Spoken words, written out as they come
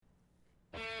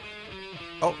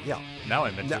Oh, yeah. Now I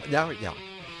mentioned it. Now, yeah.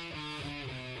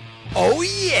 Oh,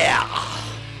 yeah.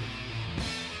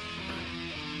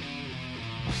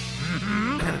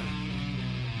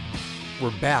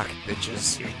 We're back,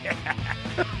 bitches.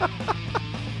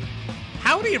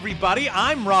 Howdy, everybody.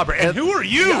 I'm Robert. And who are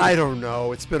you? I don't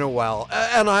know. It's been a while.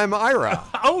 And I'm Ira.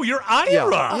 Oh, you're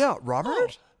Ira. Yeah,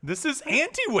 Robert. This is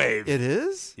Anti-Wave. It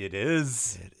is? It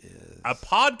is. It is. A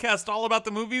podcast all about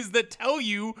the movies that tell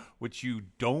you what you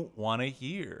don't want to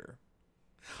hear.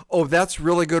 Oh, that's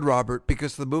really good, Robert,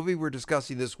 because the movie we're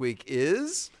discussing this week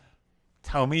is...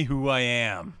 Tell Me Who I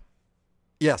Am.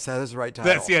 Yes, that is the right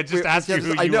title. I just asked you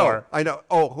who you are. I know.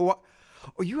 Oh,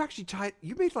 you actually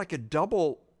you made like a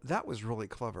double... That was really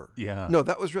clever. Yeah. No,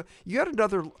 that was you had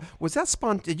another. Was that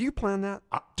spontaneous? Did you plan that?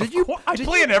 Did you? I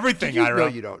plan everything, Ira. No,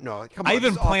 you don't. No, come on. I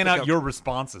even plan out your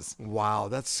responses. Wow,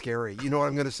 that's scary. You know what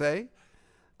I'm going to say?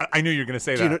 I knew you were going to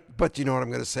say that. But do you know what I'm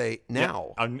going to say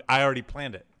now? Yeah, I already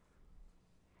planned it.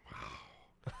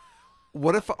 Wow.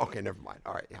 What if? Okay, never mind.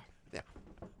 All right. Yeah.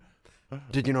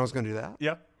 Did you know I was going to do that?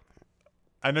 Yeah.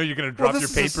 I know you're going to drop your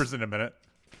papers in a minute.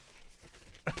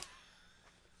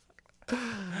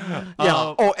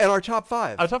 Yeah. And our top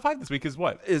five. Our top five this week is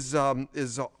what? Is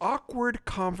awkward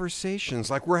conversations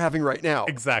like we're having right now.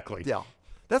 Exactly. Yeah.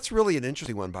 That's really an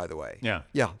interesting one, by the way. Yeah.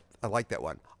 Yeah. I like that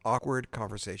one. Awkward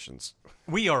conversations.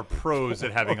 We are pros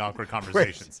at having awkward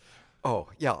conversations. Oh,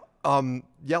 yeah.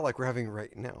 Yeah, like we're having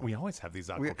right now. We always have these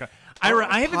awkward Ira,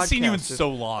 I haven't seen you in so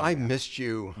long. I missed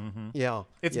you. Mm-hmm. Yeah.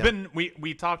 It's been,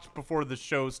 we talked before the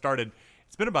show started.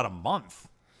 It's been about a month.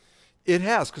 It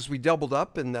has, because we doubled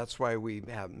up, and that's why we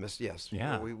haven't missed. Yes.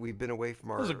 Yeah. We've been away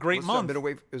from our... It was a great month. Been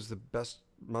away. It was the best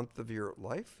month of your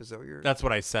life? Is that what you're... That's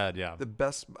what I said, yeah. The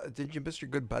best... Didn't you miss your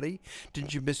good buddy?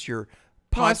 Didn't you miss your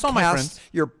podcast? No, I saw my friends.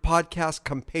 Your podcast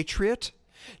compatriot?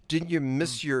 Didn't you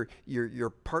miss your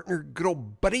partner, good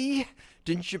old buddy?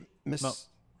 Didn't you miss...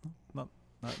 No,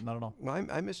 not at all.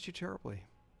 I missed you terribly.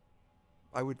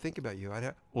 I would think about you.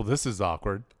 Well, this is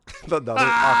awkward. Another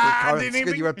awkward. It's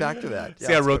good you went back to that.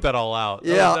 See, I wrote that all out.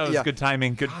 Yeah, that was good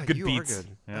timing. Good you beats. Are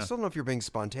good. Yeah. I still don't know if you're being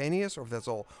spontaneous or if that's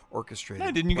all orchestrated.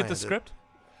 Yeah, didn't you get the script?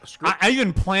 I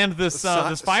even planned this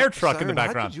fire truck in the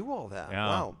background. How did you do all that? Yeah.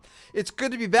 Wow. It's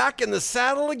good to be back in the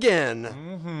saddle again.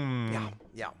 Mm-hmm.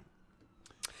 Yeah.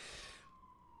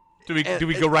 Do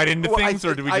we go right into things,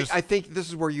 or do we just... I think this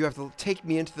is where you have to take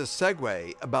me into the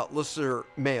segue about listener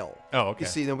mail. Oh, okay. You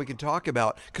see, then we can talk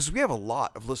about... Because we have a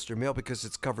lot of listener mail because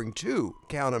it's covering two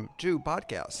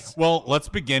podcasts. Well, let's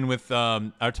begin with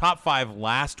our top five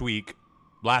last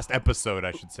episode,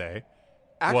 I should say.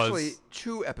 Actually,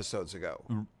 2 episodes ago.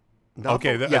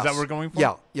 Okay, is that what we're going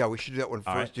for? Yeah, we should do that one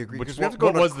first. Right. Do you agree? Because we have to go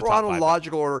in a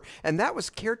chronological order, and that was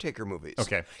Caretaker movies.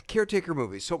 Okay. Caretaker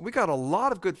movies. So we got a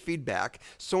lot of good feedback.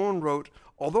 Someone wrote,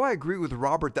 although I agree with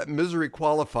Robert that misery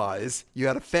qualifies, you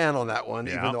had a fan on that one,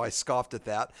 even though I scoffed at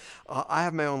that. I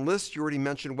have my own list. You already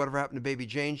mentioned Whatever Happened to Baby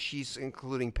Jane. She's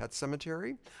including Pet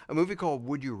Sematary. A movie called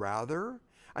Would You Rather?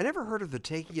 I never heard of The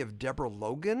Taking of Deborah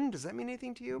Logan. Does that mean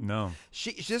anything to you? No.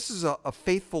 This is a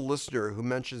faithful listener who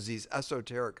mentions these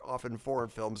esoteric, often foreign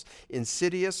films,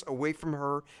 Insidious, Away from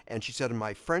Her, and she said,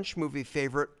 my French movie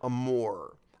favorite,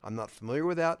 Amour. I'm not familiar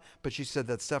with that, but she said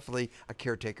that's definitely a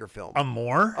Caretaker film.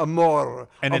 Amour? Amour.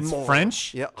 And it's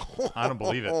French? Yeah. I don't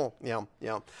believe it.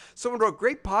 Yeah. Someone wrote,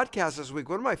 great podcast this week.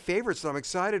 One of my favorites, and I'm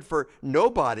excited for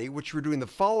Nobody, which we're doing the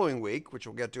following week, which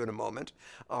we'll get to in a moment.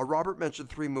 Robert mentioned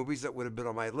 3 movies that would have been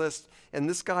on my list, and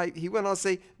this guy, he went on to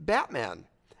say Batman.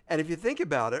 And if you think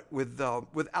about it, with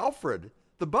Alfred,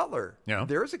 the butler. Yeah.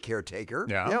 There's a caretaker.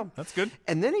 Yeah. That's good.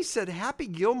 And then he said Happy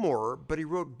Gilmore, but he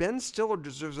wrote Ben Stiller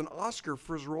deserves an Oscar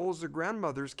for his role as the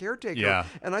grandmother's caretaker. Yeah.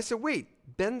 And I said, wait,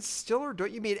 Ben Stiller?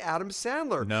 Don't you mean Adam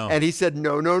Sandler? No. And he said,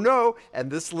 no.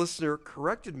 And this listener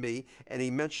corrected me, and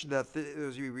he mentioned that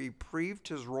he reprieved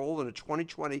his role in a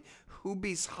 2020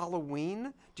 Hubie's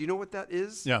Halloween. Do you know what that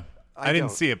is? Yeah. I didn't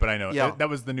see it, but I know. Yeah. That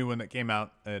was the new one that came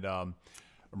out at...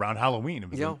 around Halloween. It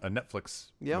was a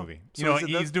Netflix movie. So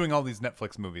he's doing all these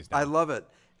Netflix movies now. I love it.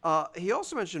 He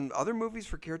also mentioned other movies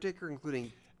for Caretaker,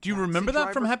 including... Do you remember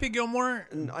that from Happy Gilmore?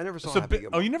 I never saw Happy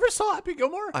Gilmore. Oh, you never saw Happy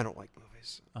Gilmore? I don't like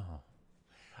movies. Oh.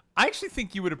 I actually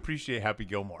think you would appreciate Happy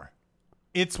Gilmore.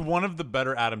 It's one of the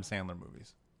better Adam Sandler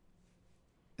movies.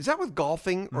 Is that with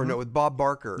golfing or no? With Bob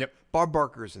Barker. Yep. Bob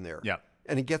Barker's in there. Yeah.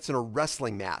 And he gets in a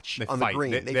wrestling match on fight. the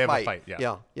green. They have a fight.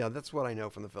 Yeah. Yeah. That's what I know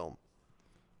from the film.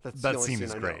 That scene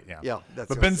is great. Yeah.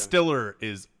 But Ben Stiller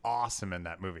is awesome in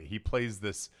that movie. He plays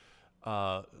this,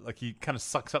 like he kind of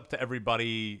sucks up to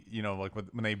everybody. Like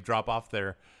when they drop off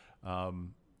their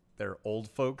old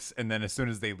folks, and then as soon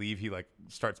as they leave, he like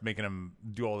starts making them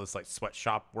do all this like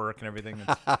sweatshop work and everything.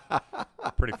 It's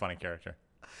a pretty funny character.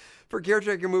 For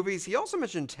caretaker movies, he also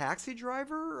mentioned Taxi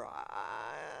Driver.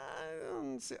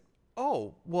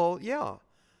 Oh, well, yeah.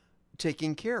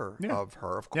 Taking care of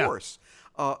her, of course.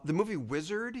 The movie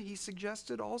Wizard, he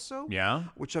suggested also. Yeah.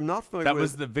 Which I'm not familiar with. That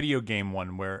was the video game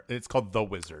one where it's called The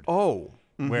Wizard. Oh.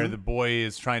 Mm-hmm. Where the boy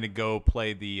is trying to go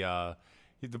play the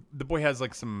boy has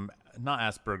like some, not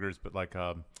Asperger's, but like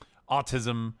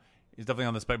autism. He's definitely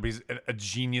on the spectrum, but he's a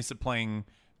genius at playing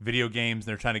video games.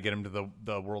 And they're trying to get him to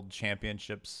the world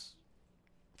championships.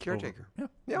 Caretaker.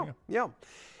 Yeah. Yeah.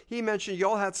 He mentioned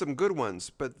y'all had some good ones,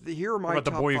 but here are my what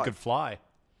about top The Boy 5. Who Could Fly?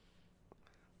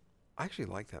 I actually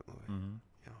like that movie. Mm-hmm.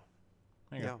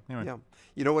 Yeah. Anyway. Yeah.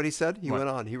 You know what he said? He What? went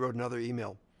on. He wrote another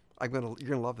email. You're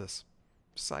gonna love this.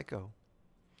 Psycho.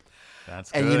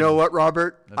 That's good. And you know what,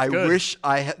 Robert? That's I good. wish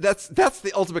I had. That's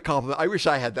the ultimate compliment. I wish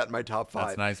I had that in my top 5.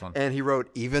 That's a nice one. And he wrote,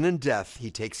 "Even in death, he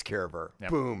takes care of her."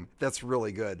 Yep. Boom. That's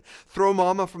really good. Throw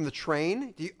Mama from the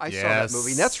Train. I saw that Yes.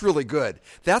 movie. And that's really good.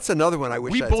 That's another one I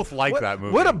wish We I both like that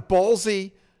movie. What a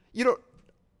ballsy.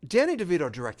 Danny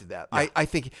DeVito directed that. Yeah. I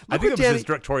think. I think it was his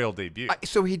directorial debut.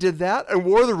 So he did that and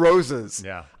War of the Roses.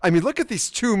 Yeah. I mean, look at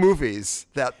these two movies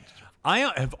that.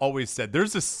 I have always said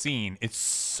there's a scene, it's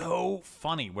so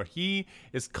funny, where he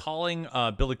is calling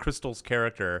Billy Crystal's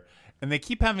character, and they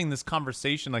keep having this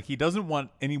conversation like he doesn't want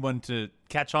anyone to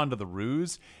catch on to the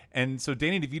ruse. And so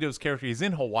Danny DeVito's character, he's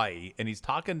in Hawaii, and he's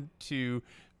talking to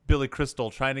Billy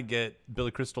Crystal, trying to get Billy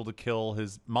Crystal to kill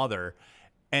his mother.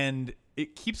 And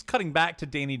it keeps cutting back to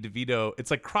Danny DeVito.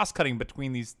 It's like cross-cutting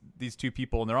between these two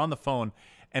people, and they're on the phone.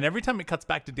 And every time it cuts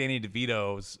back to Danny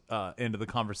DeVito's into the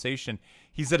conversation,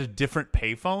 he's at a different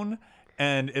payphone.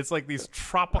 And it's like these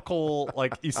tropical,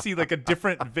 like you see like a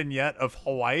different vignette of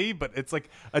Hawaii, but it's like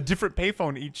a different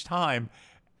payphone each time.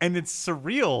 And it's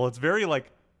surreal. It's very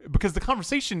like, because the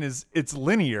conversation it's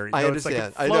linear. I understand.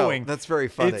 It's like flowing. I know. That's very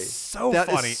funny. It's so That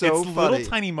is funny. so it's funny. little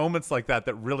tiny moments like that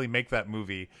really make that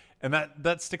movie. And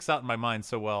that sticks out in my mind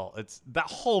so well. That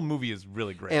whole movie is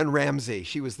really great. Anne Ramsey,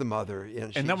 she was the mother.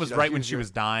 And that was right when she was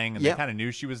dying, and they kind of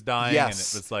knew she was dying, Yes,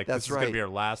 and it was like, that's this is going to be her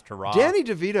last hurrah. Danny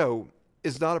DeVito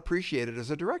is not appreciated as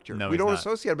a director. No, we he's don't not.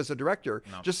 associate him as a director,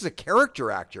 No. just as a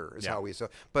character actor is Yeah. how we so.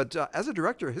 But as a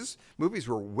director, his movies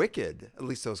were wicked, at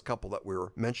least those couple that we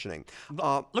were mentioning.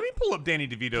 Let me pull up Danny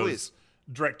DeVito's Please.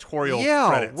 directorial Yeah,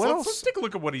 credits. what Let's else? take a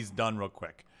look at what he's done real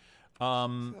quick. A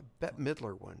Bette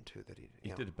Midler one, too, that he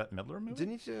Did a Bette Midler movie?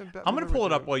 Didn't he do a Bette I'm going to Midler pull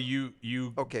it one? up while you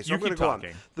Okay, so you I'm going keep to go talking.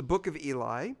 on. The Book of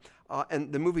Eli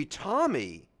and the movie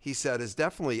Tommy, he said, is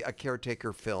definitely a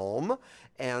caretaker film.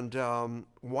 And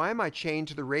why am I chained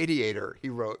to the radiator? He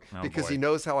wrote, because boy. he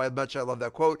knows how much I love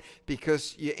that quote.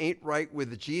 Because you ain't right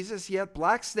with Jesus yet.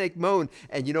 Black Snake Moan.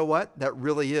 And you know what? That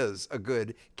really is a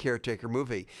good caretaker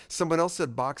movie. Someone else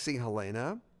said Boxing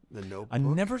Helena, The Notebook. I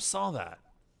never saw that.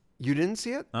 You didn't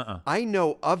see it? I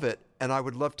know of it, and I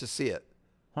would love to see it.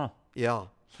 Huh. Yeah.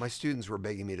 My students were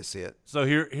begging me to see it. So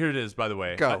here it is, by the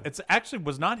way. Go. It's actually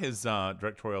was not his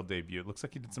directorial debut. It looks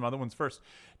like he did some other ones first.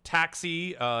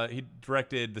 Taxi, he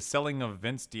directed The Selling of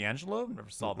Vince D'Angelo.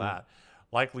 Never saw that.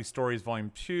 Likely Stories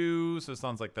Volume 2. So it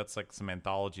sounds like that's like some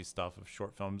anthology stuff of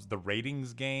short films. The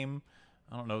Ratings Game.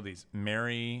 I don't know these.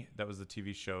 Mary, that was the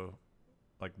TV show.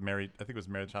 Like Mary, I think it was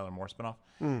Mary Tyler Moore spinoff.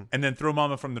 And then Throw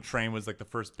Mama from the Train was like the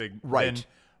first big. Right. Then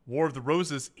War of the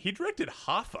Roses. He directed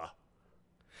Hoffa.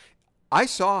 I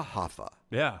saw Hoffa.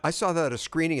 Yeah. I saw that at a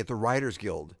screening at the Writers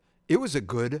Guild. It was a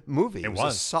good movie. It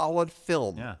was a solid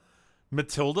film. Yeah.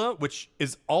 Matilda, which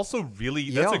is also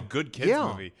really, that's a good kids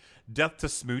movie. Death to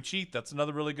Smoochie, that's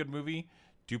another really good movie.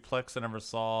 Duplex, I never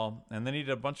saw. And then he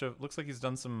did a bunch of, looks like he's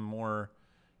done some more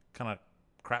kind of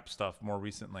crap stuff more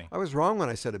recently. I was wrong when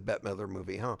I said a Bette Midler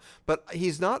movie, huh? But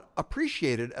he's not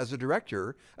appreciated as a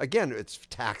director. Again, it's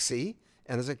Taxi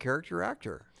and as a character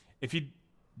actor.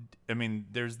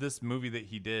 There's this movie that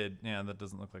he did. Yeah, that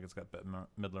doesn't look like it's got Bette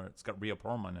Midler. It's got Rhea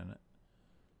Perlman in it.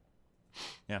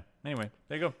 Yeah. Anyway,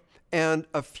 there you go. And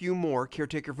a few more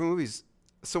caretaker movies.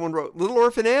 Someone wrote Little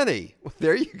Orphan Annie. Well,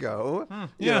 there you go. I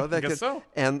guess so.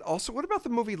 And also, what about the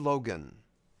movie Logan?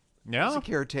 Yeah. As a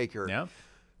caretaker. Yeah.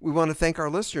 We want to thank our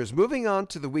listeners. Moving on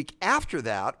to the week after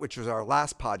that, which was our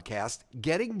last podcast,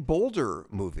 Getting Bolder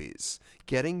movies.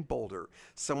 Getting Bolder.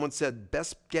 Someone said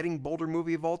best Getting Bolder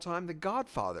movie of all time, The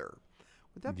Godfather.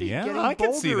 Would that be Getting I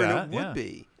Bolder? could see that. And it would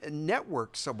be. And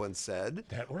Network, someone said.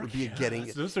 Network? Would be a Getting.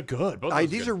 Those are good.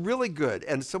 These are really good.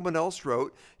 And someone else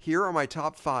wrote, here are my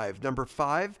top 5. Number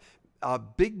 5,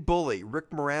 Big Bully, Rick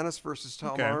Moranis versus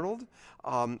Tom Arnold.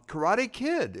 Karate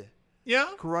Kid. Yeah.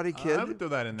 Karate Kid. I would throw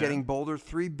that in there. Getting Bolder,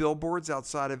 3 billboards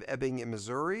outside of Ebbing in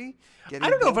Missouri. I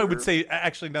don't know if I would say,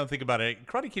 actually, now think about it,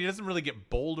 Karate Kid doesn't really get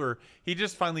bolder. He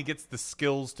just finally gets the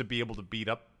skills to be able to beat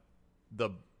up the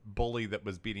bully that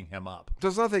was beating him up. So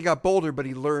it's not that he got bolder, but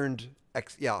he learned.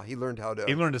 He learned how to.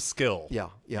 He learned a skill. Yeah.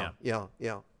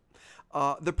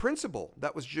 The Principal,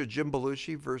 that was Jim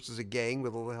Belushi versus a gang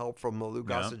with a little help from Lou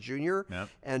Gossett Jr. Yep.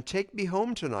 And Take Me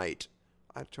Home Tonight.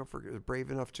 I don't forget, brave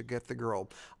enough to get the girl.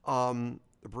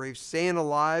 The brave staying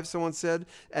alive, someone said.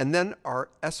 And then our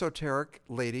esoteric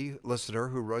lady listener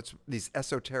who wrote these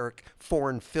esoteric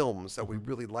foreign films that we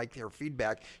really liked her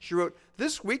feedback. She wrote,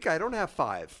 "This week I don't have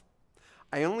 5.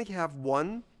 I only have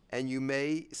 1. And you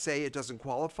may say it doesn't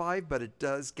qualify, but it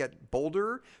does get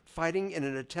bolder. Fighting in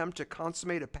an attempt to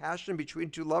consummate a passion between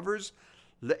two lovers.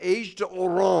 L'Age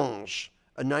d'Orange,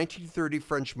 a 1930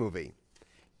 French movie."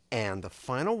 And the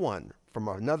final one from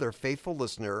another faithful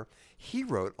listener, he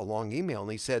wrote a long email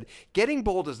and he said, "Getting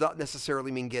bold does not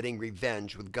necessarily mean getting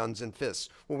revenge with guns and fists."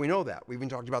 Well, we know that. We've been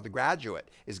talking about The Graduate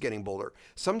is getting bolder.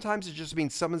 Sometimes it just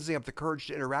means summoning up the courage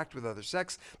to interact with other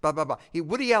sex, blah, blah, blah.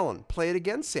 Woody Allen, play it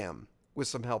again, Sam, with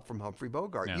some help from Humphrey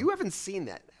Bogart. Yeah. You haven't seen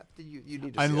that. You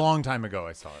need to see it. A long time ago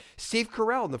I saw it. Steve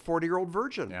Carell in The 40-Year-Old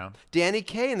Virgin. Yeah. Danny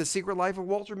Kaye in The Secret Life of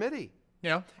Walter Mitty.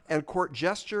 Yeah. And Court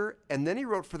Jester. And then he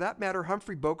wrote, for that matter,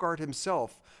 Humphrey Bogart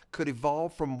himself could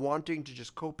evolve from wanting to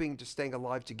just coping to staying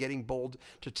alive to getting bold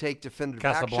to take definitive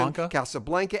action.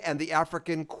 Casablanca and The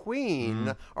African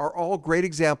Queen are all great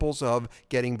examples of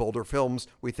getting bolder films.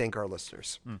 We thank our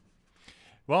listeners.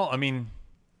 Well, I mean,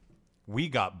 we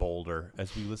got bolder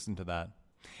as we listened to that.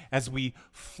 As we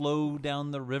flow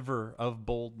down the river of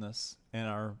boldness in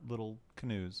our little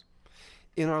canoes.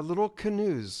 In our little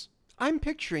canoes. I'm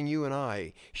picturing you and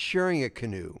I sharing a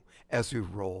canoe as we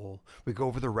roll. We go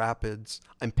over the rapids.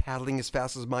 I'm paddling as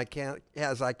fast as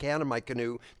I can in my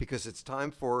canoe because it's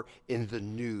time for In the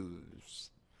News.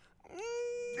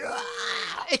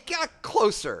 It got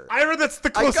closer. Ira, that's the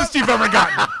closest you've ever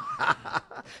gotten.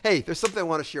 Hey, there's something I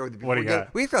want to share with you. What do you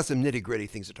got? We've got some nitty-gritty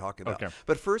things to talk about. Okay.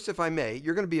 But first, if I may,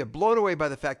 you're going to be blown away by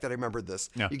the fact that I remembered this.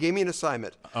 Yeah. You gave me an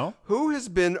assignment. Oh? Who has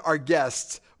been our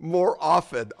guest more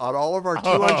often on all of our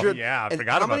 200? Oh, yeah, I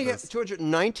forgot about this.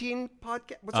 219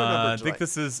 podcasts? What's our number I think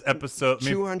this is episode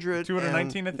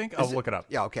 219, I think. I'll look it up.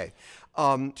 Yeah, okay.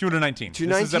 219.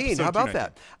 219. How about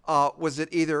that? Was it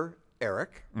either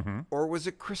Eric or was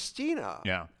it Christina?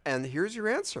 Yeah. And here's your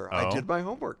answer. I did my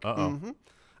homework.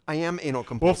 I am anal Well,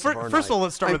 compulsive. first of all,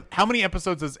 let's start with how many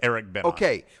episodes has Eric been on?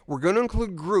 Okay, we're going to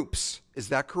include groups. Is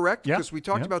that correct? Yeah. Because we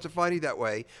talked about defining that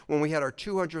way when we had our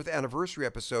 200th anniversary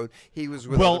episode. He was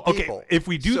with other people. Okay. If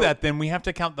we do that, then we have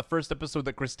to count the first episode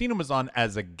that Christina was on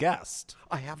as a guest.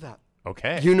 I have that.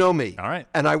 Okay. You know me. All right.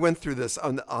 And I went through this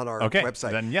on our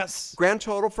website. Then yes. Grand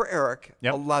total for Eric,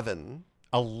 11.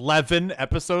 11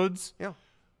 episodes? Yeah.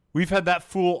 We've had that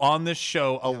fool on this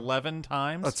show 11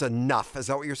 times. That's enough. Is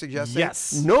that what you're suggesting?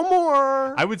 Yes. No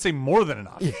more. I would say more than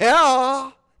enough.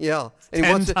 Yeah. Yeah.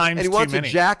 And 10 times he wants too many.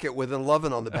 a jacket with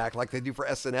 11 on the back like they do for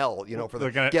SNL, for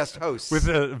the guest hosts. With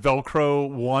a Velcro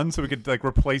 1 so we could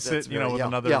replace it, with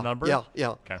another number? Yeah.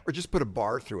 Okay. Or just put a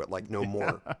bar through it like no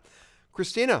more.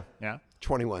 Christina. Yeah.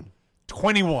 21.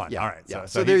 21. Yeah. All right. Yeah.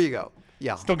 So there you go.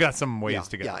 Yeah. Still got some ways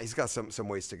to go. Yeah, he's got some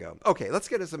ways to go. Okay, let's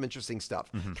get into some interesting stuff.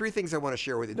 3 things I want to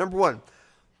share with you. Number 1,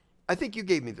 I think you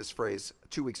gave me this phrase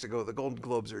 2 weeks ago, the Golden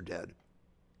Globes are dead.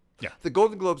 Yeah. The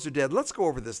Golden Globes are dead. Let's go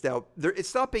over this now.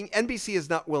 NBC is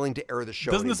not willing to air the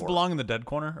show Doesn't anymore. this belong in the dead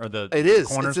corner? Or It is.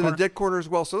 Corners It's in corner? the dead corner as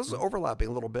well, so this is overlapping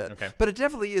a little bit. Okay. But it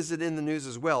definitely is in the news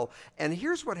as well. And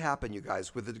here's what happened, you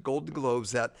guys, with the Golden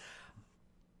Globes, that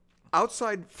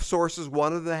outside sources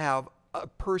wanted to have a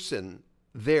person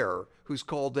there who's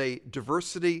called a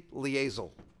diversity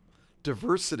liaison,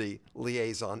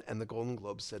 and the Golden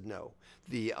Globes said no.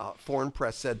 The foreign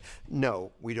press said,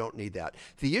 no, we don't need that.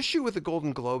 The issue with the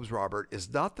Golden Globes, Robert,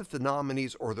 is not that the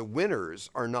nominees or the winners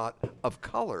are not of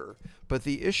color, but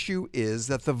the issue is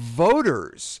that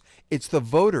it's the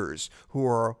voters who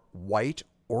are white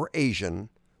or Asian,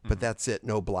 but that's it,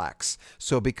 no blacks.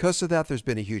 So because of that, there's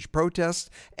been a huge protest.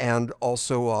 And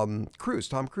also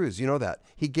Tom Cruise, you know that.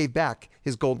 He gave back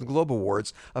his Golden Globe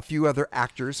Awards. A few other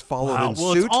actors followed in suit.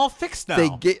 Well, it's all fixed now.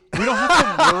 We don't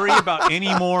have to worry about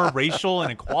any more racial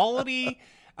inequality.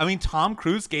 I mean, Tom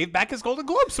Cruise gave back his Golden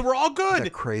Globe, so we're all good. Isn't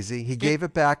that crazy? He gave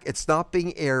it back. It's not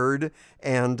being aired.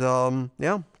 And, Golden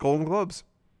Globes.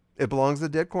 It belongs in the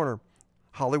dead corner.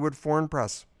 Hollywood Foreign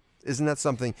Press. Isn't that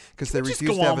something? Because they refuse to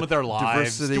have just go on with their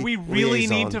lives. Do we really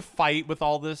liaison. need to fight with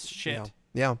all this shit?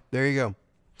 Yeah, there you go.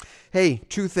 Hey,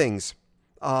 2 things.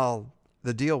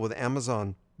 The deal with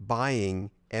Amazon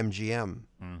buying MGM.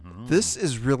 This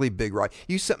is really big, right?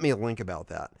 You sent me a link about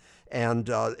that. And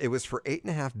it was for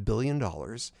 $8.5 billion.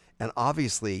 And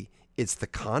obviously, it's the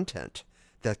content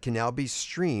that can now be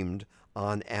streamed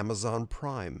on Amazon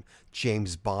Prime.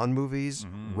 James Bond movies,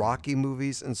 Rocky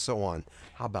movies, and so on.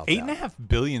 How about that? $8.5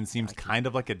 billion seems kind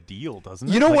of like a deal, doesn't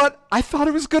it? You know what? I thought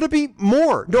it was going to be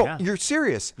more. No, Yeah. you're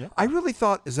serious. Yeah. I really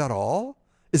thought, is that all?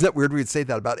 Is that weird we'd say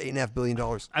that about $8.5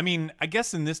 billion? I mean, I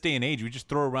guess in this day and age, we just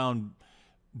throw around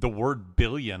the word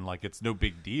billion like it's no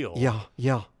big deal.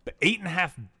 Yeah. But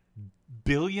 $8.5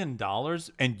 billion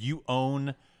and you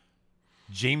own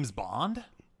James Bond?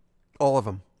 All of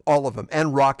them.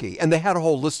 And Rocky. And they had a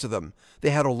whole list of them.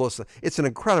 It's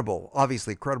an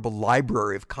obviously incredible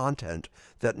library of content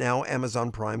that now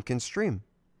Amazon Prime can stream.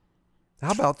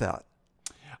 How about that?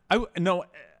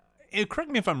 Correct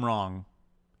me if I'm wrong.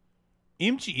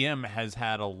 MGM has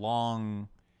had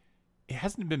it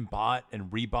hasn't been bought and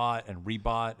rebought and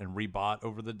rebought and rebought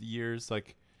over the years.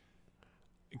 Like,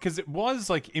 because it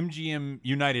was like MGM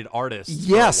United Artists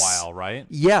for a while, right?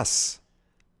 Yes.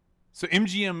 So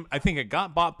MGM, I think it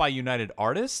got bought by United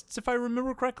Artists, if I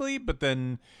remember correctly, but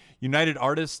then United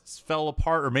Artists fell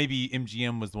apart, or maybe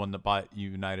MGM was the one that bought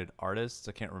United Artists.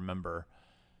 I can't remember.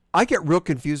 I get real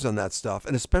confused on that stuff,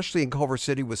 and especially in Culver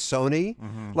City with Sony.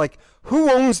 Like, who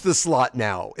owns this lot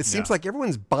now? It seems like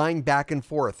everyone's buying back and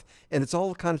forth, and it's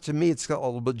all kind of, to me, it's got a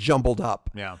little bit jumbled up.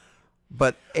 Yeah.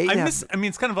 But it's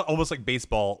kind of almost like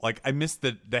baseball. Like, I miss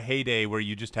the heyday where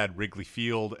you just had Wrigley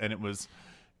Field, and it was,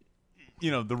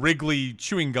 the Wrigley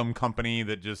chewing gum company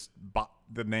that just bought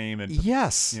the name and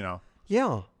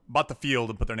bought the field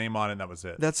and put their name on it, and that was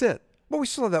it. That's it. Well, we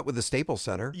still have that with the Staples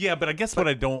Center. Yeah, but I guess what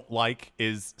I don't like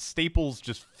is Staples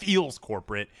just feels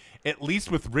corporate. At least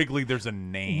with Wrigley, there's a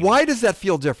name. Why does that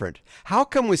feel different? How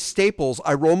come with Staples,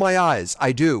 I roll my eyes?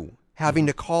 I do, having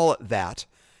to call it that.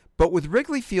 But with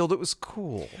Wrigley Field, it was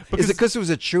cool. Is it because it was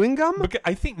a chewing gum?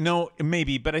 I think, no,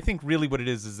 maybe. But I think really what it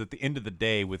is at the end of the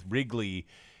day with Wrigley,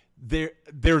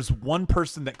 there's one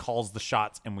person that calls the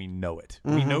shots, and we know it.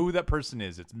 We know who that person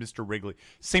is. It's Mr. Wrigley.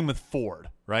 Same with Ford,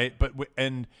 right?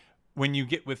 And when you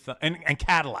get with and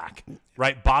Cadillac,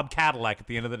 right? Bob Cadillac at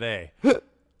the end of the day,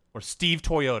 or Steve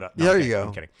Toyota. No, there you go.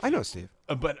 I'm kidding. I know Steve.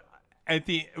 But at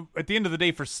the end of the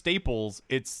day, for Staples,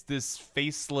 it's this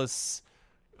faceless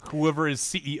whoever is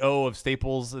CEO of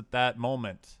Staples at that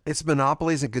moment. It's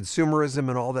monopolies and consumerism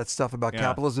and all that stuff about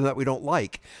capitalism that we don't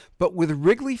like. But with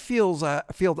Wrigley Field, I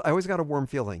always got a warm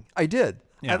feeling. I did.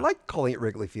 Yeah. I liked calling it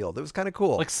Wrigley Field. It was kind of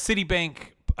cool. Like Citibank.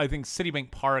 I think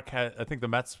Citibank Park I think the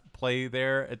Mets play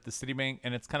there at the Citibank,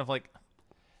 and it's kind of like,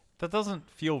 that doesn't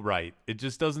feel right. It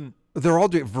just doesn't. They're all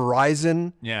doing.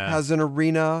 Verizon has an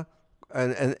arena,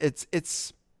 and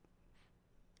it's.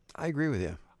 I agree with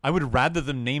you. I would rather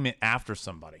them name it after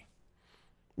somebody,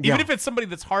 even if it's somebody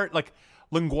that's hard. Like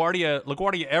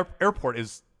LaGuardia Airport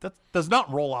does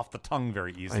not roll off the tongue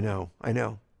very easily. I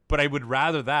know. But I would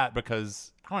rather that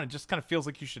because I don't know, it just kind of feels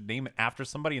like you should name it after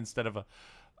somebody instead of a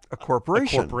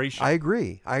corporation. I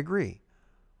agree.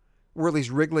 Or at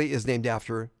least Wrigley is named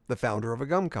after the founder of a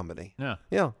gum company. Yeah.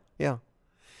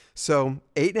 So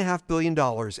 $8.5 billion,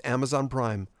 Amazon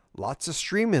Prime, lots of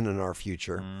streaming in our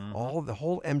future. The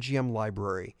whole MGM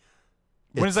library.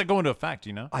 When does that go into effect?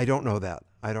 You know? I don't know that.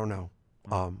 I don't know.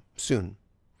 Soon.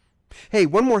 Hey,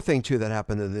 one more thing too that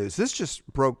happened in the news. This just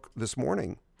broke this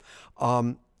morning.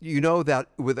 You know that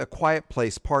with A Quiet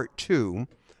Place Part 2,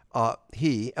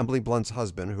 Emily Blunt's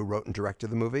husband, who wrote and directed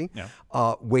the movie,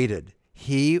 waited.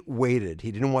 He waited.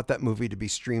 He didn't want that movie to be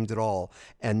streamed at all.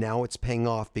 And now it's paying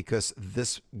off because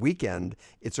this weekend,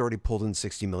 it's already pulled in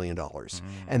 $60 million.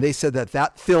 And they said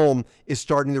that film is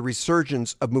starting the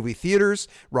resurgence of movie theaters.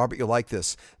 Robert, you'll like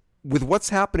this. With what's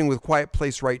happening with Quiet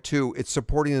Place Right 2, it's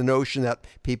supporting the notion that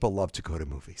people love to go to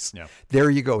movies. Yeah.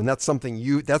 There you go. And that's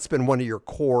something that's been one of your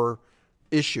core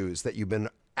issues that you've been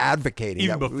advocating.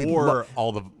 Even before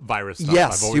all the virus stuff.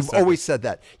 Yes, you've always said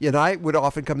that. And I would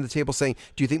often come to the table saying,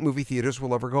 do you think movie theaters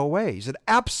will ever go away? He said,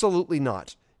 absolutely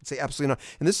not. I'd say, absolutely not.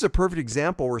 And this is a perfect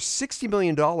example where $60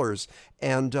 million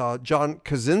and John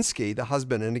Krasinski, the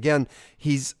husband, and again,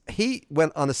 he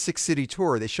went on a 6-city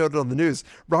tour. They showed it on the news.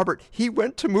 Robert, he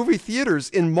went to movie theaters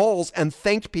in malls and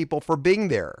thanked people for being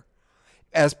there.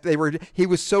 He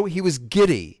was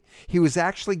giddy. He was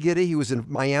actually giddy. He was in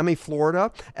Miami,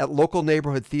 Florida at local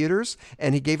neighborhood theaters,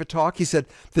 and he gave a talk. He said,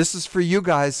 this is for you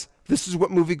guys. This is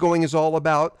what movie going is all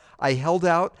about. I held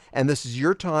out, and this is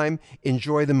your time.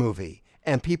 Enjoy the movie.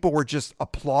 And people were just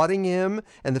applauding him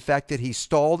and the fact that he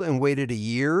stalled and waited a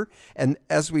year. And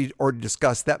as we already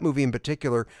discussed, that movie in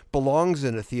particular belongs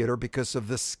in a theater because of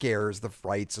the scares, the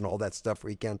frights, and all that stuff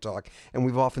where you can't talk. And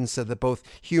we've often said that both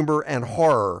humor and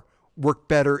horror work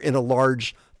better in a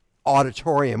large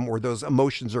auditorium where those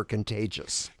emotions are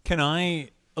contagious. Let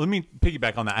me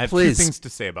piggyback on that. I have Please. 2 things to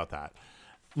say about that.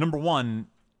 Number one,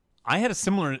 I had a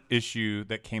similar issue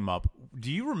that came up.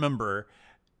 Do you remember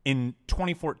in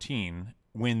 2014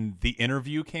 when The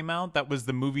Interview came out? That was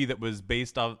the movie that was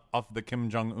based off the Kim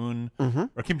Jong-un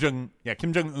or Kim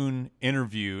Jong-un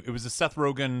interview. It was a Seth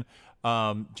Rogen,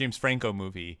 James Franco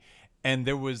movie, and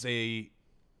there was Sony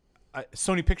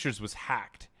Pictures was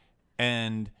hacked,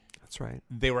 and that's right.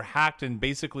 They were hacked, and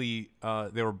basically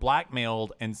they were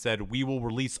blackmailed and said, "We will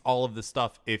release all of this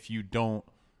stuff if you don't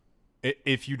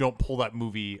pull that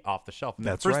movie off the shelf." And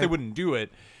at first they wouldn't do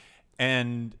it,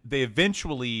 and they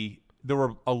eventually. There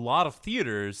were a lot of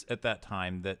theaters at that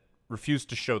time that refused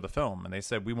to show the film, and they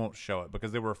said, we won't show it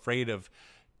because they were afraid of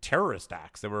terrorist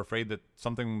acts. They were afraid that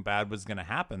something bad was going to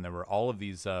happen. There were all of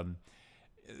these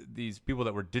people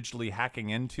that were digitally hacking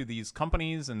into these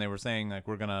companies, and they were saying, like,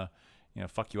 we're going to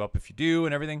fuck you up if you do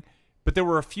and everything. But there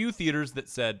were a few theaters that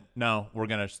said, no, we're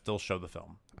going to still show the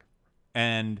film.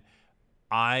 And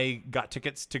I got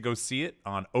tickets to go see it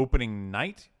on opening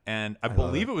night, and I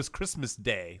believe it was Christmas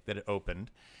Day that it opened.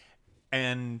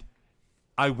 And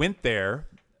I went there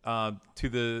to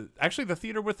the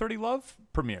theater where 30 Love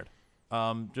premiered.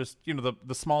 Just, the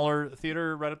smaller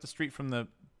theater right up the street from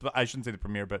I shouldn't say the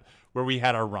premiere, but where we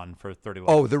had our run for 30 Love.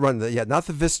 Oh, the run. Not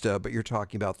the Vista, but you're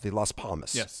talking about the Las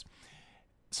Palmas. Yes.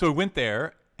 So I went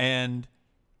there, and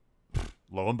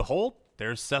lo and behold,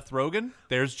 there's Seth Rogen.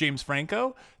 There's James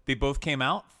Franco. They both came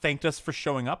out, thanked us for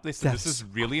showing up. They said, this is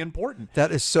really important.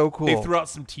 That is so cool. They threw out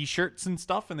some T-shirts and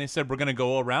stuff, and they said, we're going to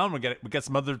go around. We got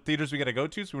some other theaters we got to go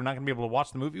to, so we're not going to be able to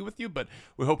watch the movie with you, but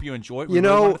we hope you enjoy it. We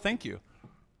really want to thank you.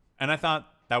 And I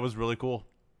thought that was really cool.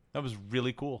 That was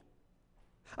really cool.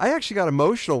 I actually got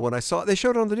emotional when I saw they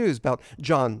showed it on the news about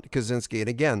John Krasinski, and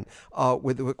again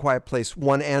with Quiet Place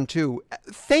 1 and 2,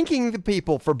 thanking the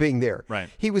people for being there. Right.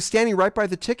 He was standing right by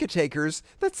the ticket takers.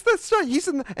 That's right. He's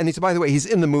in, and he's, by the way, he's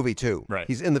in the movie too. Right.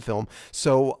 He's in the film.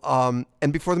 So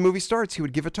and before the movie starts, he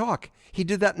would give a talk. He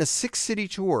did that in a 6-city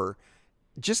tour,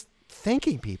 just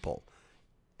thanking people,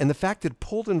 and the fact that it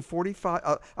pulled in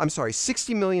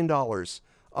 $60 million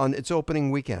on its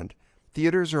opening weekend.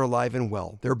 Theaters are alive and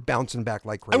well. They're bouncing back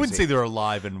like crazy. I wouldn't say they're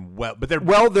alive and well, but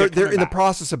they're in the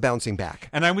process of bouncing back.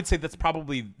 And I would say that's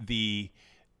probably the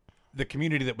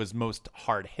community that was most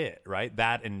hard hit, right?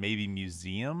 That and maybe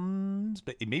museums,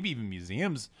 but maybe even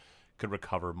museums could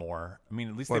recover more. I mean,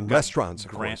 at least they've got restaurants,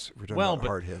 of course. We're talking about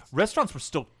hard hits. Restaurants were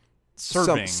still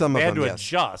serving. Some they of had them, to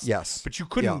adjust. Yes, but you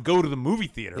couldn't go to the movie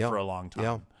theater for a long time.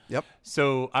 Yeah. Yep.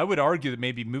 So I would argue that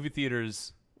maybe movie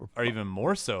theaters are even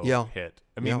more so hit.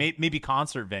 I mean, maybe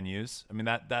concert venues. I mean,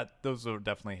 those are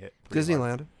definitely hit. Disneyland.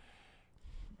 Hard.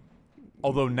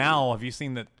 Although now, have you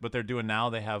seen that what they're doing now?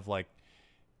 They have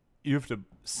you have to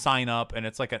sign up, and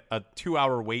it's like a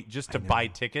 2-hour wait just to buy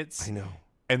tickets. I know.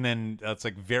 And then it's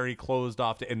very closed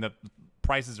off, and the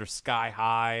prices are sky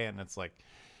high, and it's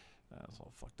that's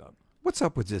all fucked up. What's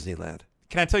up with Disneyland?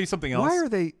 Can I tell you something else? Why are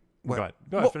they? Go ahead.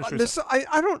 Finish your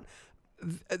I don't.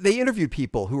 They interviewed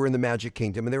people who were in the Magic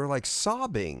Kingdom, and they were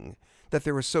sobbing that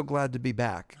they were so glad to be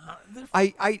back.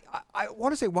 I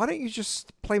want to say, why don't you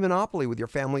just play Monopoly with your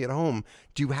family at home?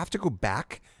 Do you have to go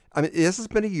back? I mean, this has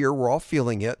been a year. We're all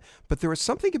feeling it. But there was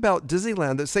something about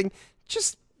Disneyland that's saying,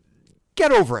 just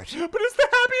get over it. But it's the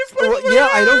happiest place Well, yeah,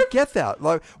 I don't get that.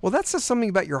 Well, that says something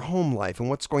about your home life and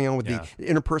what's going on with the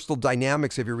interpersonal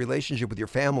dynamics of your relationship with your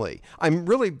family. I'm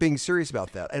really being serious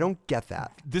about that. I don't get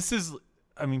that.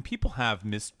 I mean, people have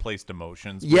misplaced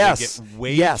emotions. Yes. They get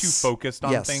way too focused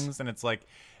on things, and it's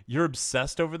you're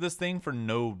obsessed over this thing for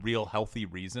no real healthy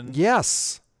reason.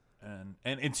 Yes. And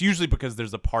it's usually because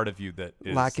there's a part of you that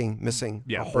is lacking, missing.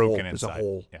 Broken inside. There's a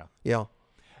hole. Yeah.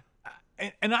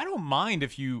 And I don't mind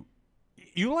if you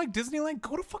like Disneyland,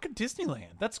 go to fucking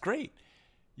Disneyland. That's great.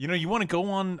 You want to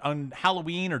go on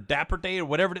Halloween or Dapper Day or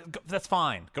whatever, that's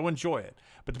fine. Go enjoy it.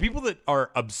 But the people that are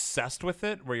obsessed with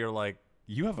it, where you're like,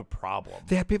 you have a problem.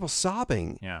 They had people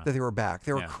sobbing that they were back.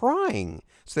 They were crying,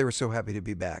 so they were so happy to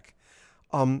be back.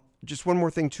 Just one more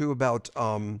thing too about.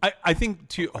 I think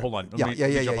too. Hold on.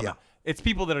 Yeah. It's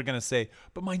people that are going to say,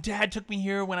 "But my dad took me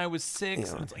here when I was 6."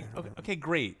 Yeah. And it's okay,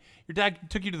 great. Your dad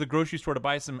took you to the grocery store to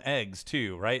buy some eggs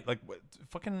too, right?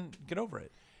 Fucking get over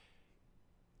it.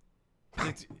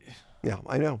 Yeah,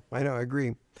 I know. I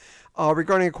agree.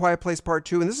 Regarding A Quiet Place Part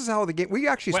 2, and this is how the game. We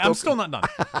actually. I'm still not done.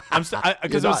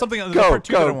 Because there was something. Part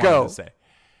 2 that I wanted to say.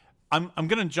 I'm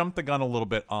going to jump the gun a little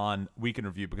bit on Week in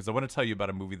Review because I want to tell you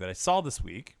about a movie that I saw this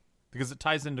week because it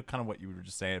ties into kind of what you were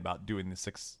just saying about doing the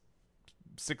six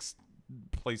city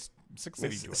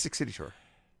tour.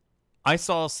 I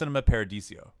saw Cinema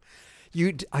Paradiso.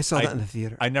 I saw that in the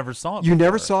theater. I never saw it. You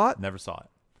never saw it? Never saw it.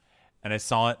 And I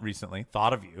saw it recently.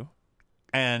 Thought of you.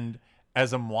 And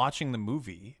as I'm watching the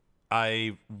movie,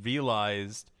 I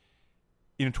realized,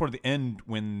 toward the end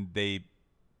when they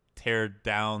tear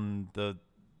down the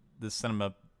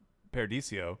Cinema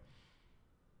Paradiso,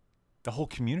 the whole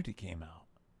community came out.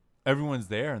 Everyone's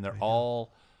there, and they're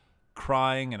all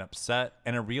crying and upset.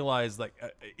 And I realized,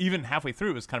 even halfway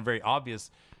through, it was kind of very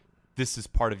obvious, this is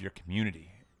part of your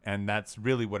community. And that's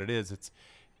really what it is.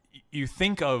 You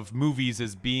think of movies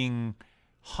as being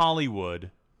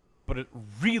Hollywood, but it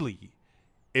really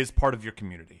is part of your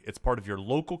community. It's part of your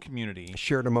local community.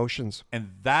 Shared emotions.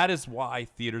 And that is why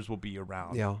theaters will be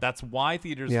around. Yeah. That's why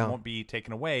theaters won't be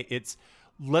taken away. It's,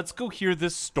 let's go hear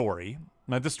this story.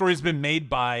 Now, this story has been made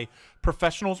by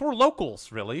professionals or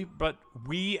locals, really, but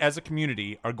we as a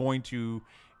community are going to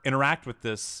interact with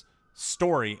this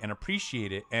story and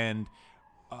appreciate it and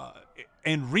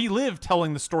relive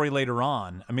telling the story later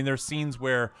on. I mean, there's scenes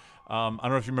where, I don't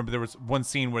know if you remember, there was one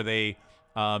scene where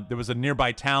there was a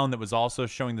nearby town that was also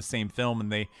showing the same film,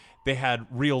 and they had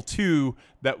reel 2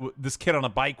 that this kid on a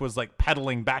bike was like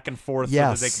pedaling back and forth so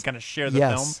that they could kind of share the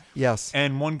film. Yes.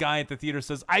 And one guy at the theater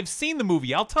says, "I've seen the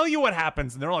movie. I'll tell you what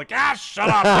happens." And they're all like, shut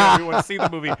up. We want to see the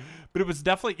movie. But it was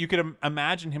definitely, you could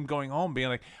imagine him going home being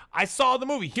like, "I saw the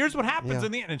movie. Here's what happens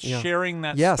in the end." And sharing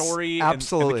that story and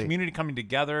the community coming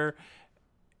together.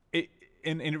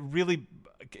 And it really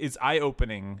is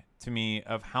eye-opening to me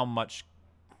of how much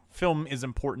film is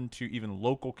important to even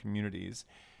local communities.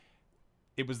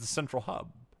 It was the central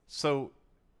hub. So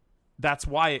that's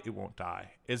why it won't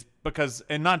die, is because,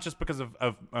 and not just because of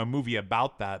a movie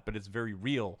about that, but it's very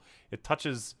real. It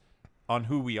touches on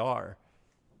who we are.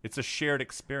 It's a shared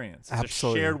experience. It's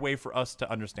Absolutely. A shared way for us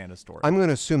to understand a story. I'm going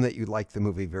to assume that you liked the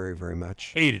movie very, very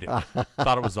much. Hated it.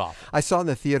 Thought it was awful. I saw it in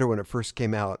the theater when it first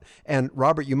came out. And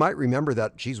Robert, you might remember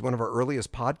that, one of our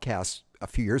earliest podcasts a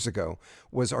few years ago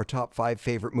was our top 5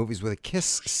 favorite movies with a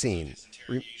kiss scene.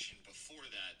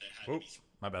 Oops,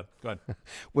 my bad. Go ahead.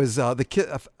 Was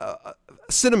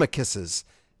cinema kisses.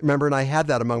 Remember, and I had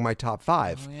that among my top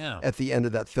 5 at the end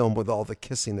of that film with all the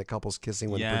kissing, the couples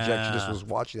kissing when the projectionist was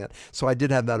watching that. So I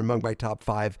did have that among my top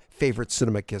 5 favorite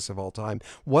cinema kiss of all time.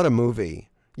 What a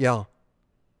movie. Yeah.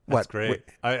 That's great.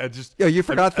 I just... Yeah, you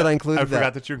forgot that I included that. I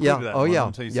forgot that you included that. Oh, yeah.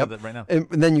 Until you said that right now. And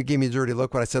then you gave me a dirty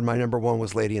look when I said my number 1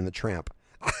 was Lady and the Tramp.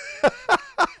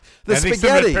 The I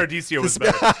spaghetti. think Paradiso was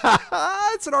better.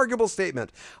 It's an arguable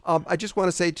statement. I just want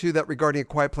to say, too, that regarding A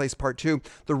Quiet Place Part 2,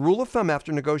 the rule of thumb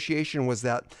after negotiation was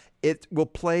that it will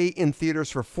play in theaters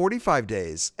for 45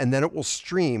 days, and then it will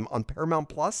stream on Paramount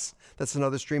Plus. That's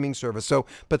another streaming service. So,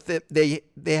 but they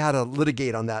had to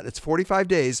litigate on that. It's 45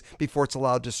 days before it's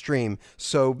allowed to stream.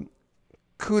 So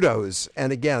kudos.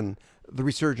 And again, the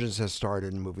resurgence has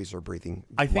started and movies are breathing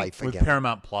life again. I think with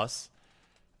Paramount Plus,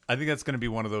 I think that's going to be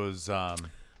one of those...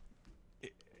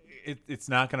 It's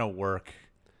not going to work.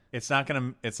 It's not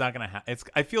going to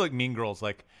I feel like Mean Girls,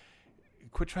 like,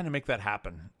 quit trying to make that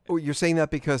happen. Oh, you're saying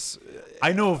that because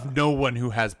I know of no one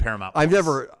who has Paramount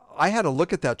Plus. I had to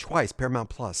look at that twice, Paramount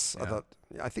Plus. Yeah.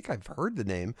 I think I've heard the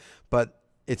name, but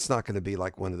it's not going to be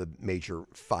like one of the major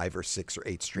 5 or 6 or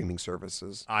 8 streaming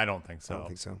services. I don't think so.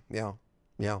 Yeah.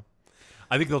 Yeah.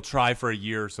 I think they'll try for a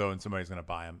year or so and somebody's going to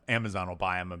buy them. Amazon will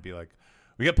buy them and be like,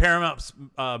 we got Paramount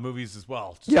movies as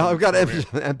well. I've got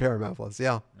Amazon and Paramount Plus.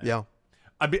 Yeah.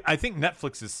 I think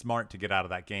Netflix is smart to get out of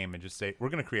that game and just say, we're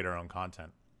going to create our own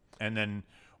content. And then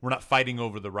we're not fighting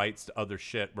over the rights to other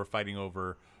shit. We're fighting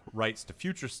over rights to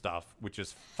future stuff, which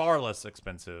is far less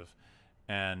expensive.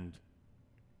 And,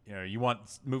 you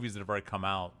want movies that have already come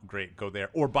out, great, go there.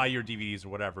 Or buy your DVDs or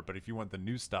whatever. But if you want the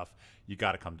new stuff, you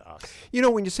got to come to us.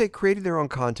 When you say creating their own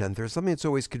content, there's something that's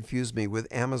always confused me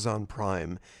with Amazon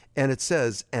Prime. And it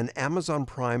says an Amazon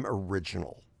Prime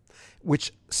original,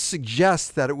 which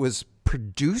suggests that it was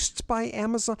produced by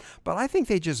Amazon, but I think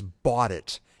they just bought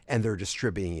it and they're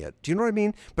distributing it. Do you know what I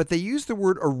mean? But they use the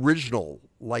word original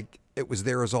like it was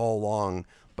theirs all along,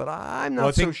 but I'm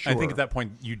not so sure. I think at that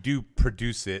point you do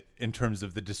produce it in terms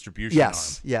of the distribution arm.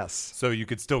 Yes. So you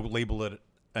could still label it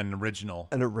an original.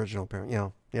 An original parent,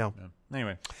 yeah.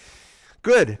 Anyway.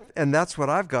 Good, and that's what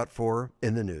I've got for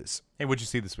In the News. Hey, what'd you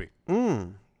see this week?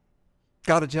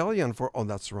 Gotta tell you,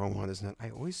 that's the wrong one, isn't it? I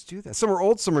always do that. Some are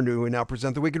old, some are new. We now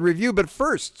present the Week in Review. But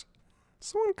first,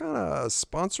 someone kind of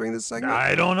sponsoring this segment?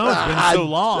 I don't know. It's been so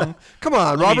long. Come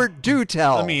on, Robert, do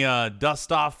tell. Let me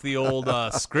dust off the old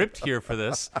script here for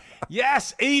this.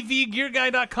 Yes,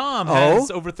 avgearguy.com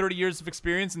has over 30 years of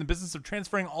experience in the business of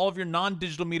transferring all of your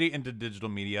non-digital media into digital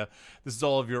media. This is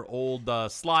all of your old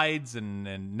slides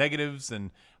and negatives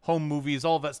and home movies,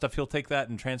 all of that stuff. He'll take that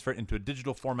and transfer it into a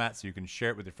digital format so you can share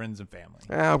it with your friends and family.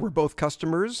 We're both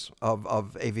customers of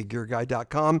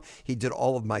avgearguy.com. He did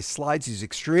all of my slides. He's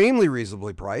extremely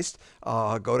reasonably priced.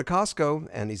 Go to Costco,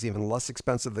 and he's even less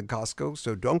expensive than Costco,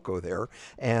 so don't go there.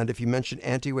 And if you mention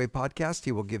Anti-Wave Podcast,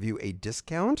 he will give you a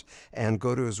discount. And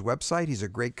go to his website. He's a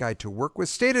great guy to work with.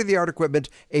 State-of-the-art equipment,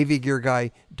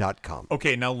 avgearguy.com.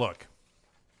 Okay, now look.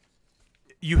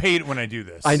 You hate it when I do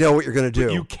this. I know what you're going to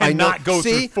do. You cannot go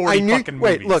through 40 fucking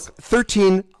movies. Wait, look,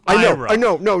 13. I Ira.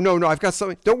 know. No. I've got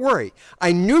something. Don't worry.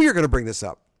 I knew you were going to bring this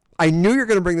up.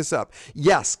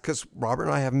 Yes, because Robert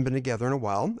and I haven't been together in a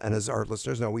while. And as our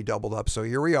listeners know, we doubled up. So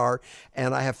here we are.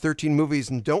 And I have 13 movies.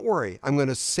 And don't worry, I'm going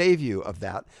to save you of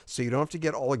that. So you don't have to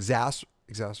get all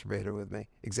exacerbated with me.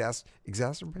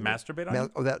 Exacerbate? Masturbate on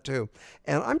you? Oh, that too.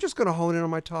 And I'm just going to hone in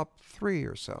on my top 3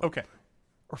 or so. Okay.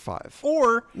 Or 5.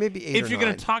 Or maybe 8 if or you're 9.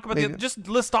 going to talk about maybe. just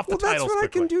list off the titles that's what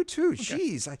quickly. I can do too. Okay.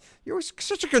 Jeez, you're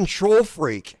such a control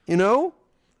freak, you know?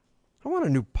 I want a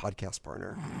new podcast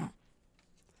partner.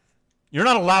 You're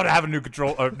not allowed to have a new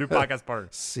podcast partner.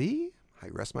 See? I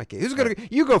rest my case. Who's going to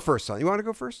You go first, son. You want to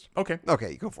go first? Okay.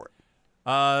 Okay, you go for it.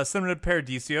 Cinema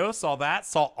Paradiso, saw that.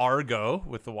 Saw Argo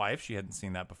with the wife. She hadn't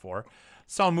seen that before.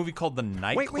 Saw a movie called The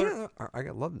Night Clerk. Wait. I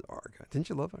love Argo. Didn't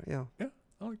you love it? Yeah. Yeah.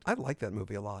 I like that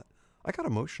movie a lot. I got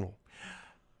emotional.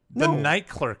 The Night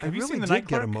Clerk. Have you really seen The did Night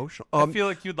Clerk? Get emotional. I feel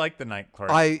like you'd like The Night Clerk.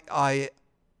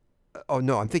 Oh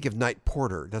no, I'm thinking of Night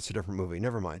Porter. That's a different movie.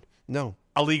 Never mind. No.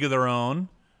 A League of Their Own.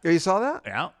 Oh, you saw that?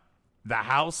 Yeah. The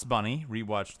House Bunny.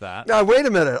 Rewatched that. Now, wait a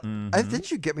minute.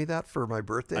 Didn't you get me that for my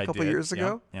birthday a couple did. years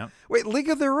ago? Yeah. Wait, League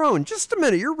of Their Own. Just a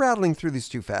minute. You're rattling through these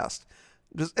too fast.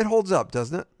 It holds up,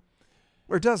 doesn't it?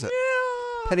 Or does it?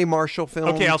 Yeah. Penny Marshall film.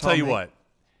 Okay, I'll tell you Hanks.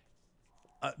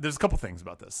 what. There's a couple things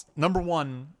about this. Number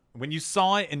one, when you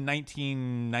saw it in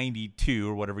 1992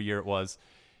 or whatever year it was,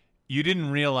 you didn't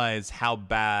realize how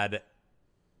bad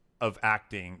of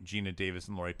acting Gina Davis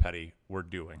and Lori Petty were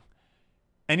doing.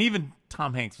 And even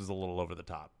Tom Hanks was a little over the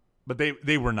top. But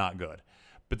they were not good.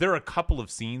 But there are a couple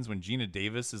of scenes when Gina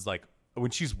Davis is like,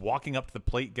 when she's walking up to the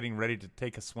plate getting ready to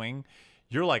take a swing,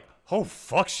 you're like, oh,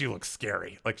 fuck, she looks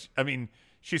scary. Like, I mean,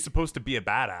 she's supposed to be a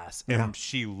badass, and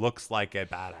she looks like a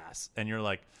badass. And you're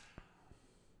like,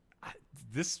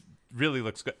 this really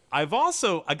looks good. I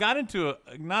got into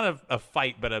not a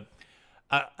fight, but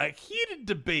a heated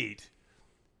debate.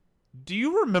 Do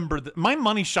you remember my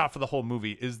money shot for the whole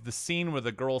movie is the scene where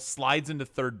the girl slides into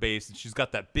third base and she's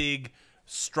got that big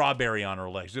strawberry on her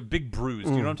leg. She's a big bruise.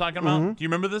 Do you know what I'm talking about? Do you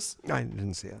remember this? I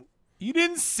didn't see it. You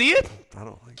didn't see it? I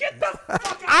don't like Get it. the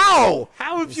fuck out. Ow!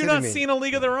 How have you not seen A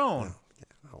League of Their Own?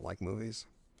 I don't like movies.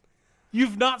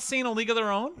 You've not seen A League of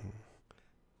Their Own?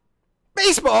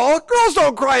 Baseball? Girls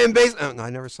don't cry in baseball. No, I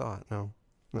never saw it. No.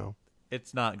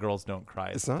 It's not Girls Don't Cry.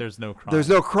 It's not? There's no crying. There's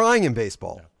no crying in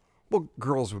baseball. No. Well,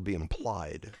 girls would be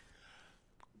implied.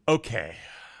 Okay.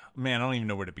 Man, I don't even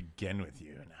know where to begin with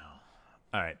you now.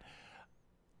 All right.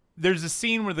 There's a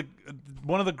scene where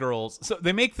one of the girls, so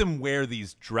they make them wear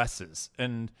these dresses,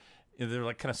 and they're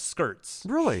like kind of skirts.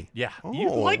 Really? Yeah.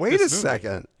 Oh, wait a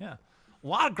second. Yeah. A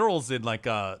lot of girls in like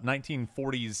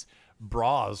 1940s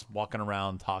bras walking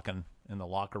around talking in the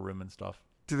locker room and stuff.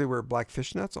 Do they wear black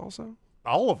fishnets also?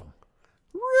 All of them.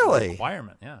 Really?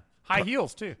 Requirement, yeah. High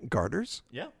heels, too. Garters?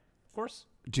 Yeah, of course.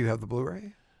 Do you have the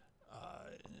Blu-ray?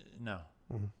 No.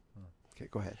 Mm-hmm. Okay,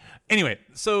 go ahead. Anyway,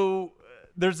 so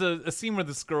there's a scene where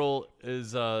this girl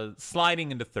is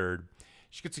sliding into third.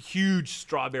 She gets a huge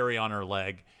strawberry on her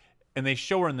leg, and they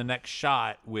show her in the next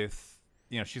shot with,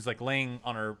 she's like laying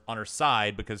on her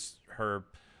side because her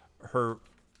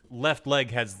left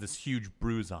leg has this huge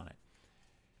bruise on it.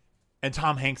 And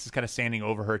Tom Hanks is kind of standing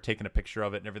over her, taking a picture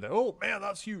of it and everything. Oh, man,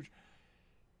 that's huge.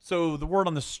 So the word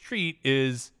on the street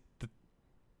is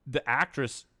the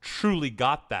actress truly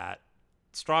got that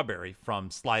strawberry from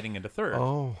sliding into third.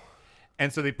 Oh.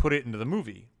 And so they put it into the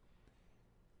movie.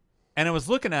 And I was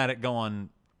looking at it going,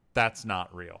 that's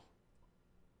not real.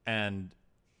 And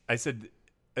I said,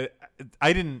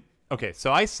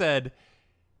 so I said,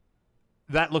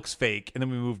 that looks fake. And then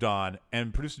we moved on.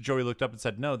 And producer Joey looked up and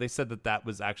said, no, they said that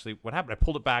was actually what happened. I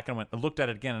pulled it back and I looked at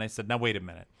it again. And I said, now, wait a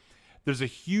minute. There's a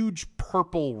huge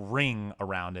purple ring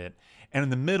around it. And in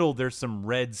the middle, there's some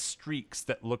red streaks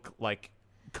that look like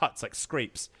cuts, like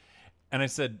scrapes. And I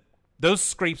said, those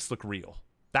scrapes look real.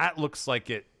 That looks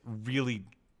like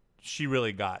she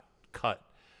really got cut.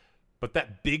 But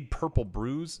that big purple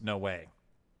bruise, no way.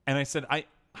 And I said, I've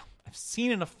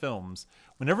seen enough films,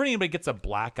 whenever anybody gets a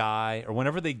black eye or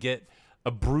whenever they get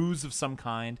a bruise of some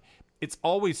kind, it's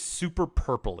always super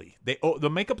purpley. The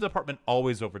makeup department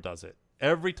always overdoes it.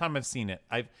 every time I've seen it,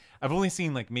 I've only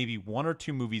seen like maybe 1 or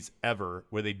 2 movies ever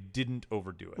where they didn't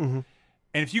overdo it. Mm-hmm.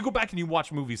 And if you go back and you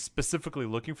watch movies specifically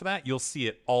looking for that, you'll see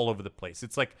it all over the place.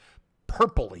 It's like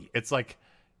purpley. It's like,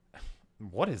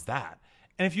 what is that?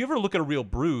 And if you ever look at a real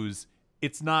bruise,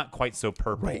 it's not quite so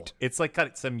purple. Right. It's like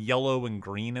got some yellow and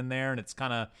green in there, and it's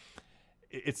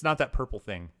not that purple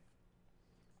thing.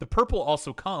 The purple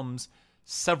also comes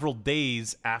several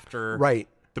days after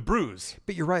the bruise.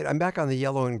 But you're right. I'm back on the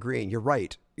yellow and green. You're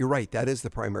right. That is the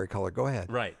primary color. Go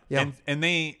ahead. Right. Yeah. And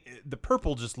the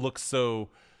purple just looks so.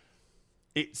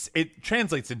 It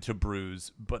translates into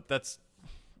bruise, but that's,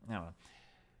 I don't know.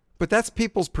 But that's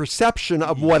people's perception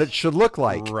of what it should look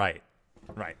like. Right.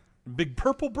 Big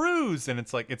purple bruise, and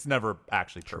it's like it's never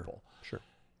actually purple. Sure.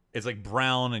 It's like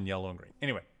brown and yellow and green.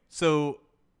 Anyway, so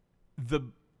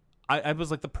I was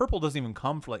like, the purple doesn't even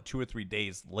come for like 2 or 3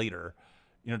 days later.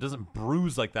 It doesn't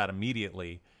bruise like that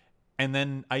immediately. And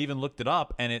then I even looked it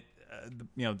up, and it,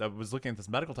 I was looking at this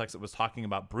medical text that was talking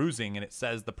about bruising, and it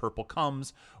says the purple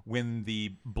comes when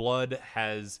the blood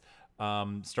has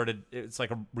started. It's like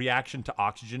a reaction to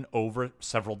oxygen over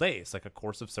several days, like a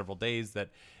course of several days, that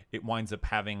it winds up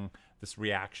having this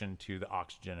reaction to the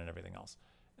oxygen and everything else.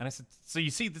 And I said, so you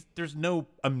see, there's no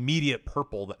immediate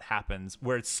purple that happens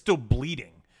where it's still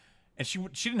bleeding. And she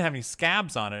didn't have any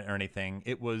scabs on it or anything.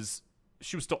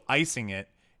 She was still icing it.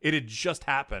 It had just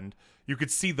happened. You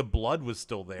could see the blood was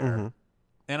still there. Mm-hmm.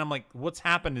 And I'm like, what's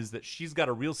happened is that she's got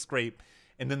a real scrape,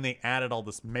 and then they added all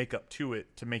this makeup to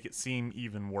it to make it seem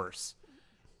even worse.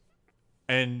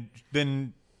 And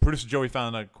then producer Joey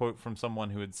found a quote from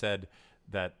someone who had said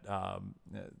that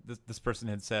this person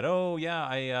had said, "Oh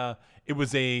yeah, there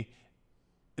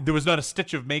was not a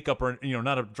stitch of makeup or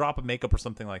not a drop of makeup or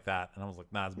something like that." And I was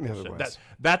like, "Nah, that's bullshit."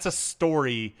 That's a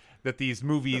story that these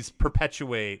movies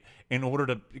perpetuate in order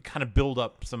to kind of build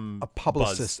up some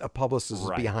buzz. A publicist is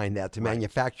behind that to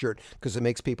manufacture it because it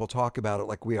makes people talk about it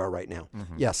like we are right now.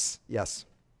 Mm-hmm. Yes.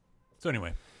 So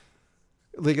anyway,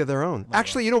 League of Their Own.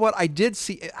 Actually, you know what? I did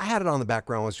see. I had it on the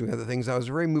background when I was doing other things. I was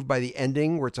very moved by the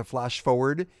ending where it's a flash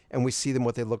forward and we see them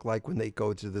what they look like when they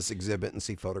go to this exhibit and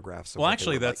see photographs. Well,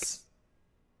 actually, that's.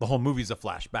 The whole movie's a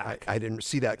flashback. I didn't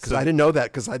see that because I didn't know that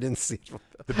because I didn't see it.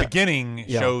 The beginning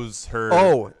shows her.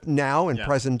 Oh, now in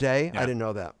present day? Yeah. I didn't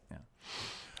know that. Yeah.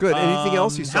 Good. Anything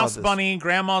else you saw? House Bunny,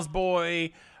 Grandma's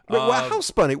Boy. Wait,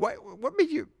 House Bunny? What made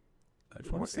you? I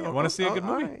want to see a good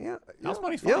movie. Right, House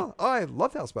Bunny's fun. Yeah, I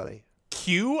loved House Bunny.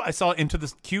 Q. I saw Into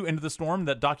the Storm,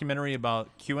 that documentary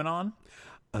about QAnon.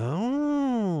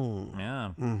 Oh.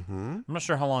 Yeah. Mm-hmm. I'm not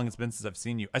sure how long it's been since I've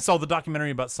seen you. I saw the documentary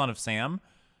about Son of Sam.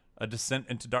 A Descent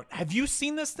into Dark. Have you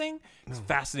seen this thing? It's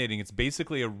fascinating. It's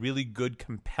basically a really good,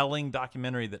 compelling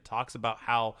documentary that talks about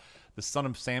how the Son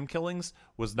of Sam killings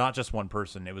was not just one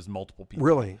person; it was multiple people.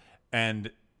 Really,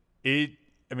 and it's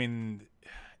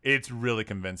really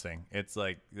convincing. It's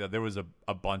like there was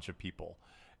a bunch of people,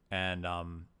 and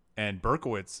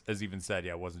Berkowitz has even said,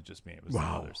 "Yeah, it wasn't just me; it was some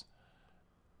others."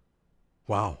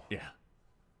 Wow. Yeah.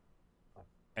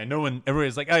 And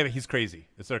everybody's like, oh, he's crazy.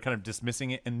 So they're kind of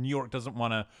dismissing it. And New York doesn't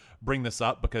want to bring this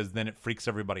up because then it freaks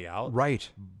everybody out. Right.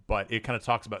 But it kind of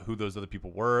talks about who those other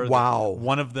people were. Wow.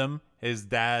 One of them, his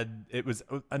dad, so it was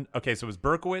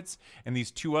Berkowitz and these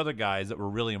 2 other guys that were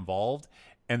really involved.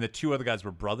 And the 2 other guys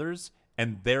were brothers.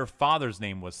 And their father's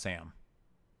name was Sam.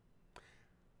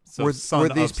 So were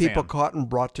these people caught and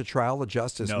brought to trial or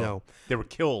justice? No. They were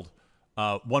killed.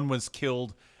 One was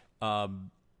killed.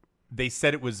 They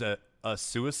said it was a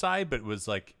suicide, but it was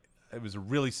a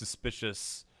really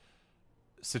suspicious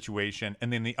situation.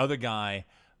 And then the other guy,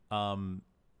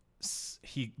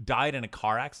 he died in a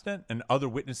car accident, and other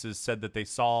witnesses said that they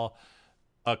saw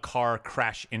a car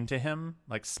crash into him,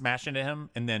 like smash into him,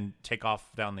 and then take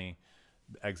off down the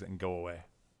exit and go away.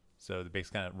 So they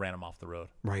basically kind of ran him off the road.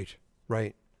 Right.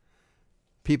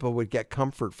 People would get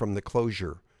comfort from the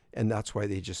closure, and that's why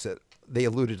they just said, they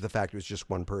alluded to the fact it was just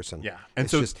one person. Yeah. And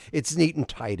so it's neat and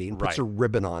tidy and puts a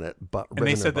ribbon on it. And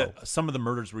they said that some of the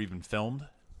murders were even filmed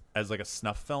as like a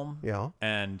snuff film. Yeah.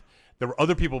 And there were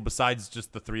other people besides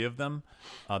just the 3 of them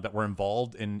that were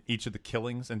involved in each of the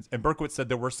killings. And Berkowitz said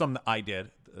there were some that I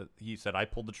did. He said, I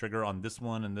pulled the trigger on this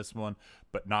one and this one,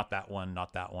 but not that one,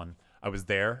 not that one. I was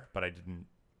there, but I didn't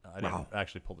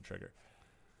actually pull the trigger.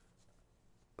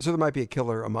 So there might be a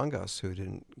killer among us who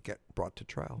didn't get brought to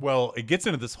trial. Well, it gets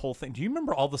into this whole thing. Do you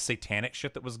remember all the satanic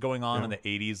shit that was going on in the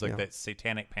 80s, like that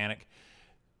satanic panic?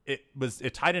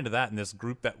 It tied into that in this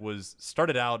group that was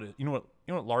started out. You know what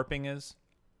LARPing is?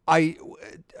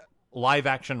 Live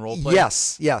action role play.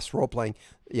 Yes, role playing.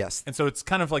 Yes. And so it's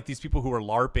kind of like these people who are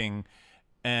LARPing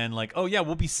and like, oh yeah,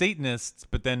 we'll be Satanists,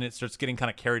 but then it starts getting kind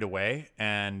of carried away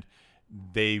and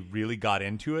they really got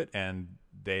into it, and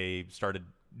they started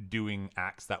doing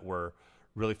acts that were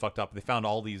really fucked up. They found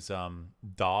all these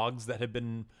dogs that had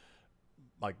been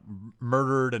like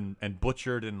murdered and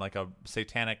butchered in like a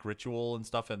satanic ritual and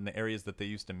stuff in the areas that they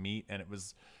used to meet, and it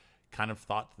was kind of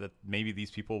thought that maybe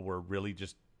these people were really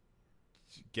just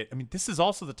this is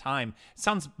also the time. It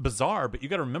sounds bizarre, but you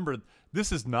got to remember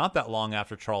this is not that long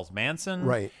after Charles Manson,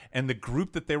 right? And the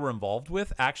group that they were involved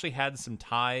with actually had some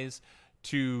ties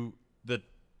to the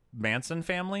Manson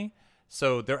family.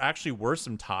 So there actually were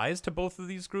some ties to both of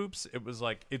these groups. It was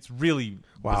like, it's really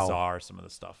bizarre, some of the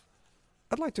stuff.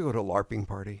 I'd like to go to a LARPing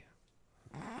party.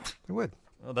 I would.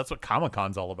 Well, that's what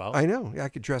Comic-Con's all about. I know. Yeah, I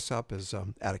could dress up as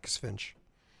Atticus Finch.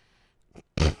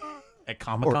 At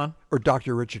Comic-Con? Or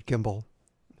Dr. Richard Kimball.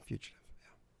 Fugitive.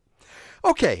 Yeah.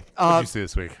 Okay. What did you see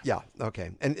this week? Yeah,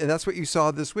 okay. And that's what you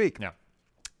saw this week. Yeah.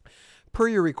 Per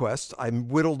your request, I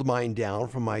whittled mine down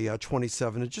from my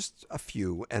 27 to just a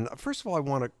few. And first of all, I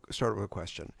want to start with a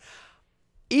question.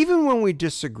 Even when we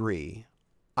disagree,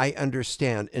 I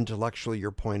understand intellectually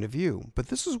your point of view. But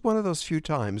this is one of those few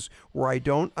times where I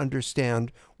don't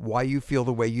understand why you feel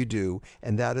the way you do.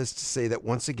 And that is to say that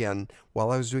once again,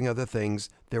 while I was doing other things,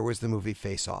 there was the movie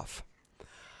Face Off.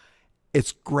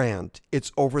 It's grand.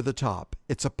 It's over the top.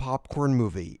 It's a popcorn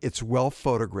movie. It's well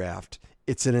photographed.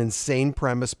 It's an insane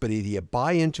premise, but either you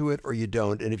buy into it or you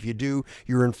don't. And if you do,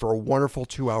 you're in for a wonderful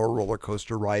 2-hour roller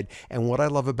coaster ride. And what I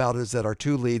love about it is that our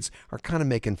two leads are kind of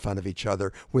making fun of each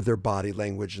other with their body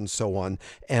language and so on.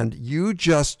 And you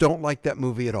just don't like that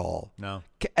movie at all. No.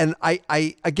 And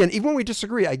I again, even when we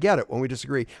disagree, I get it when we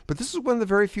disagree. But this is one of the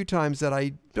very few times that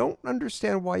I don't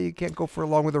understand why you can't go for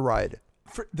along with the ride.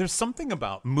 There's something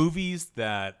about movies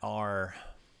that are...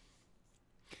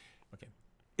 Okay.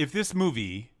 If this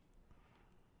movie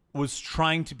was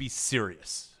trying to be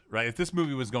serious, right? If this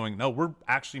movie was going, no, we're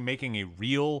actually making a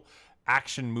real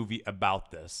action movie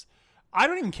about this. I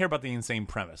don't even care about the insane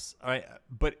premise, right?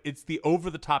 But it's the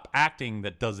over-the-top acting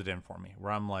that does it in for me,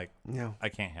 where I'm like, no, I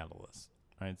can't handle this.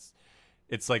 Right?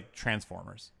 It's like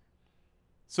Transformers.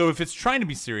 So if it's trying to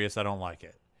be serious, I don't like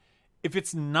it. If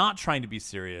it's not trying to be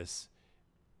serious,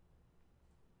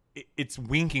 it's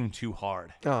winking too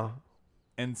hard. Oh.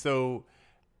 And so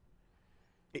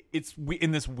it's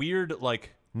in this weird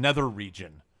like nether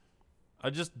region.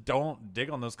 I just don't dig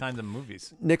on those kinds of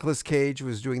movies. Nicolas Cage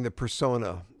was doing the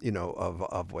persona,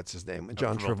 of what's his name,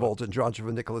 John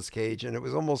Travolta, Nicolas Cage, and it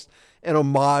was almost an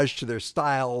homage to their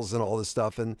styles and all this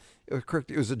stuff. And it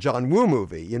was a John Woo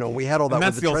movie. We had all that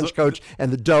with the trench coat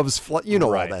and the doves, right.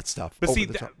 All that stuff. But see,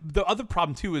 the other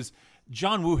problem too is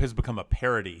John Woo has become a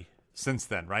parody since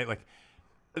then, right? Like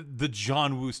the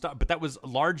John Woo stuff, but that was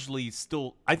largely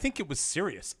still, I think it was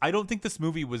serious. I don't think this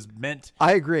movie was meant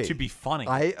to be funny.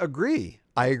 I agree.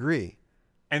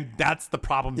 And that's the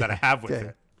problem that I have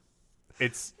with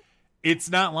it.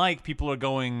 It's not like people are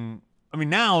going, I mean,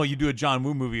 now you do a John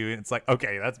Woo movie and it's like,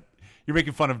 okay, you're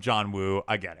making fun of John Woo.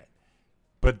 I get it.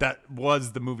 But that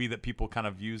was the movie that people kind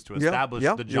of used to establish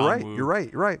the John Woo. You're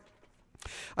right.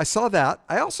 I saw that.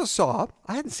 I also saw,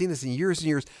 I hadn't seen this in years and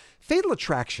years, Fatal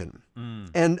Attraction.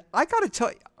 And I got to tell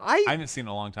you, I haven't seen it in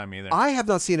a long time either. I have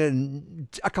not seen it in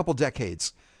a couple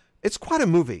decades. It's quite a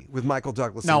movie with Michael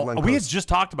Douglas. Now, and Glenn we had Close. just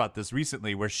talked about this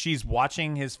recently where she's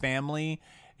watching his family.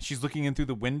 She's looking in through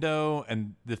the window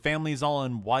and the family's all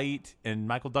in white and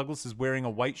Michael Douglas is wearing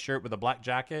a white shirt with a black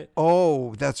jacket.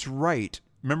 Oh, that's right.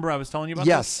 Remember I was telling you about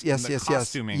this? Yes.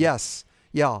 Costuming. Yes.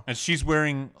 Yeah. And she's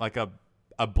wearing like a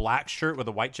black shirt with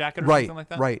a white jacket or something like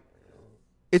that? Right.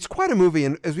 It's quite a movie,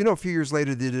 and as we know, a few years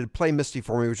later, they did Play Misty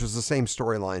for Me, which was the same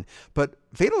storyline. But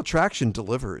Fatal Attraction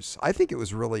delivers. I think it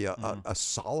was really a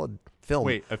solid film.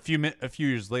 Wait, a few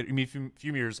years later? You mean a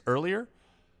few years earlier?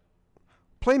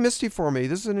 Play Misty for Me.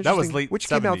 This is an interesting. That was late which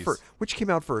 70s. Came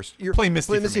out first? Play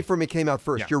Misty for Me came out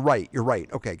first. Yeah. You're right.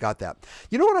 Okay, got that.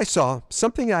 You know what I saw?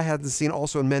 Something I hadn't seen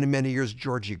also in many, many years,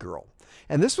 Georgie Girl.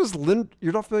 And this was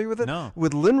you're not familiar with it? No.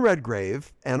 With Lynn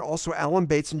Redgrave and also Alan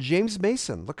Bates and James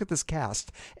Mason. Look at this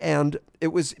cast. And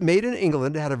it was made in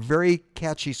England. It had a very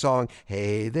catchy song.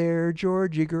 Hey there,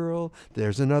 Georgie girl.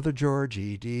 There's another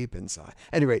Georgie deep inside.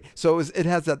 Anyway, so it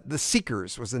has that. The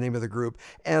Seekers was the name of the group.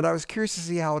 And I was curious to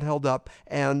see how it held up.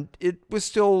 And it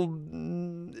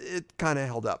kind of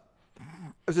held up.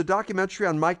 It was a documentary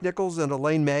on Mike Nichols and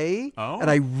Elaine May, and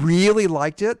I really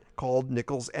liked it, called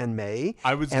Nichols and May.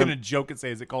 I was going to joke and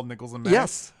say, is it called Nichols and May?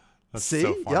 Yes. That's See?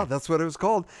 so funny. Yeah, that's what it was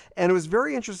called. And it was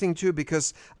very interesting, too,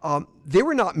 because they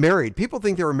were not married. People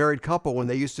think they were a married couple when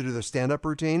they used to do their stand-up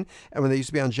routine and when they used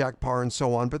to be on Jack Parr and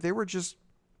so on, but they were just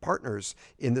partners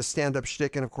in the stand-up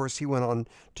shtick, and of course he went on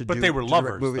to do. But they were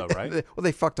lovers, though, right? Well,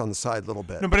 they fucked on the side a little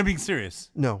bit. No, but I'm being serious.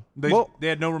 No, they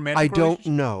had no romantic. I don't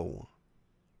know.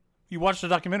 You watched the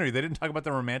documentary. They didn't talk about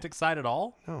the romantic side at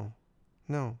all?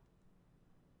 No.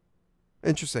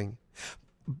 Interesting.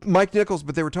 Mike Nichols,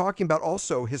 but they were talking about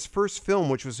also his first film,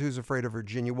 which was Who's Afraid of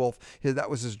Virginia Woolf. That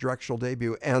was his directorial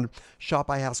debut. And Shot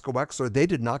by Haskell Wexler, they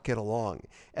did not get along.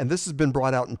 And this has been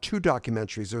brought out in 2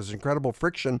 documentaries. There's incredible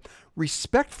friction,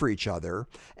 respect for each other,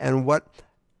 and what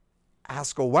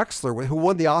Haskell Wexler, who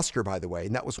won the Oscar, by the way,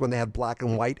 and that was when they had black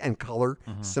and white and color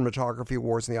cinematography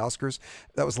awards in the Oscars.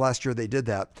 That was last year they did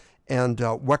that. And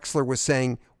Wexler was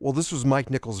saying, well, this was Mike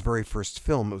Nichols' very first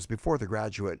film. It was before The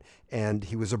Graduate. And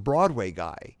he was a Broadway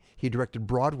guy. He directed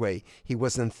Broadway. He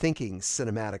wasn't thinking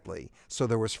cinematically. So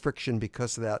there was friction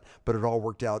because of that, but it all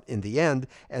worked out in the end.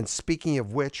 And speaking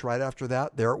of which, right after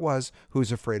that, there it was,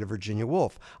 Who's Afraid of Virginia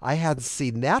Woolf. I hadn't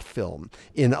seen that film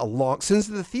since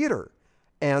the theater.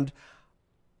 And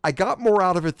I got more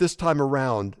out of it this time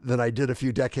around than I did a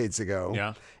few decades ago.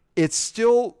 Yeah. It's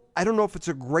still, I don't know if it's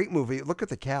a great movie. Look at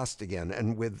the cast again.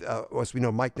 And with, as we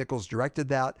know, Mike Nichols directed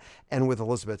that, and with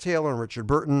Elizabeth Taylor and Richard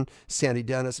Burton, Sandy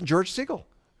Dennis, and George Segal,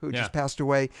 who just passed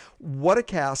away. What a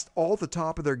cast, all at the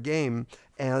top of their game,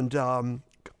 and a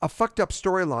fucked up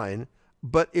storyline,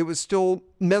 but it was still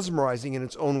mesmerizing in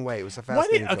its own way. It was a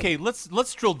fascinating film. Okay,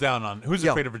 let's drill down on Who's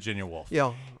Afraid of Virginia Woolf.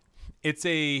 Yeah.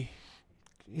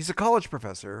 He's a college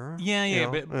professor. Yeah,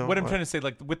 but what I'm trying to say,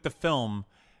 like with the film,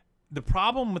 the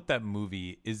problem with that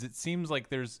movie is it seems like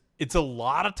it's a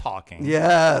lot of talking.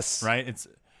 Yes. Right?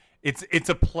 It's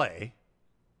a play.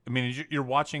 I mean, you're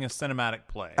watching a cinematic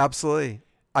play. Absolutely.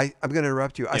 I'm going to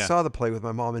interrupt you. I saw the play with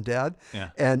my mom and dad,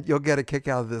 and you'll get a kick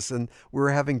out of this. And we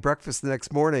were having breakfast the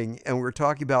next morning, and we were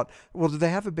talking about, well, did they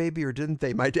have a baby or didn't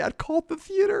they? My dad called the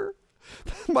theater.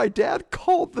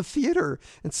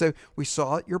 And so we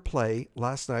saw your play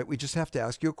last night. We just have to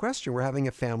ask you a question. We're having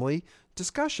a family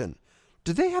discussion.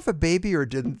 Did they have a baby or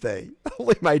didn't they?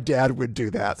 Only my dad would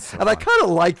do that. So and I kind of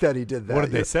like that he did that. What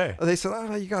did they say? They said,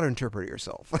 oh, you got to interpret it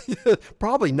yourself.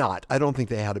 Probably not. I don't think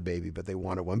they had a baby, but they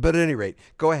wanted one. But at any rate,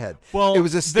 go ahead. Well, it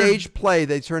was a stage play.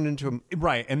 They turned into a...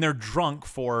 Right. And they're drunk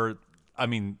for,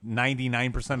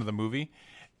 99% of the movie.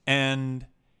 And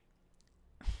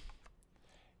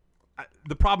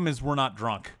the problem is we're not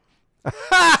drunk.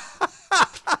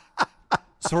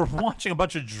 So we're watching a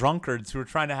bunch of drunkards who are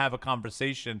trying to have a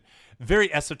conversation,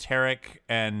 very esoteric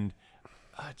and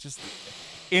just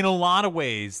in a lot of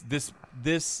ways.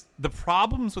 The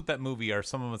problems with that movie are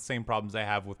some of the same problems I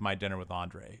have with My Dinner with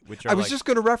Andre, which are I was just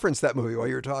going to reference that movie while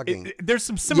you were talking. There's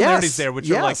some similarities there, which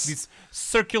are like these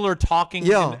circular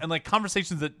talking and like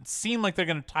conversations that seem like they're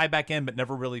going to tie back in, but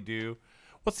never really do.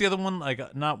 What's the other one? Like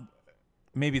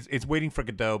maybe it's Waiting for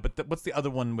Godot, but what's the other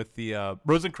one with the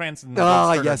Rosencrantz and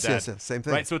yes, same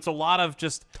thing. Right, so it's a lot of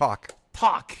just talk,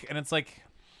 and it's like,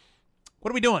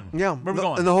 what are we doing? Yeah, where are we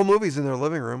going? And the whole movie's in their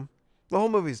living room. The whole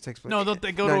movie takes place. No, don't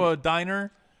they go to a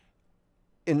diner?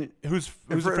 Who's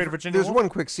Afraid of Virginia? There's one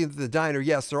quick scene at the diner.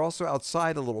 Yes, they're also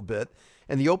outside a little bit,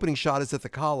 and the opening shot is at the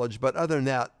college. But other than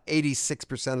that,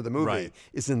 86% of the movie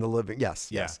is in the living. Yes.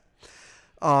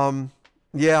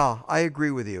 Yeah, I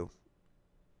agree with you.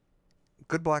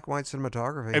 Good black and white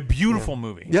cinematography. A beautiful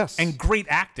movie. Yes. And great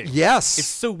acting. Yes. It's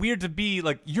so weird to be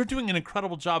like, you're doing an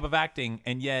incredible job of acting,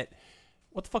 and yet,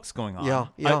 what the fuck's going on?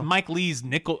 Yeah. Mike Lee's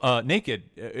Naked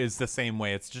is the same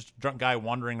way. It's just a drunk guy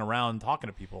wandering around talking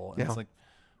to people. And it's like,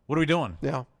 what are we doing?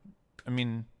 Yeah. I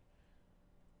mean,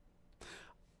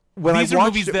 when these are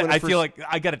movies that I feel like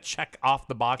I got to check off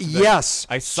the box. Yes.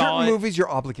 I saw certain movies you're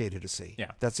obligated to see.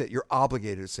 Yeah. That's it. You're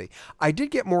obligated to see. I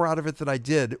did get more out of it than I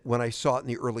did when I saw it in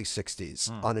the early 60s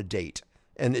on a date.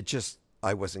 And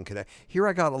I wasn't connected. Here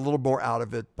I got a little more out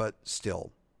of it, but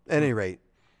still. At any rate,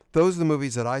 those are the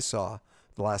movies that I saw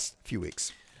the last few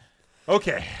weeks.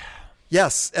 Okay.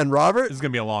 Yes. And Robert? This is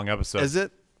going to be a long episode. Is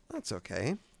it? That's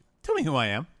okay. Tell me who I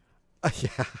am.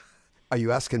 Yeah. Are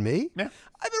you asking me? Yeah.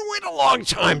 I've been waiting a long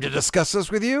time to discuss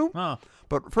this with you. Oh.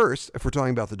 But first, if we're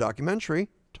talking about the documentary,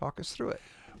 talk us through it.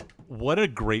 What a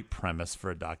great premise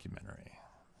for a documentary.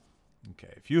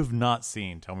 Okay. If you have not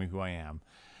seen Tell Me Who I Am,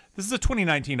 this is a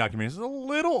 2019 documentary. It's a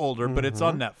little older, but it's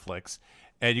on Netflix,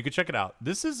 and you can check it out.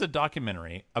 This is a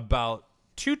documentary about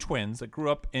two twins that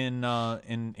grew up in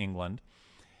England,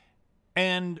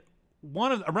 and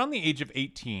around the age of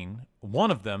 18,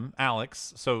 one of them,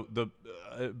 Alex, so the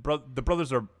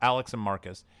brothers are Alex and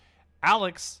Marcus.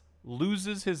 Alex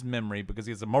loses his memory because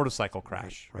he has a motorcycle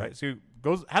crash, right? So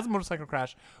he has a motorcycle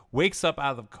crash, wakes up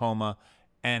out of the coma,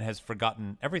 and has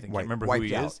forgotten everything. Can't remember who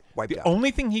he is. Wiped the out. only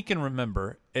thing he can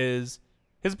remember is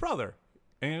his brother.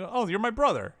 And you go, oh, you're my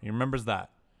brother. He remembers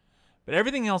that. But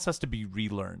everything else has to be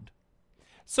relearned.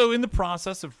 So in the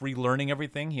process of relearning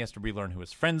everything, he has to relearn who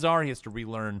his friends are. He has to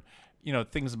relearn,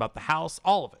 things about the house,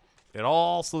 all of it. It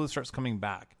all slowly starts coming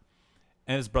back.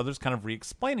 And his brother's kind of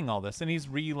re-explaining all this, and he's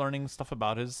relearning stuff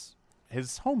about his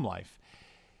home life.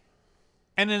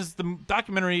 And as the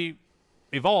documentary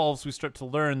evolves, we start to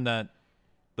learn that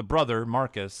the brother,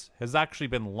 Marcus, has actually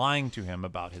been lying to him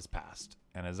about his past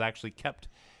and has actually kept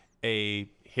a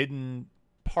hidden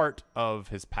part of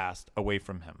his past away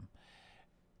from him.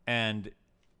 And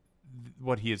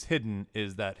what he has hidden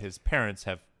is that his parents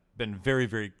have been very,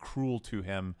 very cruel to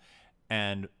him,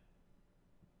 and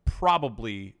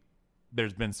probably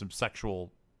there's been some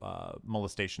sexual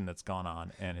molestation that's gone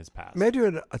on in his past. May I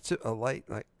do a light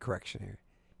correction here?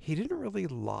 He didn't really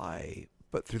lie,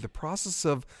 but through the process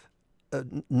of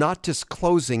not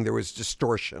disclosing, there was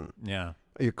distortion. Yeah.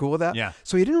 Are you cool with that? Yeah.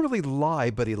 So he didn't really lie,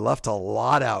 but he left a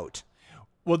lot out.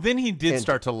 Well, then he did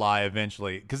start to lie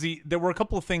eventually, because there were a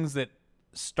couple of things that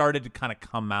started to kind of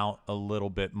come out a little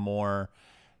bit more.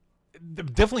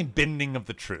 Definitely bending of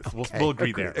the truth. Okay. We'll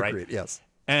agree there, right? Agreed, yes.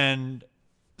 And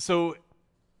so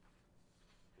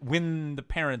when the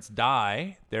parents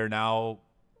die, they're now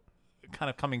kind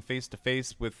of coming face to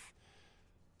face with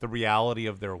the reality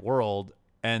of their world.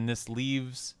 And this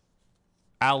leaves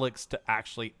Alex to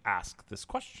actually ask this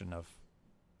question of,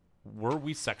 were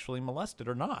we sexually molested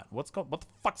or not? What the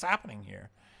fuck's happening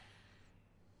here?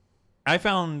 I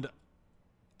found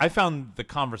the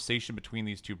conversation between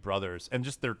these two brothers and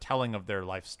just their telling of their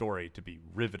life story to be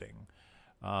riveting.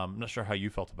 I'm not sure how you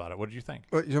felt about it. What did you think?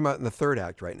 Well, you're talking about in the third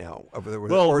act right now.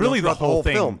 Really the whole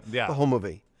thing. Film, yeah. The whole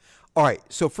movie. All right.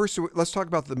 So first, let's talk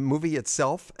about the movie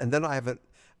itself, and then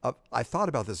I thought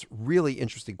about this really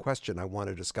interesting question I want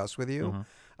to discuss with you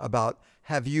about,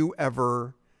 have you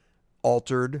ever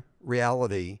altered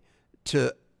reality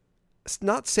to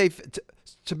not safe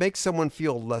to make someone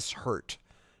feel less hurt?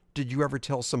 Did you ever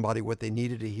tell somebody what they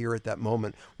needed to hear at that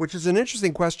moment? Which is an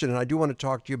interesting question, and I do want to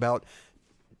talk to you about,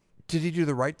 did he do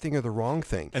the right thing or the wrong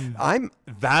thing? And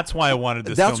that's why I wanted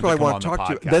this That's film what to I want to come talk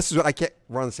on to the you. podcast. This is what I can't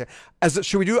run the same.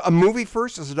 Should we do a movie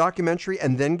first as a documentary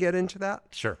and then get into that?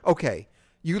 Sure. Okay.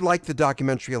 You liked the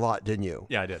documentary a lot, didn't you?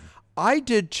 Yeah, I did. I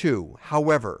did too.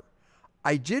 However,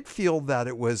 I did feel that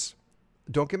it was,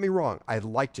 don't get me wrong, I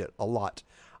liked it a lot.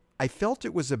 I felt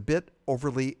it was a bit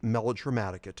overly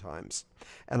melodramatic at times.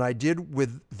 And I did,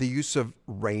 with the use of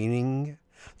raining,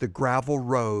 the gravel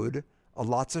road,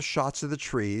 lots of shots of the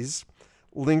trees,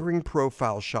 lingering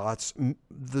profile shots,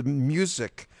 the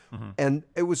music. And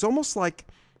it was almost like,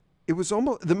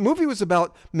 the movie was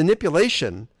about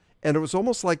manipulation, and it was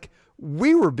almost like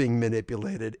we were being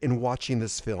manipulated in watching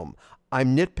this film.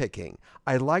 I'm nitpicking.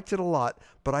 I liked it a lot,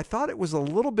 but I thought it was a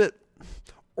little bit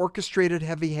orchestrated,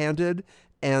 heavy-handed,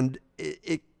 and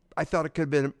I thought it could have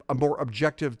been a more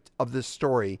objective of this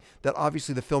story, that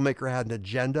obviously the filmmaker had an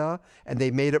agenda, and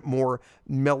they made it more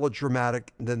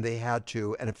melodramatic than they had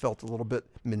to, and it felt a little bit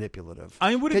manipulative.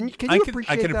 Can you appreciate that?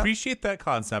 I can that? appreciate that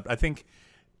concept. I think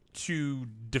to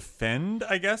defend,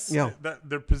 I guess,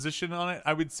 their position on it,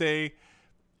 I would say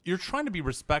you're trying to be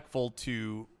respectful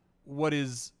to what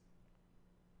is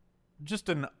just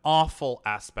an awful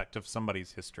aspect of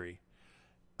somebody's history.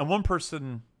 And one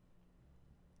person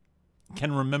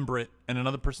can remember it and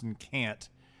another person can't.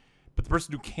 But the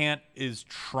person who can't is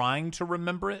trying to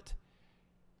remember it.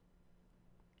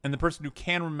 And the person who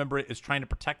can remember it is trying to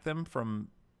protect them from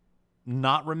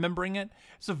not remembering it.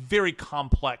 It's a very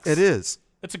complex. It is.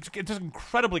 It's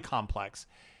incredibly complex.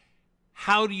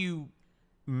 How do you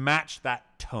match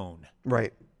that tone?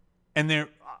 Right. And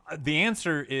the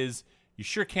answer is, you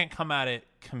sure can't come at it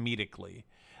comedically.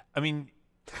 I mean,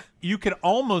 you could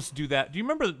almost do that. Do you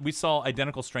remember we saw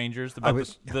Identical Strangers?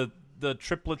 The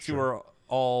triplets who were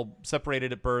all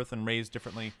separated at birth and raised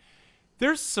differently.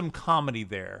 There's some comedy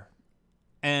there,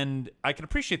 and I can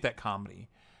appreciate that comedy.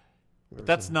 But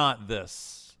that's not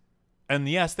this. And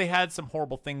yes, they had some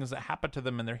horrible things that happened to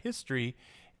them in their history,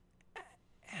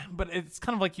 but it's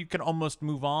kind of like you can almost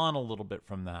move on a little bit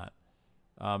from that.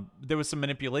 There was some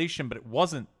manipulation, but it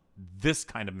wasn't this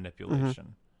kind of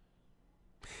manipulation.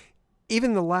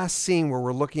 Even the last scene where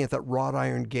we're looking at that wrought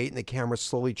iron gate and the camera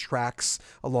slowly tracks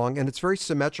along, and it's very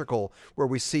symmetrical, where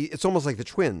we see, it's almost like the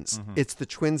twins. It's the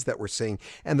twins that we're seeing.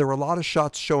 And there were a lot of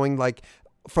shots showing, like,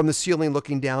 from the ceiling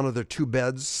looking down at their two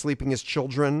beds, sleeping as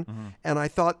children. And I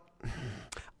thought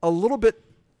a little bit,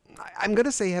 I'm going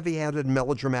to say heavy-handed and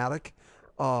melodramatic,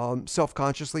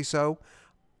 self-consciously so.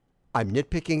 I'm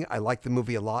nitpicking. I like the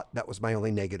movie a lot. That was my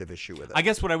only negative issue with it. I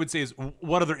guess what I would say is,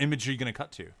 what other image are you going to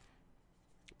cut to?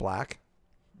 Black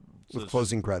with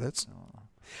closing credits.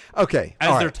 Okay. As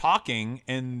all they're right. talking,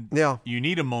 and Yeah. you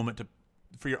need a moment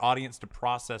for your audience to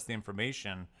process the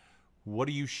information. What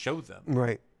do you show them?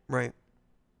 Right.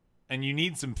 And you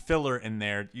need some filler in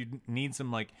there. You need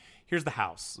some here's the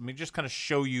house. Let me just kind of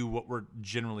show you what we're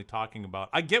generally talking about.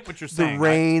 I get what you're saying. The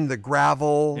rain, the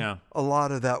gravel. Yeah. A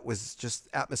lot of that was just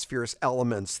atmospheric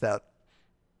elements that.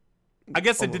 I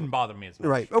guess it didn't bother me as much.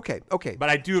 Right. Okay. But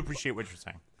I do appreciate what you're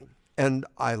saying. And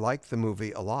I liked the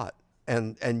movie a lot.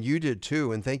 And you did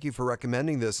too. And thank you for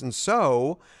recommending this. And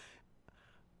so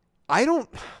I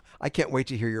can't wait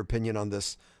to hear your opinion on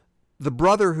this. The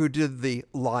brother who did the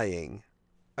lying,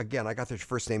 again, I got their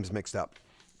first names mixed up.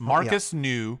 Marcus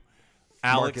knew,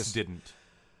 Alex didn't.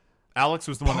 Alex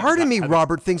was the one. Part of me,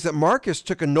 Robert, thinks that Marcus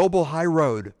took a noble high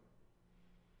road.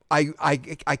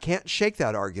 I can't shake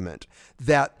that argument.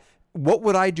 That what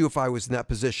would I do if I was in that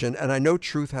position? And I know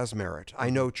truth has merit. I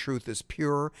know truth is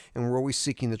pure, and we're always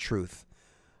seeking the truth.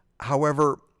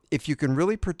 However, if you can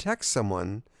really protect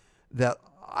someone, that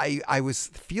I was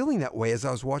feeling that way as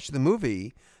I was watching the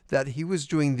movie, that he was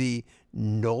doing the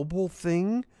noble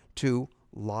thing to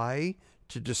lie,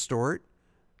 to distort,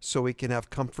 so he can have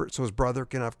comfort, so his brother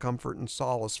can have comfort and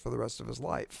solace for the rest of his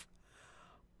life.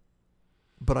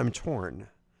 But I'm torn,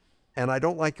 and I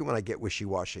don't like it when I get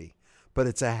wishy-washy. But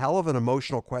it's a hell of an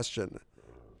emotional question.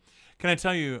 Can I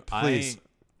tell you, Please.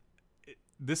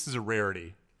 This is a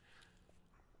rarity.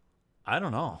 I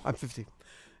don't know. I'm 50.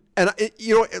 And,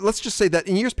 let's just say that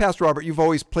in years past, Robert, you've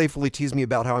always playfully teased me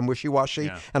about how I'm wishy-washy,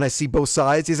 and I see both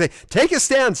sides. You say, take a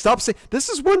stand, stop saying, this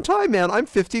is one time, man, I'm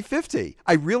 50-50.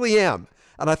 I really am.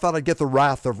 And I thought I'd get the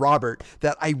wrath of Robert,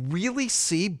 that I really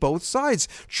see both sides.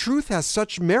 Truth has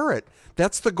such merit.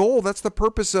 That's the goal. That's the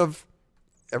purpose of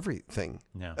everything,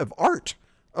 of art,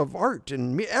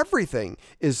 and everything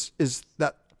is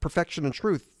that perfection and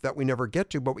truth that we never get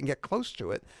to, but we can get close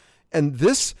to it. And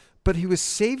but he was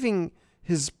saving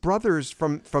his brothers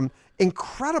from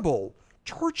incredible,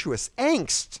 tortuous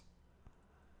angst.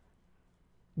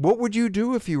 What would you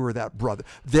do if you were that brother?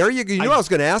 There you go. I was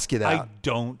going to ask you that. I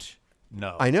don't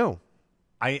know. I know.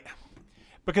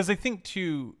 Because I think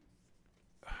too.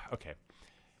 Okay.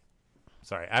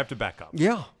 Sorry, I have to back up.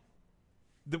 Yeah.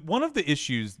 One of the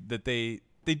issues that they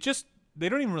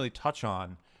don't even really touch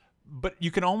on, but you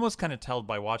can almost kind of tell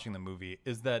by watching the movie,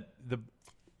 is that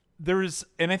there is,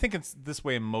 and I think it's this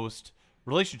way in most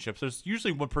relationships, there's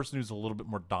usually one person who's a little bit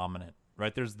more dominant,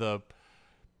 right? There's the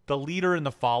leader and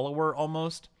the follower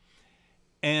almost,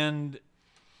 and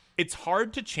it's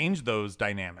hard to change those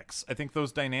dynamics. I think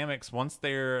those dynamics, once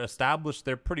they're established,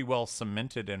 they're pretty well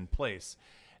cemented in place.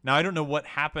 Now, I don't know what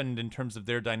happened in terms of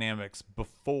their dynamics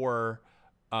before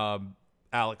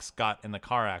Alex got in the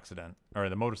car accident or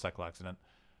the motorcycle accident,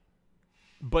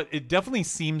 but it definitely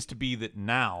seems to be that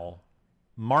now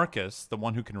Marcus, the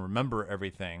one who can remember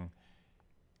everything,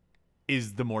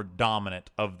 is the more dominant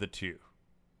of the two.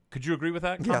 Could you agree with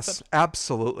that concept? Yes,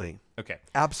 absolutely. Okay.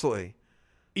 Absolutely.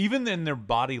 Even in their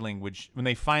body language, when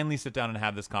they finally sit down and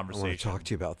have this conversation. I want to talk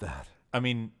to you about that. I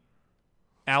mean,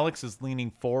 Alex is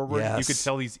leaning forward. Yes. You could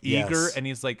tell he's eager, Yes. and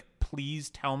he's like, please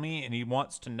tell me, and he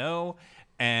wants to know.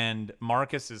 And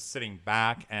Marcus is sitting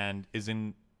back and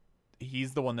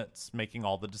he's the one that's making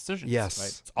all the decisions. Yes. Right?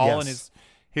 It's all in Yes.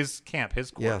 his camp,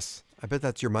 his court. Yes. I bet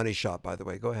that's your money shot, by the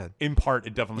way. Go ahead. In part,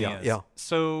 it definitely is. Yeah.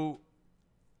 So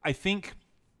I think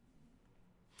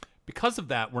because of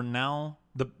that,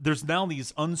 there's now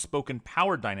these unspoken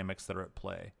power dynamics that are at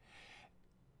play.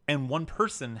 And one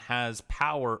person has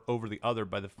power over the other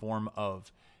by the form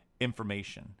of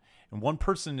information. And one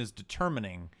person is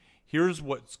determining, here's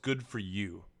what's good for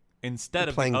you. Instead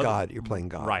of playing God. You're playing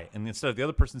God. Right. And instead of the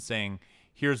other person saying,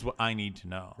 here's what I need to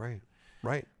know.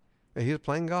 Right. He was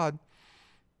playing God.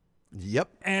 Yep.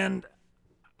 And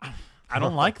I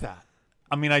don't like that.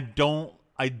 I mean, I don't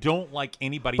like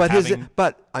anybody But having...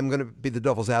 but I'm going to be the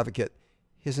devil's advocate.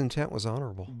 His intent was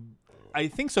honorable. I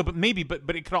think so, but maybe,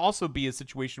 but it could also be a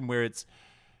situation where it's...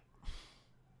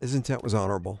 His intent was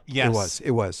honorable. Yes.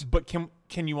 It was. But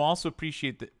can you also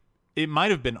appreciate that it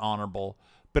might have been honorable,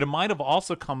 but it might have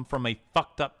also come from a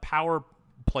fucked up power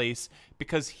place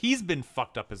because he's been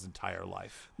fucked up his entire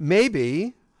life.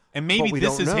 Maybe. And maybe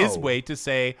this is his know. way to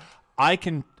say, I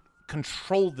can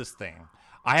control this thing.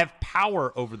 I have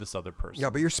power over this other person. Yeah,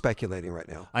 but you're speculating right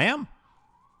now. I am.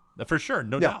 For sure,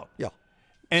 no doubt. Yeah.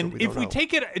 And So if we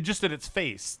take it just at its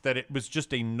face, that it was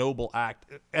just a noble act,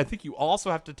 I think you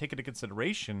also have to take into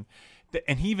consideration that,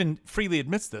 and he even freely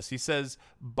admits this, he says,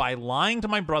 by lying to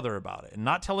my brother about it and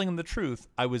not telling him the truth,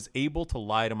 I was able to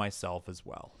lie to myself as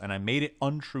well. And I made it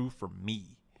untrue for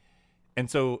me.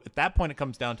 And so at that point, it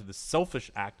comes down to the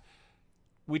selfish act,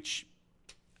 which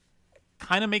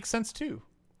kind of makes sense too.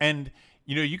 And,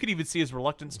 you could even see his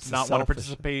reluctance to not want to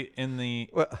participate in the...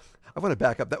 Well, I want to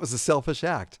back up. That was a selfish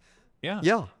act. Yeah.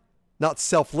 Yeah. Not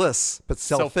selfless, but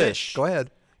selfish. Go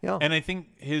ahead. Yeah. And I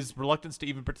think his reluctance to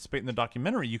even participate in the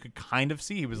documentary, you could kind of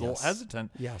see he was a little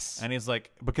hesitant. Yes. And he's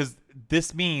like, because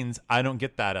this means I don't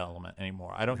get that element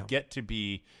anymore. I don't get to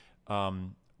be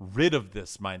rid of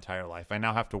this my entire life. I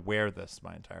now have to wear this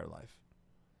my entire life.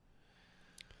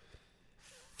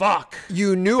 Fuck.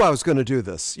 You knew I was going to do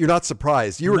this. You're not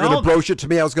surprised. You were going to broach it to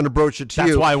me. I was going to broach it to you.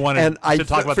 That's why I wanted to talk about this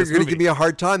movie. And I figured you're going to give me a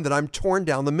hard time that I'm torn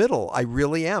down the middle. I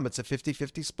really am. It's a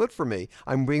 50-50 split for me.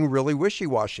 I'm being really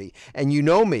wishy-washy. And you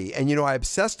know me. And I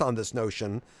obsessed on this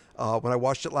notion when I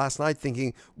watched it last night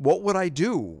thinking, what would I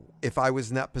do if I was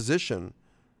in that position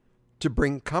to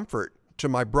bring comfort to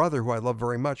my brother who I love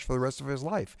very much for the rest of his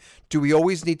life? Do we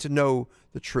always need to know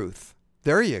the truth?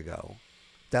 There you go.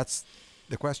 That's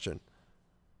the question.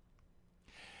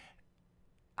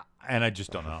 And I just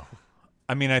don't know.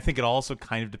 I mean, I think it also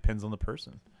kind of depends on the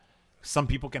person. Some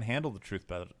people can handle the truth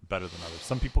better than others.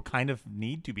 Some people kind of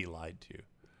need to be lied to.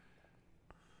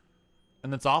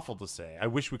 And that's awful to say. I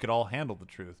wish we could all handle the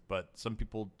truth, but some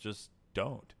people just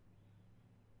don't.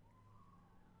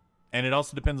 And it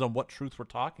also depends on what truth we're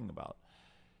talking about.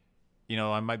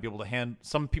 I might be able to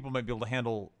some people might be able to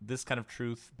handle this kind of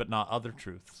truth, but not other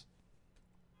truths.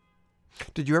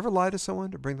 Did you ever lie to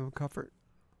someone to bring them comfort?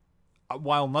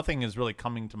 While nothing is really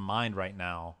coming to mind right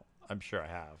now, I'm sure I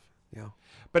have. Yeah.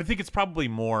 But I think it's probably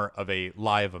more of a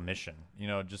lie of omission,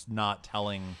 just not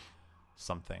telling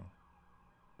something.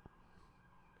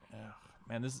 Ugh,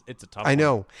 man, it's a tough one. I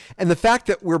know. And the fact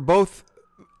that we're both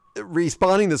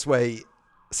responding this way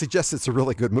suggests it's a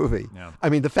really good movie. Yeah. I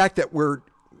mean, the fact that we're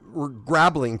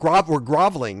groveling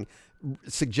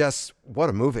suggests what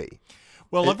a movie.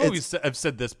 Well, I've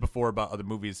said this before about other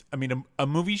movies. I mean, a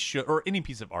movie should, or any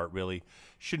piece of art really,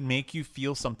 should make you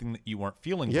feel something that you weren't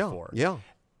feeling before. Yeah.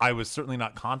 I was certainly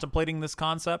not contemplating this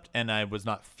concept, and I was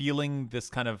not feeling this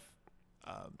kind of,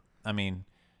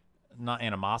 not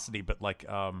animosity, but like,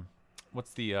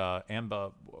 what's the not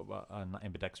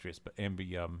ambidextrous, but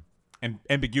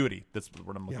ambiguity. That's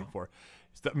what I'm looking for.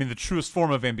 The truest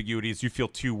form of ambiguity is you feel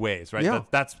two ways, right? Yeah.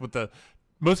 That's what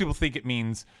most people think it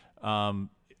means.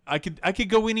 I could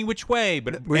go any which way,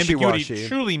 but ambiguity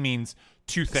truly means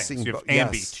two things. You have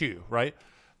ambi, two, right?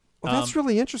 Well, that's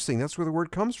really interesting. That's where the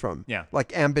word comes from. Yeah.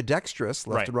 Like ambidextrous,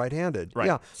 left and right-handed. Right.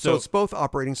 Yeah. So it's both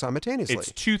operating simultaneously.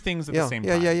 It's two things at the same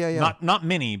time. Yeah. Not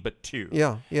many, but two.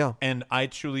 Yeah. And I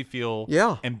truly feel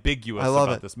ambiguous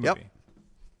about this movie. Yep.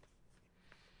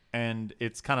 And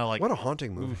it's kind of like... What a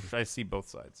haunting movie. I see both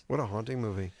sides. What a haunting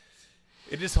movie.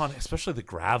 It is haunting, especially the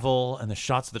gravel and the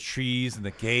shots of the trees and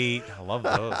the gate. I love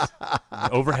those.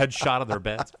 The overhead shot of their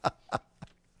beds.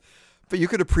 But you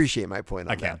could appreciate my point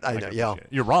on I can. that. I know. Yeah.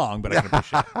 You're wrong, but I can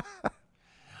appreciate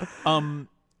it.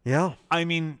 Yeah. I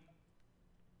mean,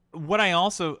 what I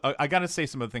also... I got to say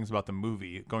some of the things about the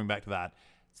movie, going back to that.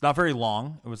 It's not very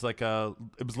long. It was like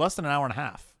it was less than an hour and a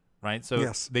half, right?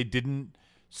 So they didn't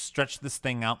stretch this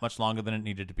thing out much longer than it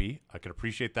needed to be. I could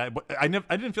appreciate that. But I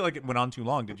didn't feel like it went on too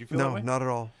long. Did you feel that way? No, not at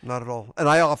all. Not at all. And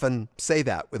I often say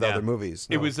that with other movies.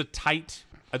 No. It was a tight,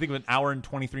 I think it was an hour and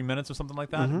 23 minutes or something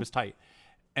like that. Mm-hmm. It was tight.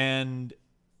 And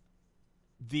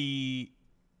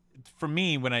for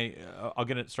me, when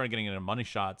started getting into money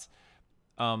shots,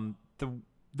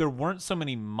 there weren't so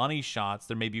many money shots.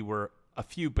 There maybe were a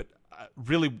few, but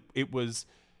really it was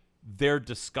their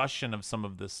discussion of some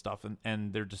of this stuff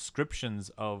and their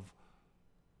descriptions of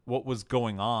what was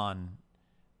going on.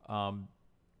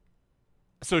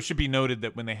 So it should be noted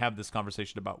that when they have this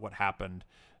conversation about what happened,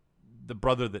 the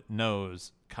brother that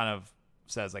knows kind of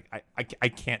says, like, I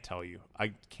can't tell you.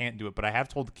 I can't do it, but I have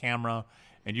told the camera,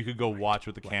 and you could go watch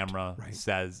what the camera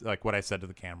says, like what I said to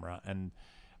the camera, and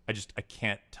I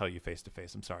can't tell you face to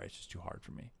face. I'm sorry, it's just too hard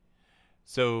for me.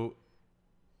 So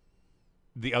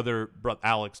the other brother,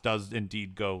 Alex, does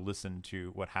indeed go listen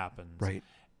to what happens. Right.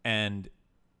 And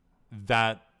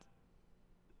that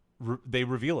they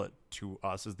reveal it to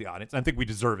us as the audience. I think we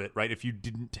deserve it, right? If you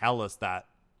didn't tell us that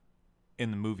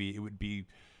in the movie, it would be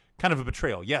kind of a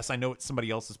betrayal. Yes, I know it's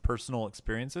somebody else's personal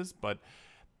experiences, but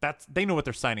they know what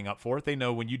they're signing up for. They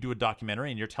know when you do a documentary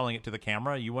and you're telling it to the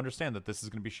camera, you understand that this is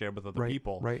going to be shared with other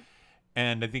people. Right.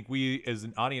 And I think we as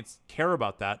an audience care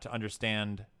about that, to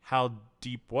understand how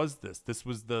deep was this. This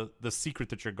was the secret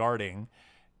that you're guarding,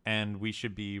 and we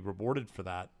should be rewarded for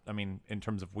that. I mean, in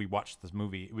terms of we watched this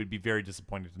movie, it would be very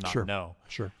disappointing to not know.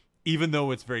 Sure. Even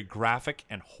though it's very graphic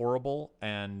and horrible,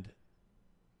 and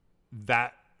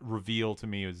that reveal to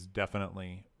me is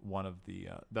definitely one of the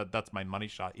that's my money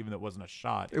shot, even though it wasn't a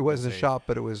shot. It wasn't a shot,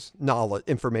 but it was knowledge,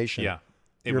 information. Yeah.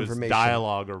 it was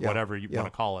dialogue or whatever you want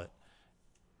to call it.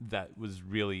 That was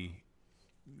really.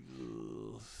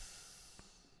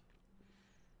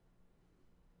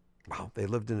 Wow, they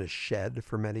lived in a shed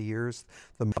for many years.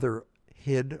 The mother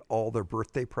hid all their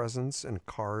birthday presents and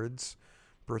cards,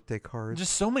 birthday cards.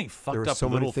 Just so many fucked up little things. There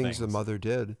were so many things the mother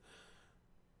did.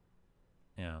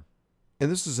 Yeah.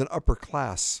 And this is an upper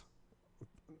class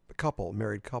couple,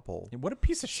 married couple. What a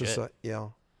piece of shit. Yeah.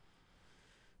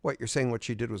 What, you're saying what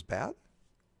she did was bad?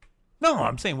 No,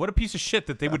 I'm saying what a piece of shit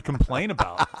that they would complain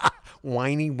about.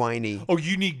 Whiny. Oh,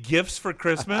 you need gifts for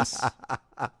Christmas?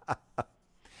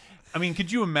 I mean,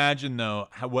 could you imagine though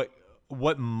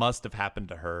what must have happened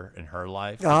to her in her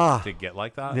life to get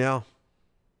like that? Yeah.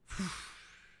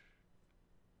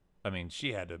 I mean,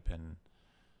 she had to have been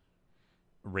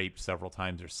raped several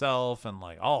times herself and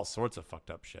like all sorts of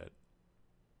fucked up shit.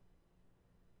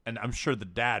 And I'm sure the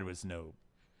dad was no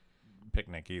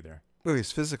picnic either. Well,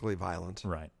 he's physically violent.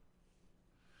 Right.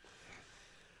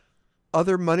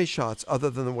 Other money shots other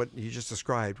than what you just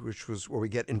described, which was where we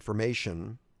get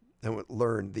information and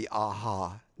learn the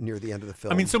aha near the end of the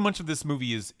film. I mean, so much of this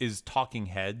movie is talking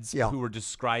heads who are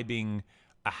describing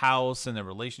a house and their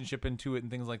relationship into it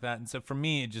and things like that. And so for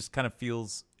me, it just kind of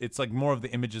feels, it's like more of the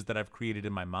images that I've created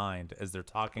in my mind as they're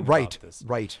talking about this.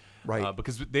 Right.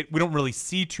 Because we don't really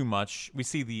see too much. We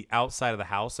see the outside of the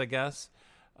house, I guess.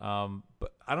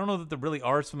 But I don't know that there really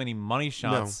are so many money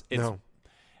shots. No.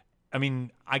 I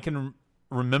mean, I can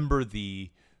remember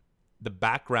the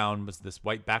background was this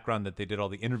white background that they did all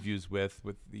the interviews with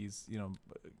these,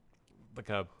 like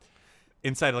a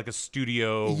inside like a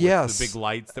studio with the big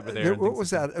lights that were there. What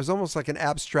was that? It was almost like an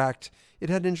abstract. It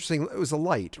had it was a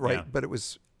light, right? Yeah. But it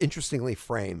was interestingly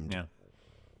framed. Yeah.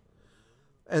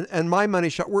 And my money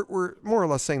shot, we're more or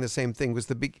less saying the same thing, was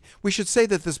we should say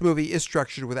that this movie is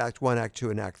structured with Act 1, Act 2,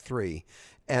 and Act 3.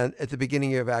 And at the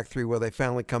beginning of Act 3, where they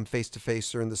finally come face to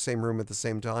face, they're in the same room at the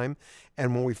same time.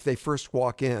 And when they first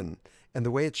walk in, and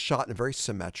the way it's shot, and very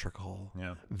symmetrical.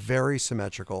 Yeah. Very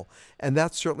symmetrical. And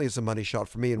that certainly is a money shot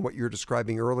for me. And what you were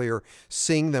describing earlier,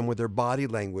 seeing them with their body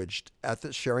language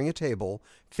sharing a table,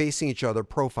 facing each other,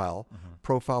 profile.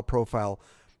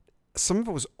 Some of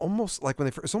it was almost like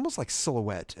it was almost like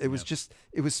silhouette. It was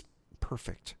it was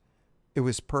perfect. It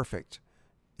was perfect.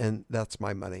 And that's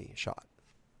my money shot.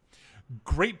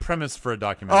 Great premise for a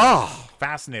documentary. Oh,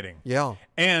 fascinating. Yeah.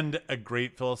 And a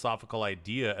great philosophical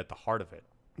idea at the heart of it.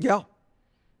 Yeah.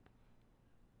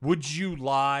 Would you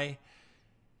lie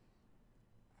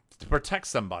to protect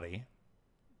somebody,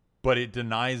 but it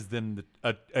denies them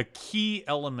a key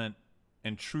element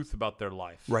and truth about their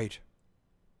life? Right.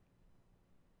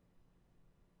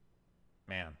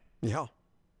 Man. Yeah.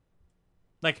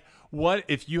 Like, what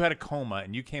if you had a coma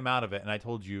and you came out of it and I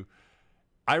told you,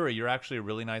 Ira, you're actually a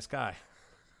really nice guy?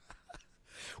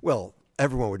 Well,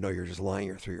 everyone would know you're just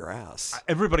lying through your ass.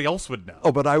 Everybody else would know.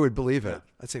 Oh, but I would believe it.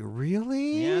 I'd say,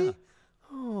 really? Yeah.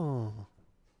 Oh.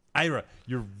 Ira,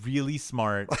 you're really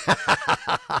smart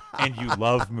and you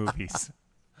love movies.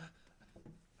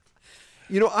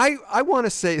 I want to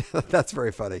say, that's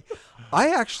very funny. I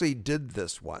actually did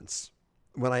this once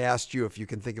when I asked you if you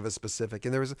can think of a specific.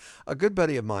 And there was a good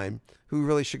buddy of mine who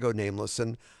really should go nameless.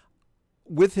 And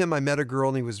with him, I met a girl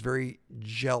and he was very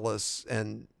jealous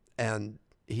and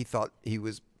he thought he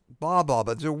was blah, blah,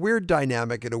 but there's a weird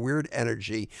dynamic and a weird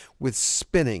energy with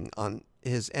spinning on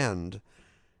his end.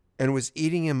 And it was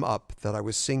eating him up that I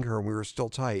was seeing her and we were still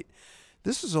tight.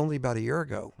 This was only about a year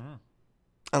ago.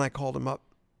 And I called him up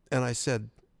and I said,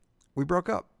 we broke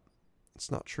up.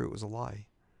 It's not true. It was a lie.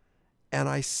 And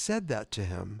I said that to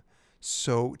him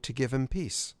to give him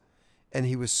peace. And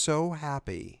he was so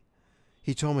happy.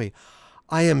 He told me,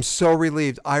 I am so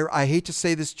relieved. I hate to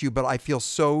say this to you, but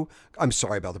I'm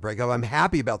sorry about the breakup. I'm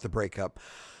happy about the breakup.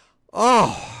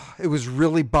 Oh, it was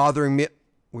really bothering me.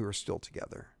 We were still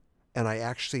together. And I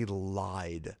actually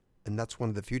lied. And that's one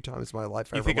of the few times in my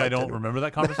life I ever lied. You think I don't remember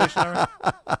that conversation, Ira?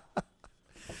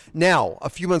 Now, a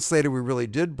few months later, we really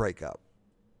did break up.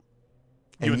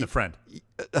 You and the friend.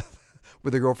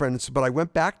 With a girlfriend. But I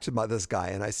went back to this guy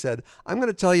and I said, I'm going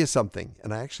to tell you something.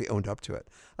 And I actually owned up to it.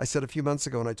 I said, a few months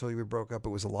ago when I told you we broke up, it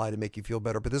was a lie to make you feel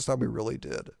better. But this time we really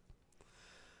did.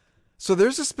 So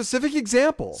there's a specific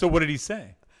example. So what did he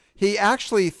say? He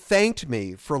actually thanked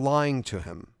me for lying to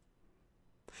him.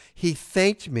 He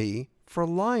thanked me for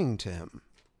lying to him.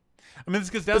 I mean,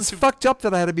 this gets down It's fucked up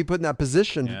that I had to be put in that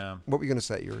position. Yeah. What were you going to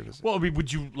say? Well, I mean,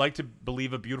 would you like to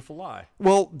believe a beautiful lie?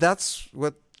 Well, that's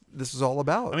what this is all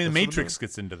about. I mean, The Matrix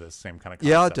gets into this same kind of concept,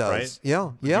 yeah, it does. Right?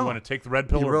 Yeah. You want to take the red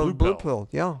pill or blue pill?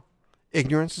 Yeah.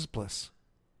 Ignorance is bliss.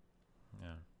 Yeah.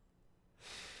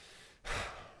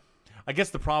 I guess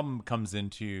the problem comes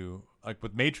into like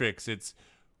with Matrix, it's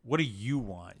what do you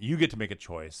want? You get to make a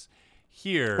choice.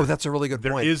 Here, that's a really good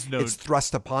point. It's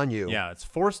thrust upon you. Yeah, it's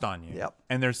forced on you. Yep.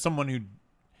 And there's someone who,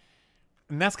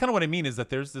 and that's kind of what I mean is that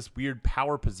there's this weird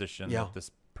power position that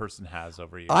this person has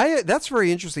over you. That's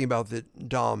very interesting about the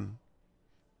Dom.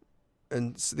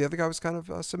 And the other guy was kind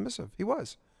of submissive. He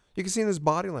was. You can see in his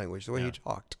body language the way he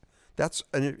talked. That's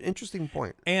an interesting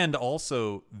point. And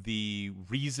also the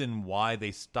reason why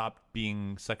they stopped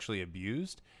being sexually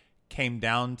abused came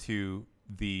down to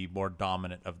the more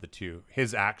dominant of the two.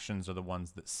 His actions are the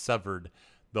ones that severed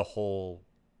the whole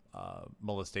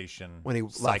molestation when he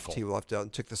cycle. He left out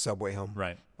and took the subway home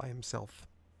by himself.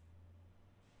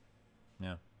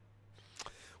 Yeah.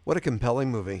 What a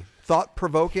compelling movie.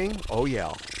 Thought-provoking? Oh,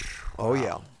 yeah. Oh,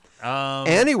 wow. Yeah.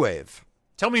 Anti-Wave.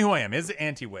 Tell me who I am. Is it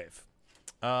Anti-Wave?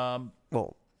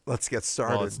 Well, let's get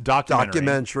started. Well, it's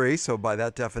documentary. So by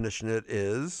that definition, it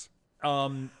is.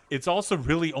 It's also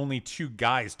really only two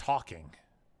guys talking.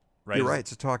 Right? You're right.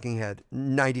 It's a talking head.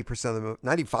 90% of the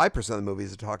 95% of the movie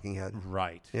is a talking head.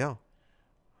 Right. Yeah.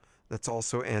 That's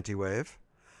also anti-wave.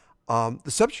 The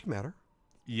subject matter.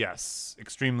 Yes.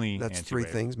 Extremely That's anti-wave.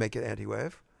 3 things make it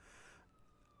anti-wave.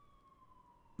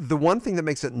 The one thing that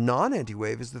makes it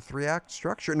non-anti-wave is the 3-act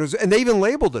structure. And they even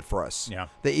labeled it for us. Yeah.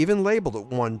 They even labeled it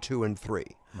 1, 2, and 3.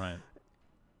 Right.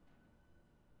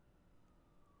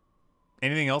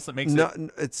 Anything else that makes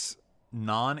it's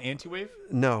non-anti-wave?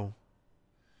 No.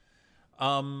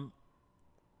 I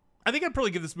think I'd probably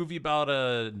give this movie about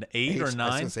an 8 or 9. I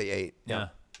was going to say 8. Yeah.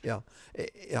 Yeah.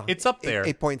 It's up there.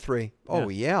 8.3. Oh,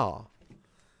 yeah.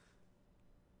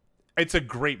 It's a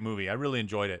great movie. I really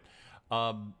enjoyed it.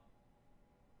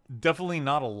 Definitely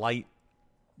not a light,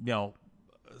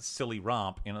 silly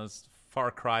romp. It's far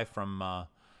cry from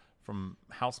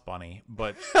House Bunny,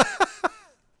 but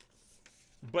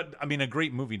but I mean a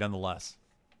great movie nonetheless.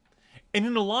 And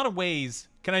in a lot of ways,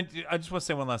 I just want to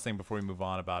say one last thing before we move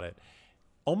on about it.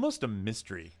 Almost a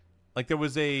mystery. Like there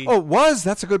was a Oh, it was.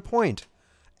 That's a good point.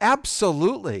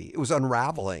 Absolutely. It was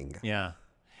unraveling. Yeah.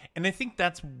 And I think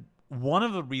that's one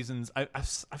of the reasons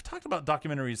I've talked about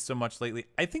documentaries so much lately.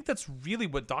 I think that's really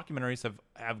what documentaries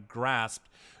have grasped.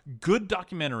 Good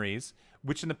documentaries,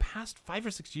 which in the past 5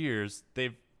 or 6 years,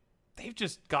 they've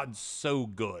just gotten so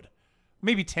good.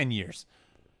 Maybe 10 years.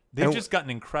 They've just gotten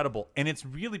incredible. And it's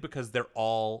really because they're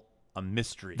all a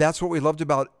mystery. That's what we loved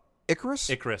about Icarus?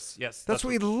 Icarus, yes. That's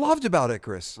what we loved about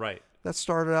Icarus. Right. That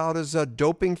started out as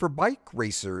doping for bike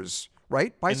racers,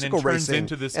 right? Bicycle and then turns racing.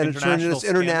 Into this and it turned into this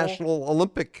international scandal.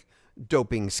 Olympic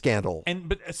doping scandal.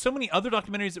 But so many other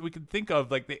documentaries that we could think of,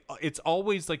 like it's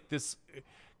always like this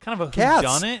kind of a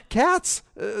whodunit. Cats.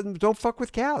 Don't fuck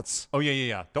with cats. Oh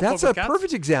yeah. That's a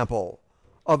perfect example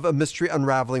of a mystery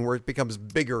unraveling where it becomes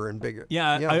bigger and bigger.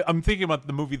 Yeah. I'm thinking about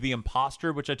the movie The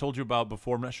Imposter, which I told you about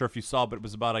before. I'm not sure if you saw, but it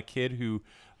was about a kid who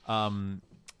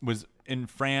was in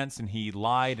France and he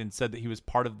lied and said that he was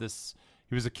part of this.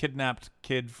 He was a kidnapped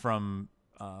kid from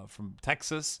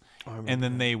Texas, and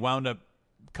then they wound up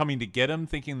coming to get him,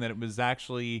 thinking that it was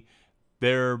actually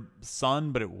their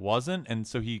son, but it wasn't. And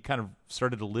so he kind of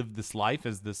started to live this life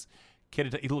as this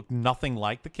kid. He looked nothing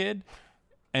like the kid,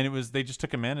 and they just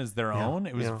took him in as their own.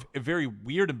 It was very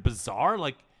weird and bizarre.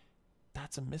 Like,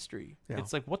 that's a mystery. Yeah.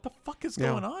 It's like, what the fuck is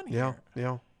going on here?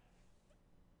 Yeah.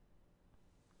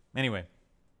 Anyway,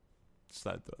 just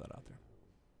thought I'd throw that out there.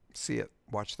 See it.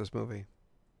 Watch this movie.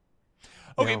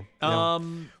 Okay.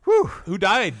 Who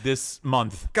died this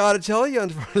month? Gotta tell you,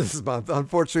 this month,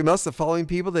 unfortunately, most of the following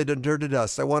people, they done turned to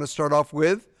dust. I want to start off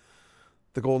with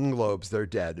the Golden Globes. They're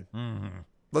dead. Mm-hmm.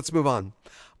 Let's move on.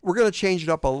 We're going to change it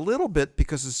up a little bit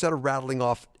because instead of rattling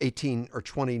off 18 or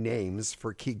 20 names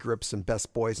for key grips and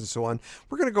best boys and so on,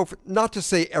 we're going to go for, not to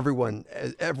say everyone's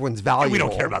valuable. And we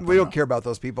don't care about them. We don't care about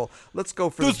those people. Let's go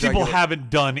for those people haven't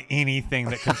done anything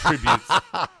that contributes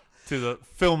to the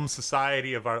film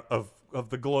society of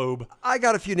the globe. I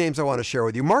got a few names I want to share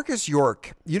with you. Marcus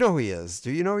York. You know who he is. Do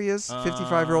you know who he is?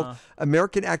 55-year-old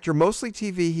American actor, mostly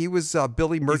TV. He was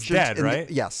Billy Merchant. He's dead, right?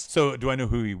 Yes. So do I know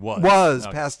who he was?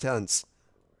 Okay. Past tense.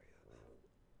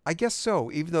 I guess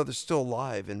so, even though they're still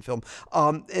alive in film.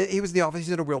 He was in The Office. He's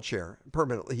in a wheelchair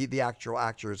permanently. The actual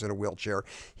actor is in a wheelchair.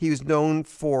 He was known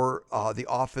for The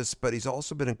Office, but he's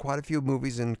also been in quite a few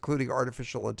movies, including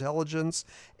Artificial Intelligence.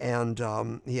 And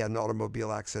he had an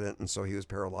automobile accident, and so he was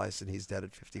paralyzed, and he's dead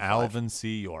at 55. Alvin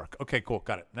C. York. Okay, cool.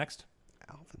 Got it. Next.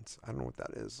 Alvin's. I don't know what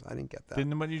that is. I didn't get that.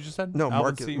 Didn't what you just said? No,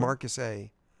 Marcus A.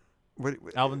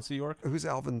 Alvin C. York? Who's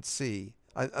Alvin C.?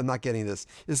 I'm not getting this.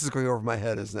 This is going over my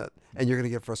head, isn't it? And you're going to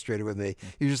get frustrated with me.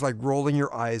 You're just like rolling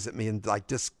your eyes at me and like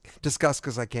disgust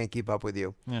because I can't keep up with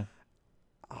you. Yeah.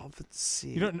 Alvin C.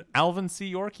 You don't Alvin C.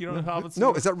 York? You don't know who Alvin C. No,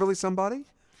 York? is that really somebody?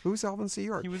 Who's Alvin C.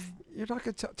 York? He was. You're not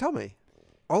going to tell me.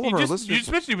 All of You our just listeners.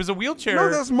 mentioned he was a wheelchair. No,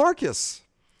 that was Marcus.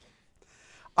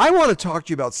 I want to talk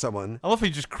to you about someone. I love how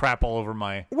you just crap all over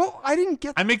my. Well, I didn't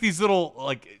get. I make these little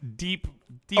like deep.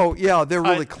 Oh yeah, they're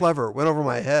really cut- clever. Went over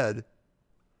my head.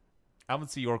 Alvin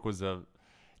C. York was a.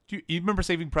 Do you remember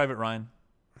Saving Private Ryan?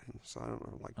 So I don't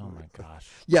know. Like, Oh my gosh.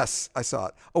 yes, I saw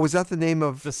it. Oh, was that the name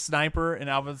of The sniper in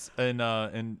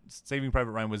in Saving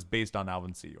Private Ryan was based on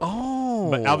Alvin C. York. Oh,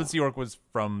 But Alvin C. York was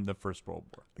from the First World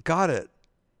War. got it.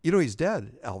 You know he's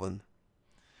dead, Alvin.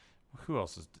 Who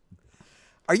else is?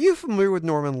 Are you familiar with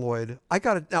Norman Lloyd? I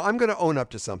got it. Now I'm going to own up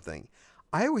to something.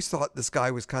 I always thought this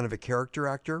guy was kind of a character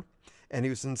actor, and he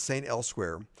was in St.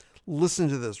 Elsewhere. Listen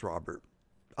to this, Robert.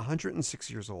 106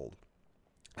 years old.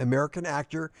 American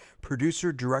actor,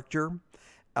 producer, director.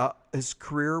 His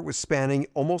career was spanning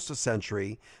almost a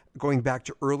century, going back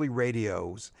to early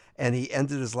radios, and he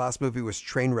ended his last movie was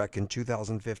Trainwreck in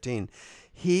 2015.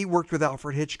 He worked with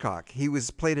Alfred Hitchcock. He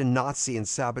played a Nazi in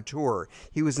Saboteur.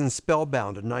 He was in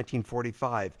Spellbound in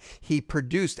 1945. He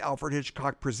produced Alfred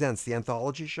Hitchcock Presents, the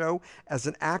anthology show. As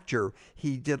an actor,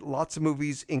 he did lots of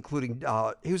movies, including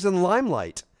he was in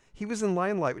Limelight. He was in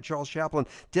Limelight with Charles Chaplin,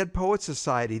 Dead Poets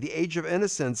Society, The Age of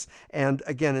Innocence, and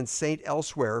again in Saint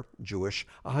Elsewhere, Jewish,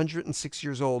 106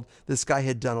 years old. This guy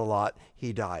had done a lot.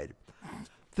 He died.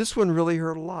 This one really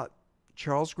hurt a lot.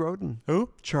 Charles Grodin. Who?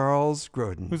 Charles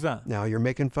Grodin. Who's that? Now, you're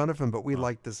making fun of him, but we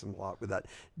liked this a lot with that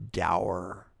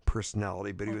dour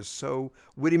personality. But he was so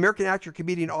witty. American actor,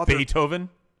 comedian, author. Beethoven.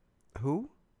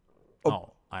 Who?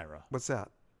 Oh, Ira. What's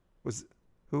that?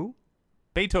 Who?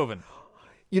 Beethoven.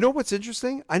 You know what's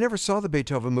interesting? I never saw the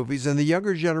Beethoven movies, and the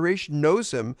younger generation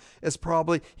knows him as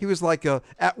he was like a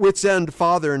at wit's end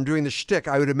father and doing the shtick.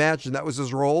 I would imagine that was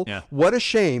his role. Yeah. What a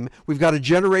shame. We've got a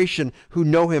generation who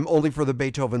know him only for the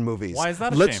Beethoven movies. Why is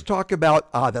that a Let's shame? talk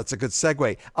about, that's a good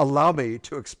segue. Allow me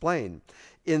to explain.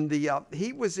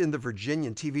 He was in the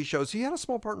Virginian TV shows. He had a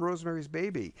small part in Rosemary's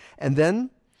Baby. And then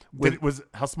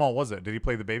How small was it? Did he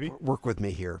play the baby? work with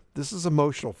me here. This is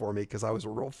emotional for me because I was a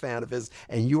real fan of his,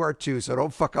 and you are too. So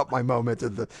don't fuck up my moment.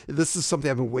 This is something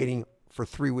I've been waiting for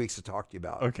 3 weeks to talk to you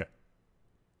about. Okay.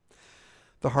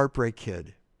 The Heartbreak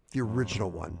Kid, the original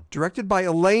one, directed by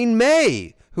Elaine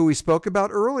May, who we spoke about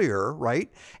earlier, right?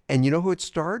 And you know who it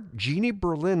starred? Jeannie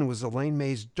Berlin was Elaine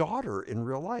May's daughter in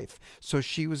real life. So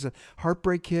she was a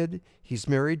Heartbreak Kid. He's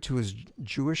married to his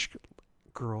Jewish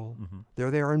girl. Mm-hmm.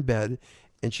 There they are in bed.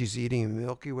 And she's eating a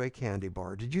Milky Way candy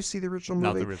bar. Did you see the original movie?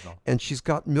 Not the original. And she's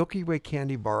got Milky Way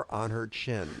candy bar on her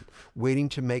chin, waiting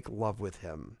to make love with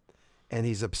him. And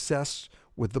he's obsessed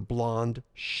with the blonde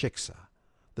Shiksa,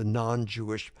 the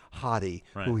non-Jewish hottie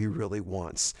who he really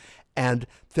wants. And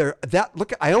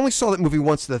I only saw that movie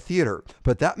once in the theater,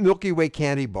 but that Milky Way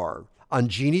candy bar on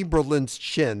Jeannie Berlin's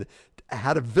chin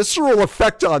had a visceral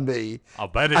effect on me. I'll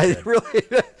bet it did. Really,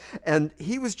 and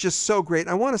he was just so great. And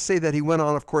I want to say that he went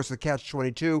on, of course, with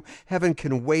Catch-22, Heaven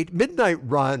Can Wait, Midnight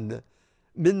Run,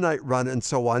 and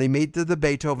so on. He made the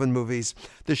Beethoven movies.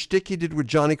 The shtick he did with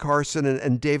Johnny Carson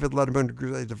and David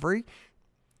Letterman, the very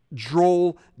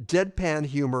droll, deadpan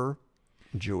humor,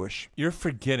 Jewish. You're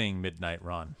forgetting Midnight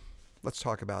Run. Let's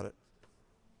talk about it.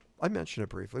 I mentioned it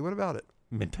briefly. What about it?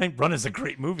 Midnight Run is a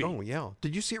great movie. Oh, yeah.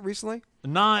 Did you see it recently?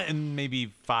 Not in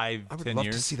maybe 5-10 years. I would love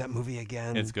to see that movie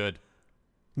again. It's good.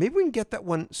 Maybe we can get that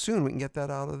one soon. We can get that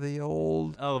out of the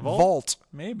old vault.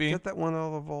 Maybe. Get that one out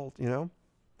of the vault, you know?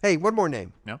 Hey, one more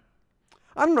name. No.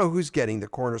 I don't know who's getting the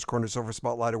Corner Silver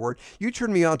Spotlight Award. You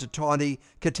turned me on to Tawny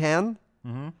Katan.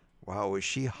 Mm-hmm. Wow, is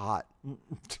she hot?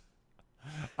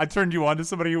 I turned you on to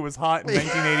somebody who was hot in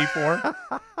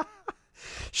 1984.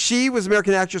 She was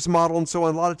American actress, model, and so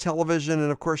on, a lot of television.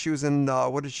 And, of course, she was in,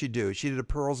 what did she do? She did a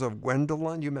Pearls of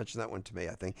Gwendolyn. You mentioned that one to me,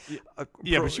 I think.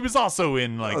 But she was also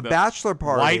in, like, a the Bachelor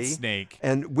Party. White Snake.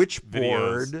 And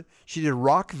Witchboard. She did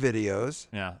rock videos.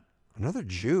 Yeah. Another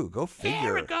Jew. Go figure.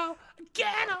 Here we go.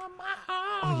 Get on my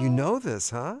home. Oh, you know this,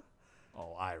 huh?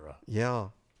 Oh, Ira. Yeah.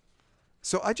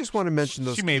 So I just want to mention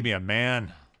those. She made me a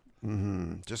man.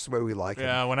 Mm-hmm. Just the way we like it.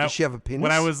 Yeah. Did she have a penis?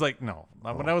 When I was like, no.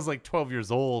 When I was like 12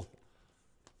 years old,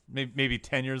 maybe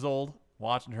 10 years old,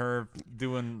 watching her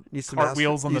doing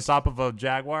cartwheels on the top of a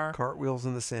Jaguar. Cartwheels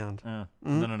in the sand. No.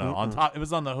 On top, it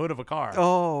was on the hood of a car.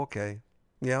 Oh, okay.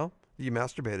 Yeah. You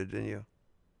masturbated, didn't you?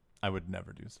 I would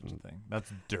never do such a thing.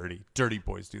 That's dirty. Dirty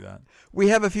boys do that. We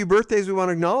have a few birthdays we want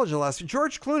to acknowledge in the last.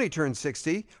 George Clooney turned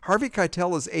 60. Harvey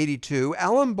Keitel is 82.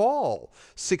 Alan Ball,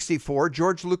 64.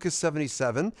 George Lucas,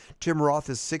 77. Tim Roth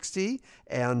is 60.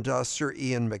 And Sir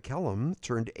Ian McKellen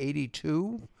turned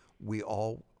 82. We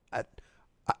all at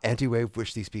Anti-Wave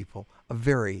wish these people a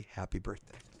very happy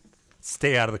birthday.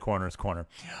 Stay out of the corner's corner.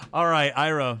 All right,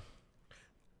 Ira.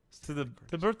 So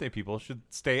the birthday people should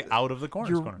stay out of the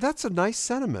corner's corner. That's a nice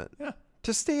sentiment. Yeah.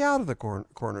 To stay out of the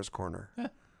corner's corner. Yeah.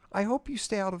 I hope you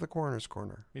stay out of the corner's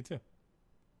corner. Me too.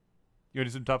 You want to do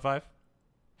some top 5?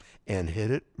 And hit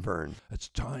it, Vern. It's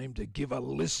time to give a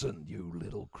listen, you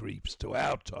little creeps, to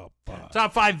our top 5.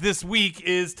 Top 5 this week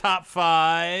is top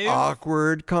 5.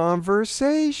 Awkward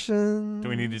conversation. Do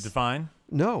we need to define?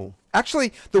 No.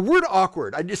 Actually, the word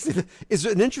awkward, is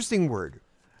an interesting word.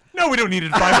 No, we don't need to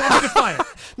define it. Let me define it.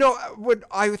 No, what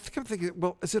I think I'm thinking,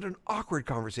 well, is it an awkward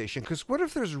conversation? Because what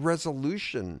if there's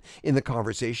resolution in the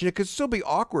conversation? It could still be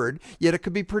awkward, yet it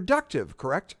could be productive,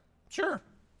 correct? Sure.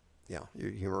 Yeah,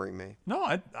 you're humoring me. No,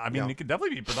 I mean, it could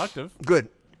definitely be productive. Good.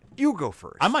 You go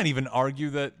first. I might even argue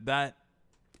that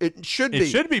it should be. It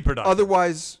should be productive.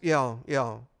 Otherwise, yeah.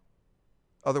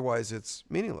 Otherwise, it's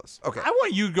meaningless. Okay. I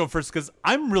want you to go first because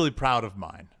I'm really proud of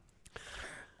mine.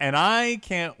 And I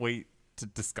can't wait to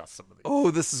discuss some of these.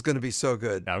 Oh, this is going to be so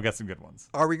good. Now, we got some good ones.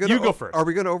 Are we going You go first. Are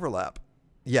we going to overlap?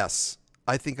 Yes.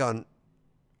 I think on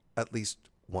at least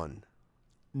one.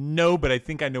 No, but I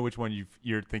think I know which one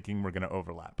you're thinking we're going to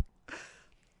overlap.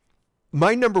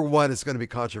 My number 1 is going to be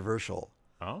controversial.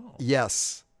 Oh.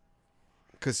 Yes.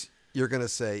 Because you're going to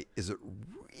say, is it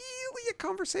really a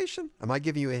conversation? Am I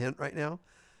giving you a hint right now?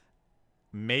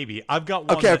 Maybe. I've got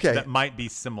one that might be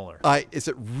similar. Is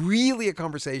it really a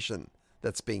conversation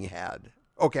that's being had?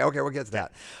 Okay, we'll get to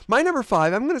that. My number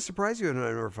 5, I'm going to surprise you in my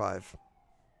number 5.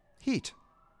 Heat.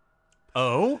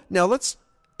 Oh? Now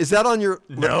is that on your...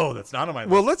 No, that's not on my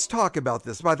list. Well, let's talk about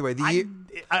this. By the way,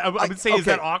 I would say, is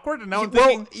that awkward? And now I'm well,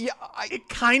 thinking, it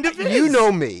kind of is. You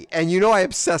know me, and you know I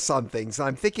obsess on things. And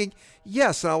I'm thinking,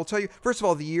 yes, and I will tell you, first of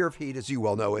all, the year of Heat, as you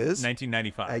well know, is...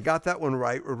 1995. I got that one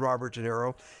right with Robert De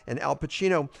Niro and Al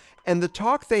Pacino. And the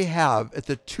talk they have at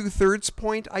the 2/3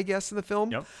 point, I guess, in the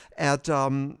film,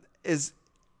 is...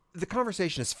 The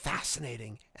conversation is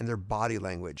fascinating, and their body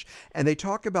language. And they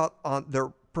talk about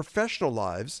their professional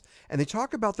lives, and they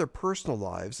talk about their personal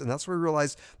lives, and that's where we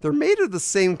realize they're made of the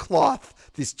same cloth,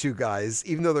 these two guys,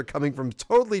 even though they're coming from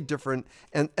totally different,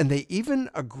 and they even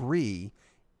agree,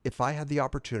 if I had the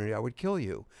opportunity, I would kill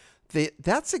you.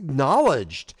 That's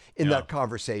acknowledged in that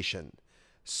conversation.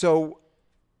 So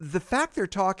the fact they're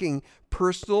talking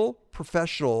personal,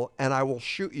 professional, and I will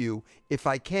shoot you if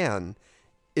I can,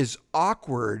 is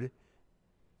awkward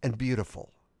and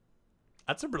beautiful.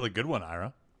 That's a really good one,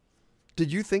 Ira.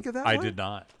 Did you think of that I one? did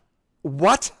not.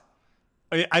 What?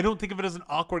 I don't think of it as an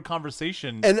awkward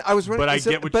conversation. And I was wondering, but I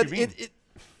get what you mean.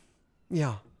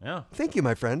 Yeah. Yeah. Thank you,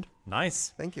 my friend.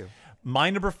 Nice. Thank you. My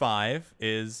number 5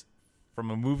 is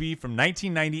from a movie from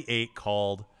 1998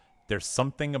 called There's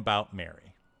Something About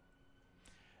Mary.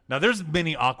 Now, there's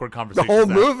many awkward conversations. The whole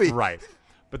movie. Right.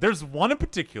 But there's one in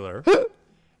particular...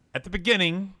 At the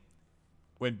beginning,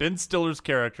 when Ben Stiller's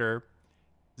character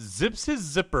zips his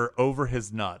zipper over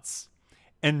his nuts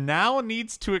and now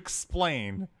needs to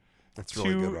explain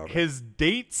his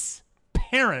date's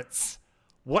parents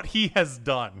what he has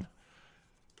done.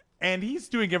 And he's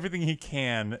doing everything he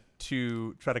can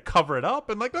to try to cover it up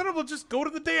and no, we'll just go to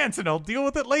the dance and I'll deal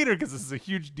with it later because this is a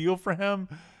huge deal for him.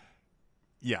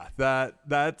 Yeah,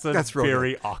 that's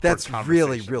very awkward That's conversation.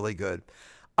 Really, really good.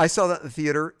 I saw that in the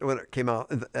theater when it came out,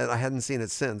 and I hadn't seen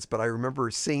it since, but I remember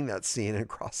seeing that scene and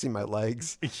crossing my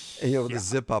legs, and, the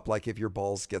zip up, like if your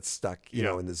balls get stuck, you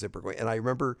know, in the zipper. And I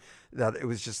remember that it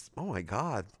was just, oh my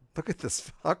God, look at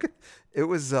this. It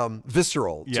was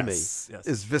visceral to me. Yes.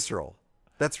 It's visceral.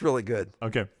 That's really good.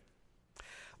 Okay.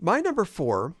 My number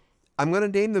 4, I'm going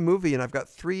to name the movie, and I've got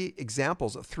 3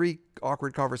 examples of 3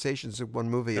 awkward conversations in one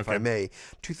movie, if I may.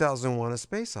 2001: A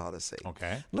Space Odyssey.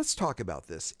 Okay. Let's talk about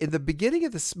this. In the beginning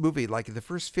of this movie, like in the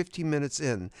first 15 minutes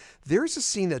in, there's a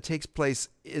scene that takes place.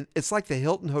 It's like the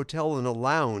Hilton Hotel in a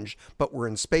lounge, but we're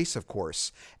in space, of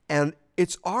course. And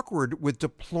it's awkward with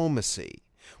diplomacy.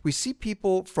 We see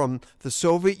people from the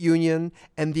Soviet Union,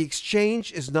 and the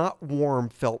exchange is not warm,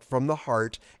 felt from the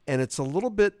heart, and it's a little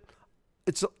bit,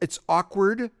 it's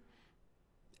awkward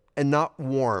and not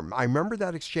warm. I remember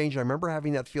that exchange. I remember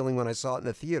having that feeling when I saw it in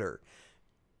the theater.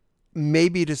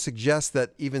 Maybe to suggest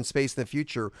that even space in the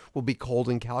future will be cold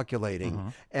and calculating. Mm-hmm.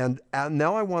 And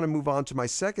now I want to move on to my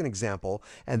second example,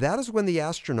 and that is when the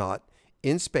astronaut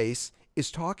in space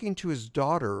is talking to his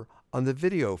daughter on the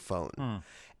video phone.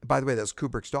 By the way, that was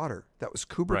Kubrick's daughter.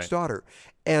 Daughter.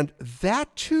 And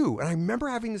that too, and I remember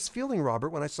having this feeling, Robert,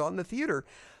 when I saw it in the theater,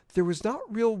 there was not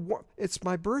real it's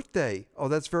my birthday. Oh,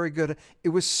 that's very good. It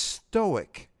was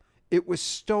stoic. It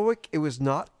was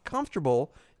not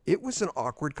comfortable. It was an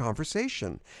awkward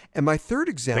conversation. And my third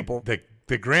example... The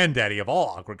the granddaddy of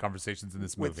all awkward conversations in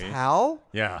this movie. With Hal?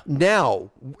 Yeah.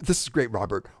 Now, this is great,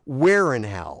 Robert. Where in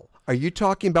Hal? Are you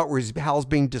talking about where Hal's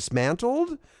being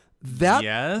dismantled?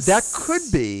 Yes. That could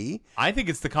be. I think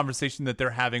it's the conversation that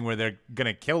they're having where they're going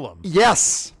to kill him.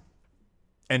 Yes.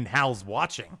 And Hal's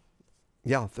watching.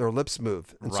 Yeah, their lips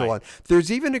move and so Right. on.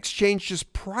 There's even exchange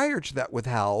just prior to that with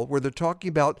Hal where they're talking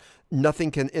about nothing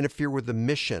can interfere with the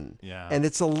mission. Yeah. And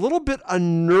it's a little bit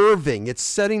unnerving. It's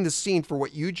setting the scene for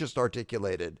what you just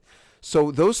articulated.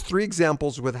 So those 3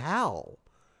 examples with Hal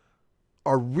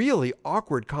are really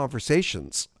awkward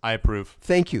conversations. I approve.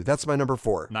 Thank you. That's my number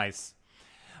 4. Nice.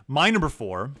 My number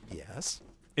 4 Yes.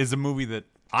 is a movie that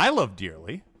I love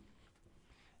dearly.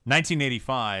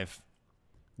 1985,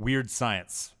 Weird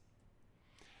Science.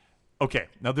 Okay,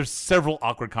 now there's several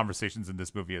awkward conversations in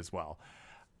this movie as well.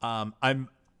 I'm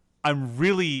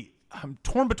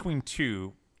torn between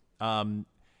 2. When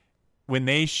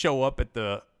they show up at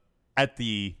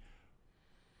the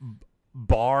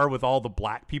bar with all the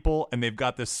black people and they've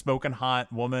got this smoking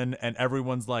hot woman and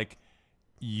everyone's like,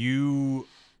 you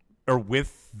are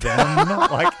with them.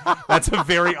 Like, that's a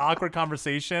very awkward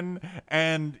conversation.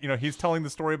 And, he's telling the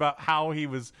story about how he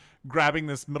was grabbing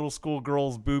this middle school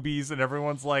girl's boobies and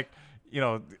everyone's like,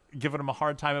 giving him a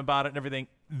hard time about it and everything.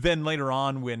 Then later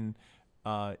on when,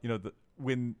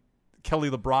 when Kelly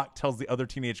LeBrock tells the other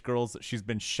teenage girls that she's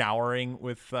been showering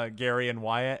with Gary and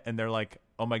Wyatt and they're like,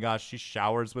 oh my gosh, she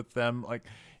showers with them. Like,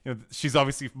 she's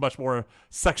obviously much more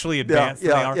sexually advanced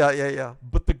than they are. Yeah.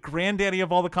 But the granddaddy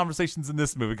of all the conversations in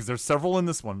this movie, because there's several in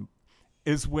this one,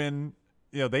 is when,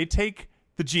 they take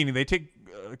the genie, they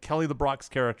take Kelly LeBrock's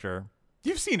character.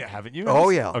 You've seen it, haven't you? Oh,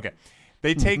 yeah. Okay.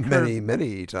 They take her.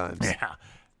 Many times. Yeah.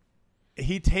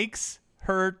 He takes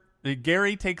her,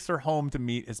 Gary takes her home to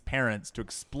meet his parents to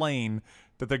explain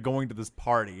that they're going to this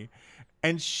party.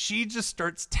 And she just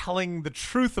starts telling the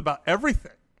truth about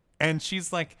everything. And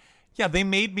she's like, yeah, they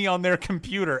made me on their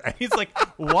computer. And he's like,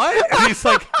 what? And he's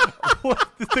like,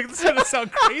 what? This is going to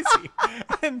sound crazy.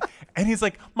 And he's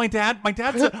like, my dad's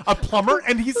a plumber.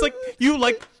 And he's like, you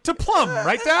like to plumb,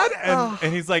 right, Dad?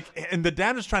 And he's like, and the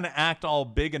dad is trying to act all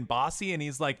big and bossy. And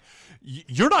he's like,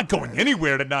 you're not going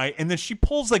anywhere tonight. And then she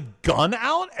pulls a gun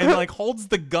out and like holds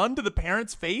the gun to the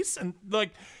parents' face. And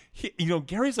like,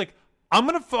 Gary's like, I'm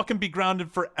going to fucking be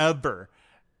grounded forever.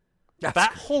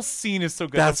 That whole scene is so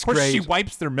good. That's of course, great. she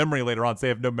wipes their memory later on, so they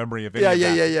have no memory of any of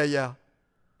that. Yeah.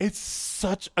 It's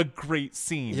such a great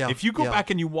scene. Yeah, If you go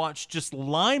back and you watch just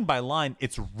line by line,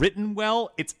 it's written well.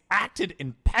 It's acted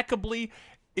impeccably.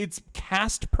 It's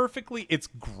cast perfectly. It's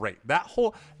great. That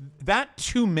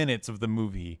 2 minutes of the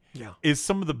movie is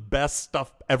some of the best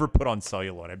stuff ever put on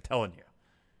celluloid. I'm telling you.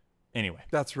 Anyway.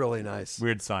 That's really nice.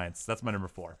 Weird Science. That's my number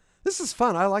 4. This is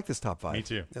fun. I like this top 5. Me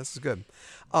too. This is good.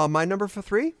 My number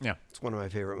 3? Yeah. It's one of my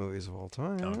favorite movies of all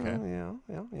time. Okay.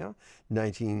 Yeah.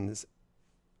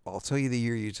 I'll tell you the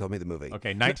year you told me the movie.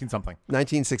 Okay, 19-something.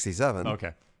 1967.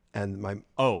 Okay. And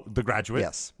The Graduate?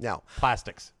 Yes. Now.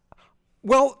 Plastics.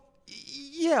 Well,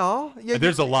 yeah.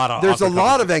 There's a lot of There's a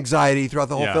lot of anxiety throughout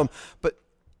the whole Yeah. film. But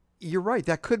you're right.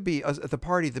 That could be at the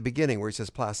party at the beginning where he says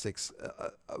plastics.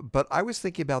 But I was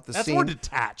thinking about the That's scene. more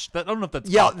detached. I don't know if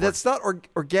that's awkward. That's not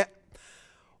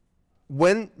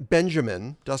when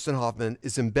Benjamin, Dustin Hoffman,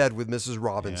 is in bed with Mrs.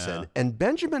 Robinson, and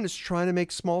Benjamin is trying to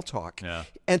make small talk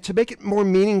and to make it more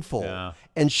meaningful,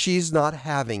 and she's not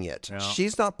having it. Yeah.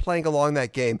 She's not playing along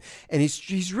that game, and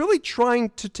he's really trying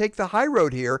to take the high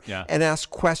road here and ask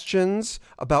questions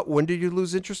about when did you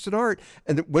lose interest in art,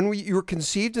 and when you were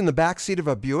conceived in the backseat of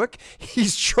a Buick.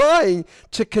 He's trying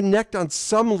to connect on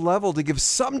some level to give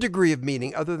some degree of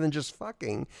meaning other than just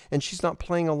fucking, and she's not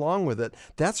playing along with it.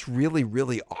 That's really,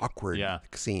 really awkward.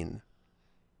 Scene.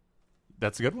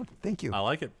 That's a good one. Thank you. I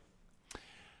like it.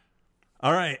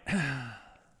 All right.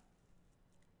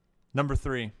 Number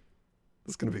 3.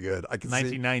 This is going to be good. I can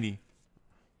 1990. see.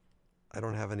 I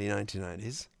don't have any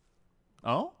 1990s.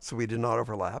 Oh? So we did not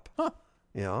overlap. Huh.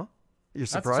 Yeah. You're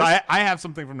So surprised? I have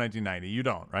something from 1990. You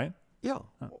don't, right? Yeah.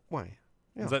 Why?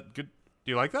 Yeah. Is that good?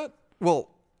 Do you like that? Well,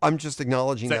 I'm just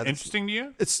acknowledging Is that that interesting to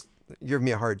you? you're giving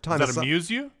me a hard time. Does that amuse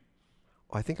you?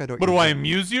 I think I know What do you're I doing.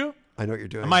 amuse you? I know what you're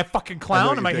doing. Am I a fucking I know clown?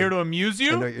 what Am you're I here to doing. amuse I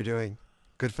know you? what you're doing.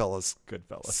 Goodfellas.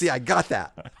 Goodfellas. See, I got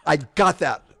that. I got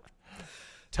that.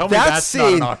 Tell me That that's not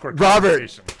scene, an awkward Robert.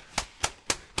 conversation.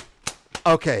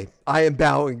 Okay, I am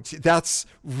bowing. That's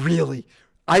really.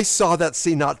 I saw that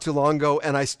scene not too long ago,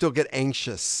 and I still get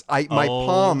anxious. My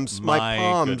palms.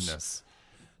 Goodness.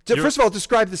 First of all,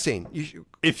 describe the scene.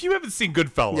 If you haven't seen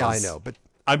Goodfellas, Yeah, I know, but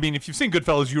I mean, if you've seen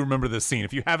Goodfellas, you remember this scene.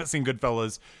 If you haven't seen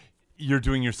Goodfellas, you're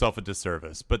doing yourself a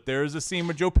disservice. But there is a scene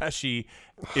where Joe Pesci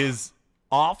is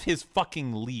off his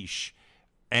fucking leash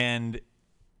and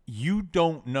you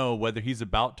don't know whether he's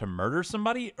about to murder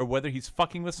somebody or whether he's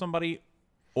fucking with somebody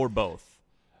or both.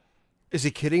 Is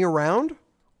he kidding around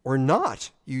or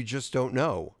not? You just don't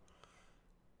know.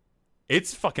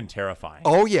 It's fucking terrifying.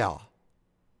 Oh, yeah.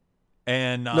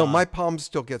 And no, my palms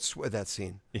still get sweat that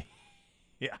scene.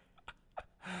 Yeah.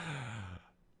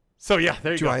 So, yeah,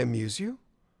 there you go. Do I amuse you?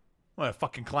 What, a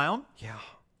fucking clown? Yeah.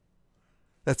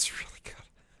 That's really good.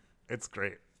 It's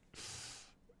great.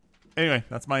 Anyway,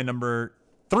 that's my number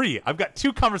 3. I've got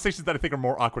 2 conversations that I think are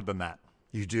more awkward than that.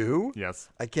 You do? Yes.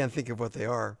 I can't think of what they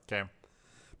are. Okay.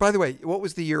 By the way, what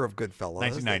was the year of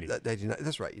Goodfellas? 1990.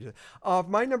 That's right. You did.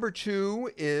 My number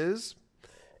 2 is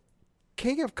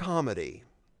King of Comedy.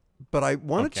 But I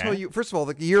want to tell you, first of all,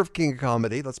 the year of King of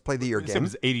Comedy. Let's play the year game. It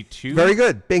was 82. Very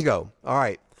good. Bingo. All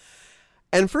right.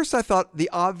 And first I thought the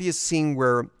obvious scene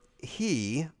where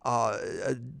he,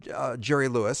 Jerry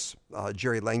Lewis,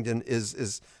 Jerry Langdon,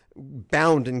 is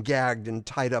bound and gagged and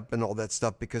tied up and all that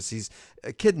stuff because he's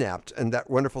kidnapped. And that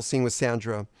wonderful scene with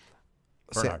Sandra.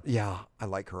 Yeah, I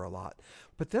like her a lot.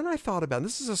 But then I thought about,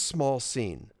 this is a small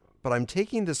scene, but I'm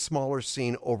taking this smaller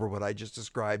scene over what I just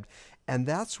described. And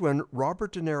that's when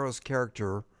Robert De Niro's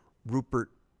character, Rupert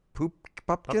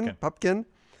Pupkin,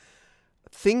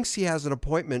 thinks he has an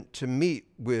appointment to meet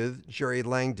with Jerry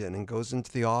Langdon and goes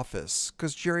into the office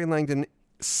because Jerry Langdon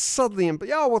suddenly,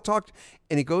 we'll talk.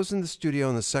 And he goes in the studio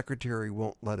and the secretary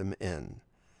won't let him in.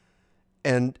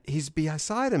 And he's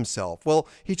beside himself. Well,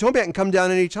 he told me I can come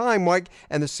down anytime, Mike.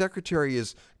 And the secretary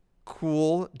is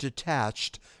cool,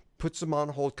 detached, puts him on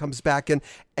hold, comes back in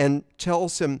and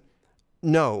tells him,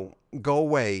 no, go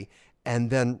away. And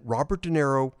then Robert De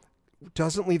Niro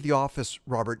doesn't leave the office,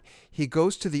 Robert. He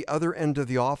goes to the other end of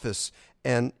the office,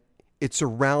 and it's a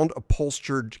round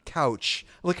upholstered couch.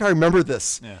 Look, I remember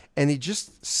this. Yeah. And he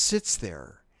just sits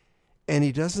there, and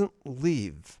he doesn't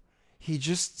leave. He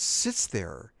just sits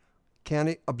there.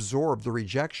 Can't absorb the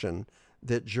rejection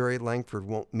that Jerry Langford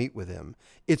won't meet with him.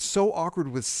 It's so awkward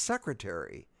with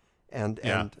secretary. And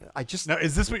I just... Now,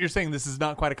 is this what you're saying? This is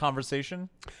not quite a conversation?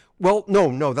 Well,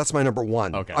 no, that's my number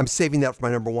 1. Okay. I'm saving that for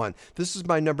my number 1. This is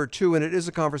my number 2, and it is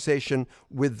a conversation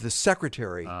with the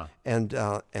secretary and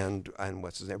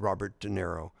what's his name? Robert De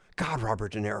Niro. God,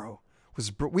 Robert De Niro.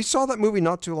 We saw that movie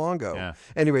not too long ago. Yeah.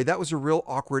 Anyway, that was a real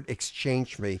awkward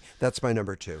exchange for me. That's my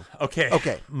number 2.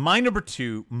 Okay. My number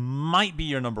 2 might be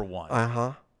your number 1.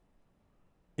 Uh-huh.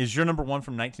 Is your number 1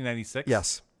 from 1996?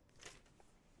 Yes.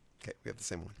 Okay, we have the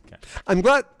same one. Okay. I'm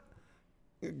glad.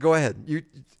 Go ahead.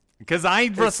 Because I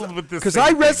wrestled with this. Because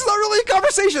I wrestled. It's not really a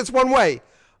conversation. It's one way.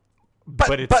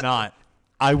 But it's not.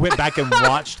 I went back and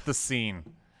watched the scene,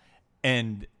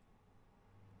 and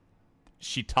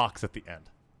she talks at the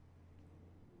end.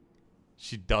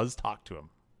 She does talk to him.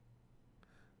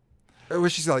 Or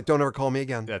she's like, "Don't ever call me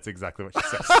again." That's exactly what she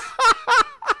says.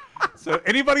 So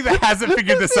anybody that hasn't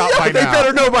figured this out by now, they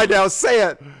better know by now. Say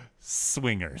it.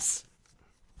 Swingers.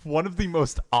 One of the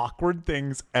most awkward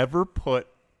things ever put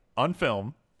on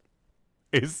film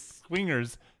is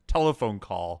Swingers' telephone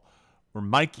call where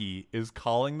Mikey is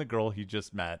calling the girl he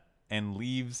just met and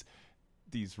leaves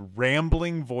these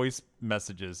rambling voice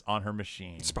messages on her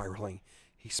machine. Spiraling.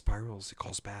 He spirals. He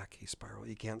calls back. He spirals.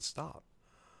 He can't stop.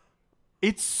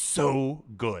 It's so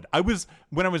good.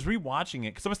 When I was rewatching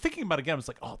it, because I was thinking about it again, I was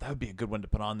like, oh, that would be a good one to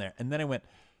put on there. And then I went,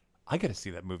 I got to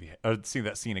see that movie, or see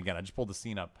that scene again. I just pulled the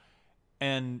scene up.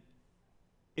 And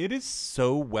it is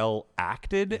so well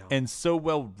acted and so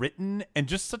well written and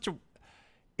just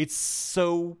it's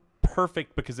so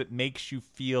perfect because it makes you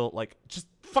feel like, just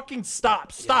fucking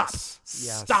stop.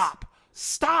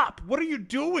 What are you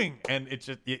doing? And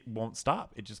it won't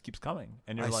stop. It just keeps coming.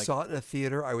 And you're I saw it in a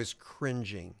theater. I was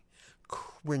cringing.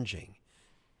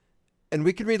 And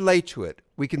we can relate to it.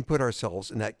 We can put ourselves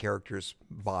in that character's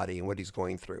body and what he's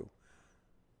going through.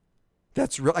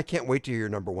 That's real. I can't wait to hear your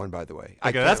number 1, by the way.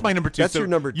 Okay, that's my number 2. That's your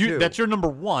number 2. That's your number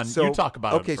 1. So, you talk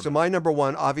about it. Okay, so my number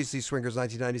 1, obviously Swingers,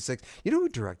 1996. You know who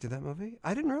directed that movie?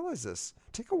 I didn't realize this.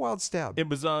 Take a wild stab. It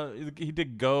was, he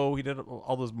did Go. He did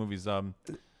all those movies.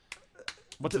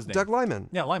 What's his name? Doug Liman.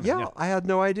 Yeah, Liman. Yeah, I had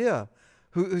no idea.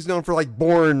 Who's known for like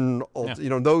Bourne,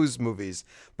 those movies.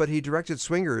 But he directed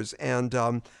Swingers, and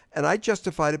I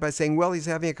justified it by saying, well, he's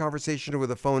having a conversation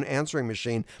with a phone answering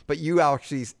machine. But you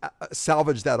actually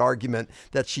salvaged that argument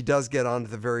that she does get on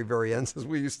at the very, very end. Says,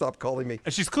 will you stop calling me?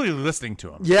 And she's clearly listening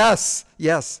to him. Yes.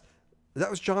 That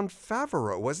was Jon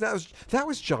Favreau, wasn't that? That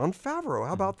was Jon Favreau.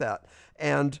 How about that?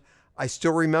 And I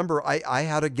still remember, I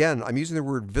had, again, I'm using the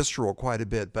word visceral quite a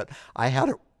bit, but I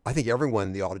think everyone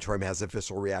in the auditorium has a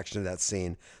visceral reaction to that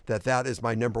scene, that is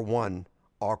my number 1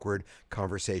 awkward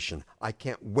conversation. I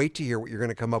can't wait to hear what you're going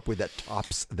to come up with that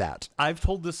tops that. I've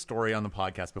told this story on the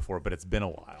podcast before, but it's been a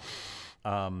while.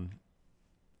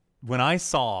 When I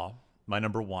saw my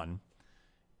number one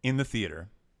in the theater,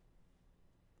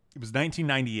 it was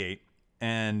 1998,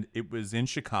 and it was in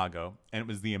Chicago, and it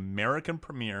was the American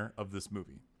premiere of this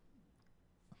movie.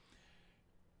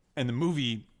 And the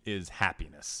movie is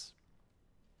Happiness.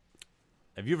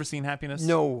 Have you ever seen Happiness?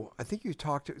 No, I think you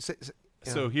talked to...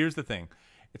 So here's the thing.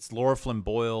 It's Laura Flynn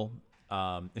Boyle,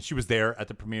 and she was there at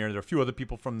the premiere. There are a few other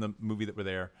people from the movie that were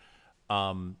there.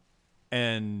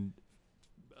 And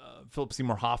Philip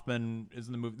Seymour Hoffman is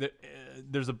in the movie.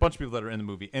 There's a bunch of people that are in the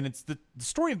movie. And it's the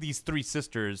story of these three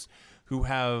sisters who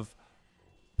have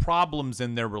problems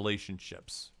in their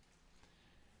relationships.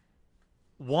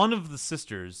 One of the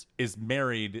sisters is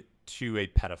married to a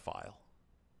pedophile.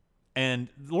 And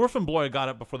Laura Flynn Boyle got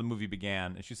up before the movie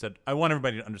began, and she said, I want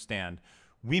everybody to understand,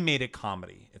 we made a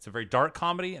comedy. It's a very dark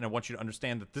comedy, and I want you to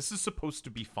understand that this is supposed to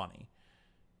be funny.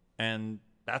 And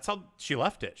that's how she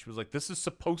left it. She was like, this is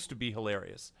supposed to be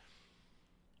hilarious.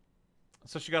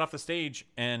 So she got off the stage,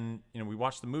 and we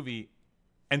watched the movie.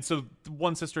 And so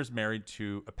one sister is married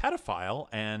to a pedophile,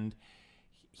 and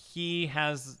he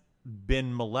has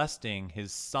been molesting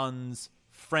his son's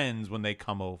friends when they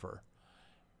come over.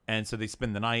 And so they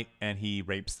spend the night, and he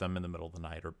rapes them in the middle of the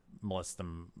night or molests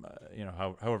them,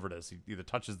 however it is. He either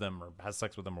touches them or has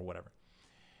sex with them or whatever.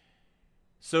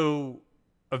 So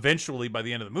eventually, by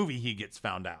the end of the movie, he gets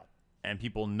found out, and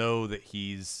people know that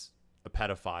he's a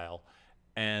pedophile.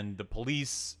 And the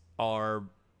police are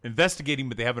investigating,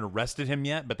 but they haven't arrested him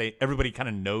yet. But everybody kind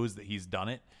of knows that he's done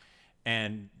it,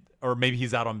 or maybe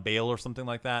he's out on bail or something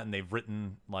like that. And they've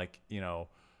written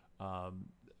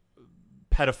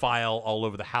pedophile all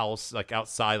over the house, like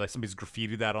outside, like somebody's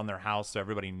graffitied that on their house, so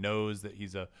everybody knows that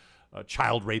he's a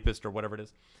child rapist or whatever it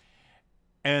is.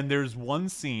 And there's one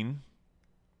scene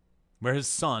where his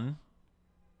son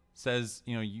says,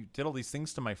 you did all these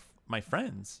things to my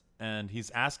friends, and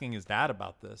he's asking his dad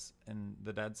about this, and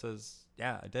the dad says,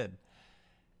 yeah, I did.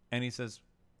 And he says,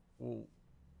 well,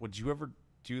 would you ever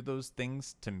do those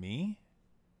things to me?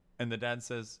 And the dad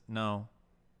says, no,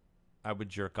 I would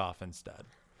jerk off instead.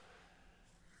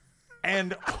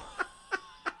 And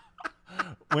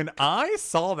when I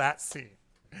saw that scene,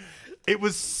 it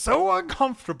was so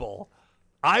uncomfortable.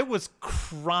 I was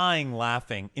crying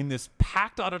laughing in this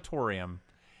packed auditorium,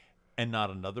 and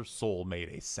not another soul made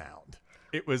a sound.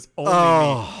 It was only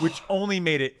me, which only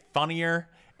made it funnier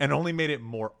and only made it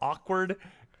more awkward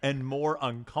and more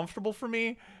uncomfortable for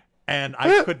me. And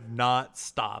I could not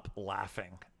stop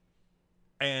laughing.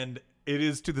 And it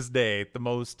is to this day the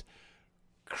most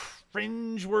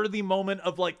cringeworthy moment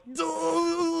of like.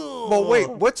 Well, wait,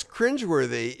 what's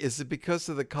cringeworthy? Is it because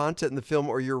of the content in the film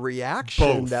or your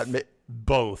reaction?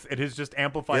 Both. It is just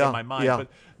amplified in my mind. Yeah. But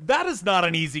that is not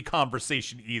an easy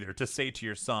conversation either, to say to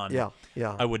your son,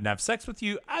 I wouldn't have sex with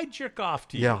you. I'd jerk off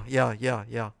to you.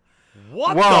 Yeah.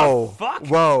 What the fuck?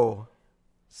 Whoa.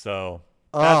 So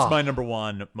that's my number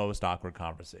one most awkward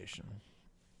conversation.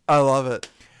 I love it.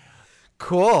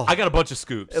 Cool. I got a bunch of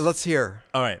scoops. Let's hear.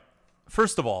 All right.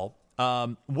 First of all,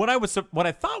 what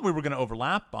I thought we were going to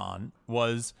overlap on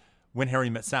was When Harry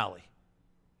Met Sally.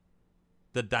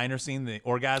 The diner scene, the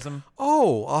orgasm.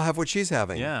 Oh, I'll have what she's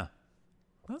having. Yeah.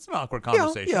 That's an awkward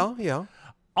conversation. Yeah.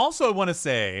 Also, I want to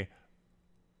say,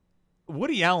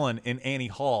 Woody Allen and Annie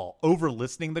Hall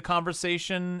over-listening the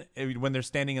conversation when they're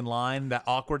standing in line, that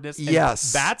awkwardness.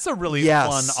 Yes. That's a really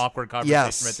fun, awkward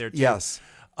conversation right there, too. Yes.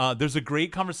 There's a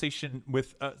great conversation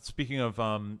with, speaking of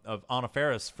Anna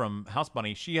Faris from House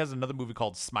Bunny, she has another movie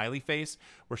called Smiley Face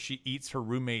where she eats her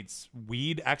roommate's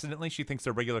weed accidentally. She thinks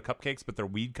they're regular cupcakes, but they're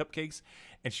weed cupcakes.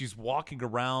 And she's walking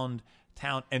around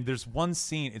town, and there's one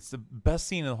scene, it's the best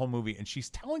scene in the whole movie, and she's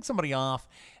telling somebody off,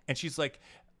 and she's like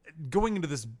going into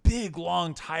this big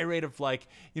long tirade of like,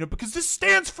 because this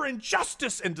stands for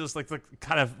injustice, and just like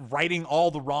kind of righting all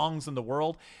the wrongs in the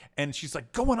world. And she's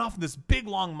like going off in this big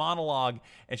long monologue,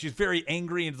 and she's very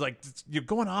angry and like, you're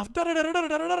going off, da da da da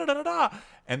da da da da.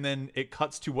 And then it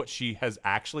cuts to what she has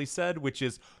actually said, which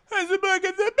is, it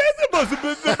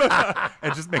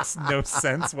just makes no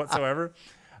sense whatsoever.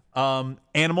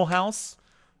 Animal House,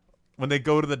 when they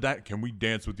go to the can we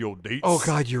dance with your dates? Oh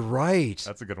God, you're right.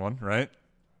 That's a good one, right?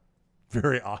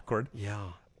 Very awkward.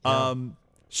 Yeah.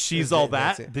 She's All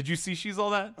That. Did you see She's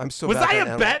All That? I'm so. Was I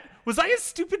a bet? Was I a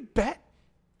stupid bet?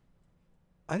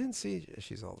 I didn't see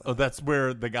She's All That. Oh, that's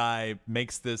where the guy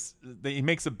makes this. He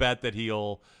makes a bet that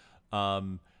he'll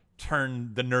turn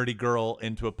the nerdy girl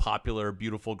into a popular,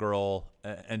 beautiful girl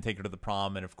and take her to the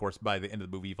prom. And of course, by the end of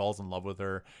the movie, he falls in love with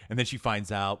her. And then she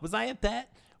finds out, was I a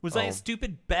bet? Was I a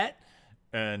stupid bet?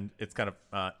 And it's kind of,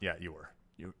 yeah, you were.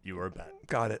 You were a bet.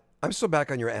 Got it. I'm still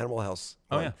back on your Animal House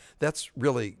one. Oh, yeah. That's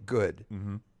really good.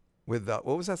 Mm-hmm. With, what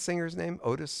was that singer's name?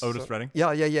 Otis Redding?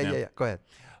 Yeah. Go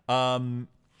ahead.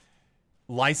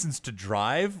 License to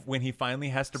Drive, when he finally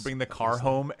has to bring the car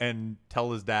home and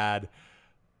tell his dad,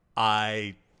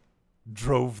 I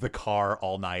drove the car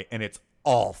all night and it's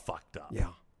all fucked up. Yeah.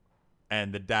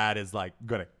 And the dad is like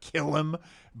gonna kill him,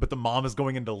 but the mom is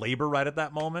going into labor right at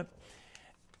that moment.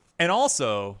 And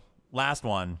also, last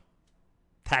one,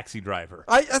 Taxi Driver.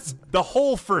 That's the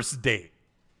whole first date.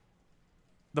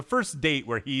 The first date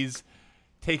where he's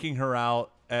taking her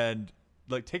out and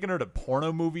like taking her to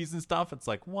porno movies and stuff. It's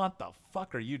like, what the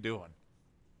fuck are you doing?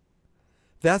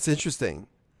 That's interesting.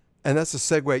 And that's a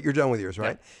segue. You're done with yours,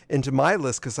 right? Yeah. Into my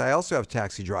list, because I also have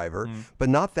Taxi Driver, but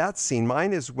not that scene.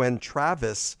 Mine is when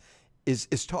Travis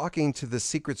is talking to the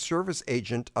Secret Service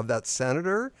agent of that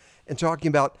senator and talking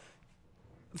about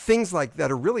things like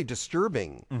that are really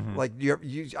disturbing. Like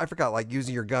I forgot, like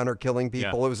using your gun or killing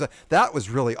people. Yeah. It was that was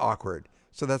really awkward.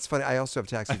 So that's funny. I also have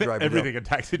Taxi Driver. Everything in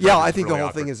Taxi Driver. Yeah, I think really the whole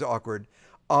awkward. thing is awkward.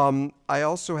 I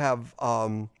also have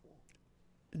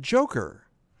Joker.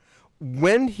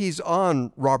 When he's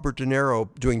on Robert De Niro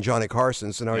doing Johnny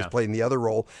Carson, so now he's playing the other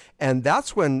role, and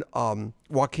that's when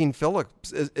Joaquin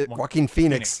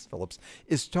Phoenix Phillips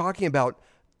is talking about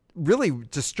really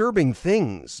disturbing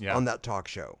things on that talk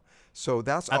show. So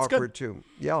that's awkward too.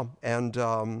 Yeah, and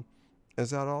is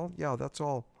that all? Yeah, that's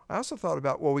all. I also thought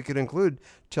about, well, we could include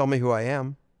Tell Me Who I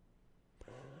Am.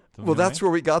 Well, that's where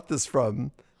we got this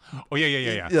from. Oh,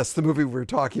 yeah. Yes, the movie we were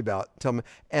talking about. Tell me.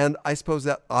 And I suppose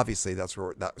that, obviously, that's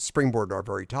where that springboarded our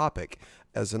very topic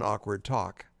as an awkward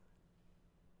talk.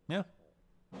 Yeah.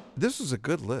 This is a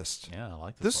good list. Yeah, I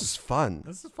like this. This is fun.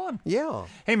 This is fun. Yeah.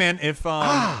 Hey, man, if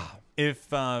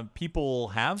people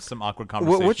have some awkward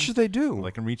conversations, what should they do?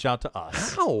 They can reach out to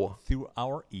us. How? Through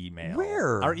our email.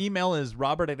 Where? Our email is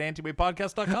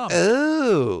robert@antiwavepodcast.com.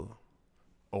 Oh.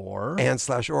 Or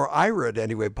Ira at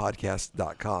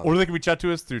anywaypodcast.com. Or they can reach out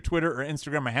to us through Twitter or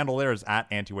Instagram. My handle there is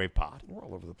 @antiwavepod. We're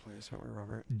all over the place, aren't we,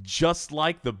 Robert? Just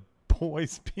like the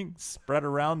boys being spread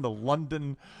around the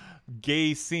London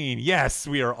gay scene. Yes,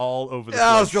 we are all over the place.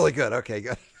 That was really good. Okay,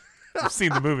 good. I've seen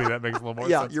the movie. That makes a little more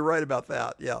sense. Yeah, you're right about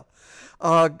that. Yeah.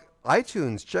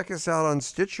 iTunes. Check us out on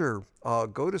Stitcher.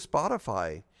 Go to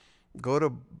Spotify. Go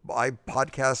to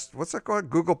iPodcast. What's that called?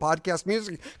 Google Podcast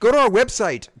Music. Go to our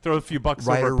website. Throw a few bucks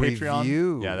Write over a Patreon.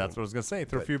 Review. Yeah, that's what I was gonna say.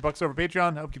 Throw a few bucks over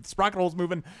Patreon. Help keep the sprocket holes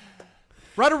moving.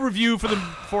 Write a review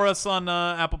for us on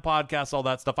Apple Podcasts. All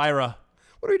that stuff. Ira,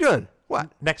 what are we doing? What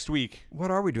next week?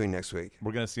 What are we doing next week?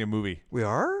 We're gonna see a movie. We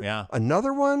are? Yeah.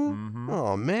 Another one? Mm-hmm.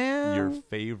 Oh man. Your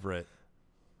favorite,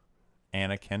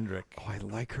 Anna Kendrick. Oh, I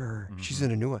like her. Mm-hmm. She's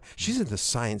in a new one. She's in the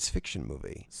science fiction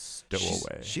movie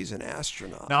Stowaway. She's an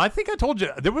astronaut. Now, I think I told you,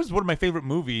 there was one of my favorite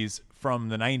movies from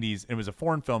the 90s, and it was a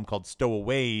foreign film called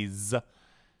Stowaways.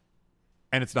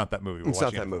 And it's not that movie. It's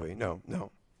not that movie. No.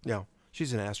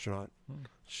 She's an astronaut.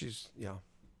 She's,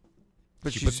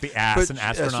 But she puts the ass in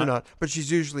astronaut. But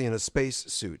she's usually in a space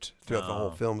suit throughout the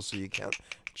whole film, so you can't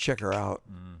check her out.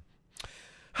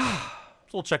 So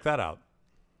we'll check that out.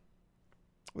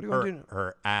 What do you want to do?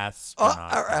 Her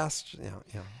astronaut. Our astronaut,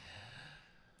 yeah.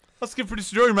 Let's give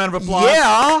producer Joey a round of applause.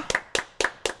 Yeah.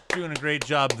 Doing a great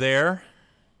job there.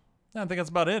 I think that's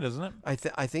about it, isn't it? I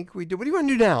think we do. What do you want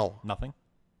to do now? Nothing.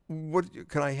 What?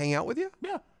 Can I hang out with you?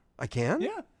 Yeah. I can?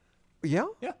 Yeah. Yeah?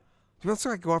 Yeah. Let's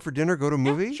like go out for dinner, go to a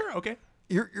movie? Yeah, sure, okay.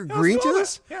 You're agreeing to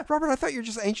this? Yeah. Robert, I thought you were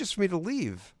just anxious for me to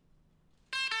leave.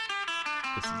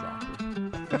 This is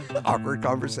awkward. Awkward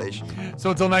conversation.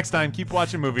 So until next time, keep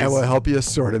watching movies. And we'll help you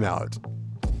sort them out.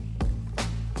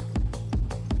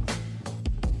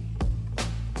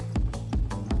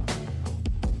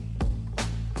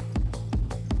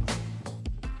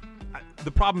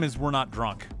 The problem is we're not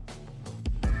drunk.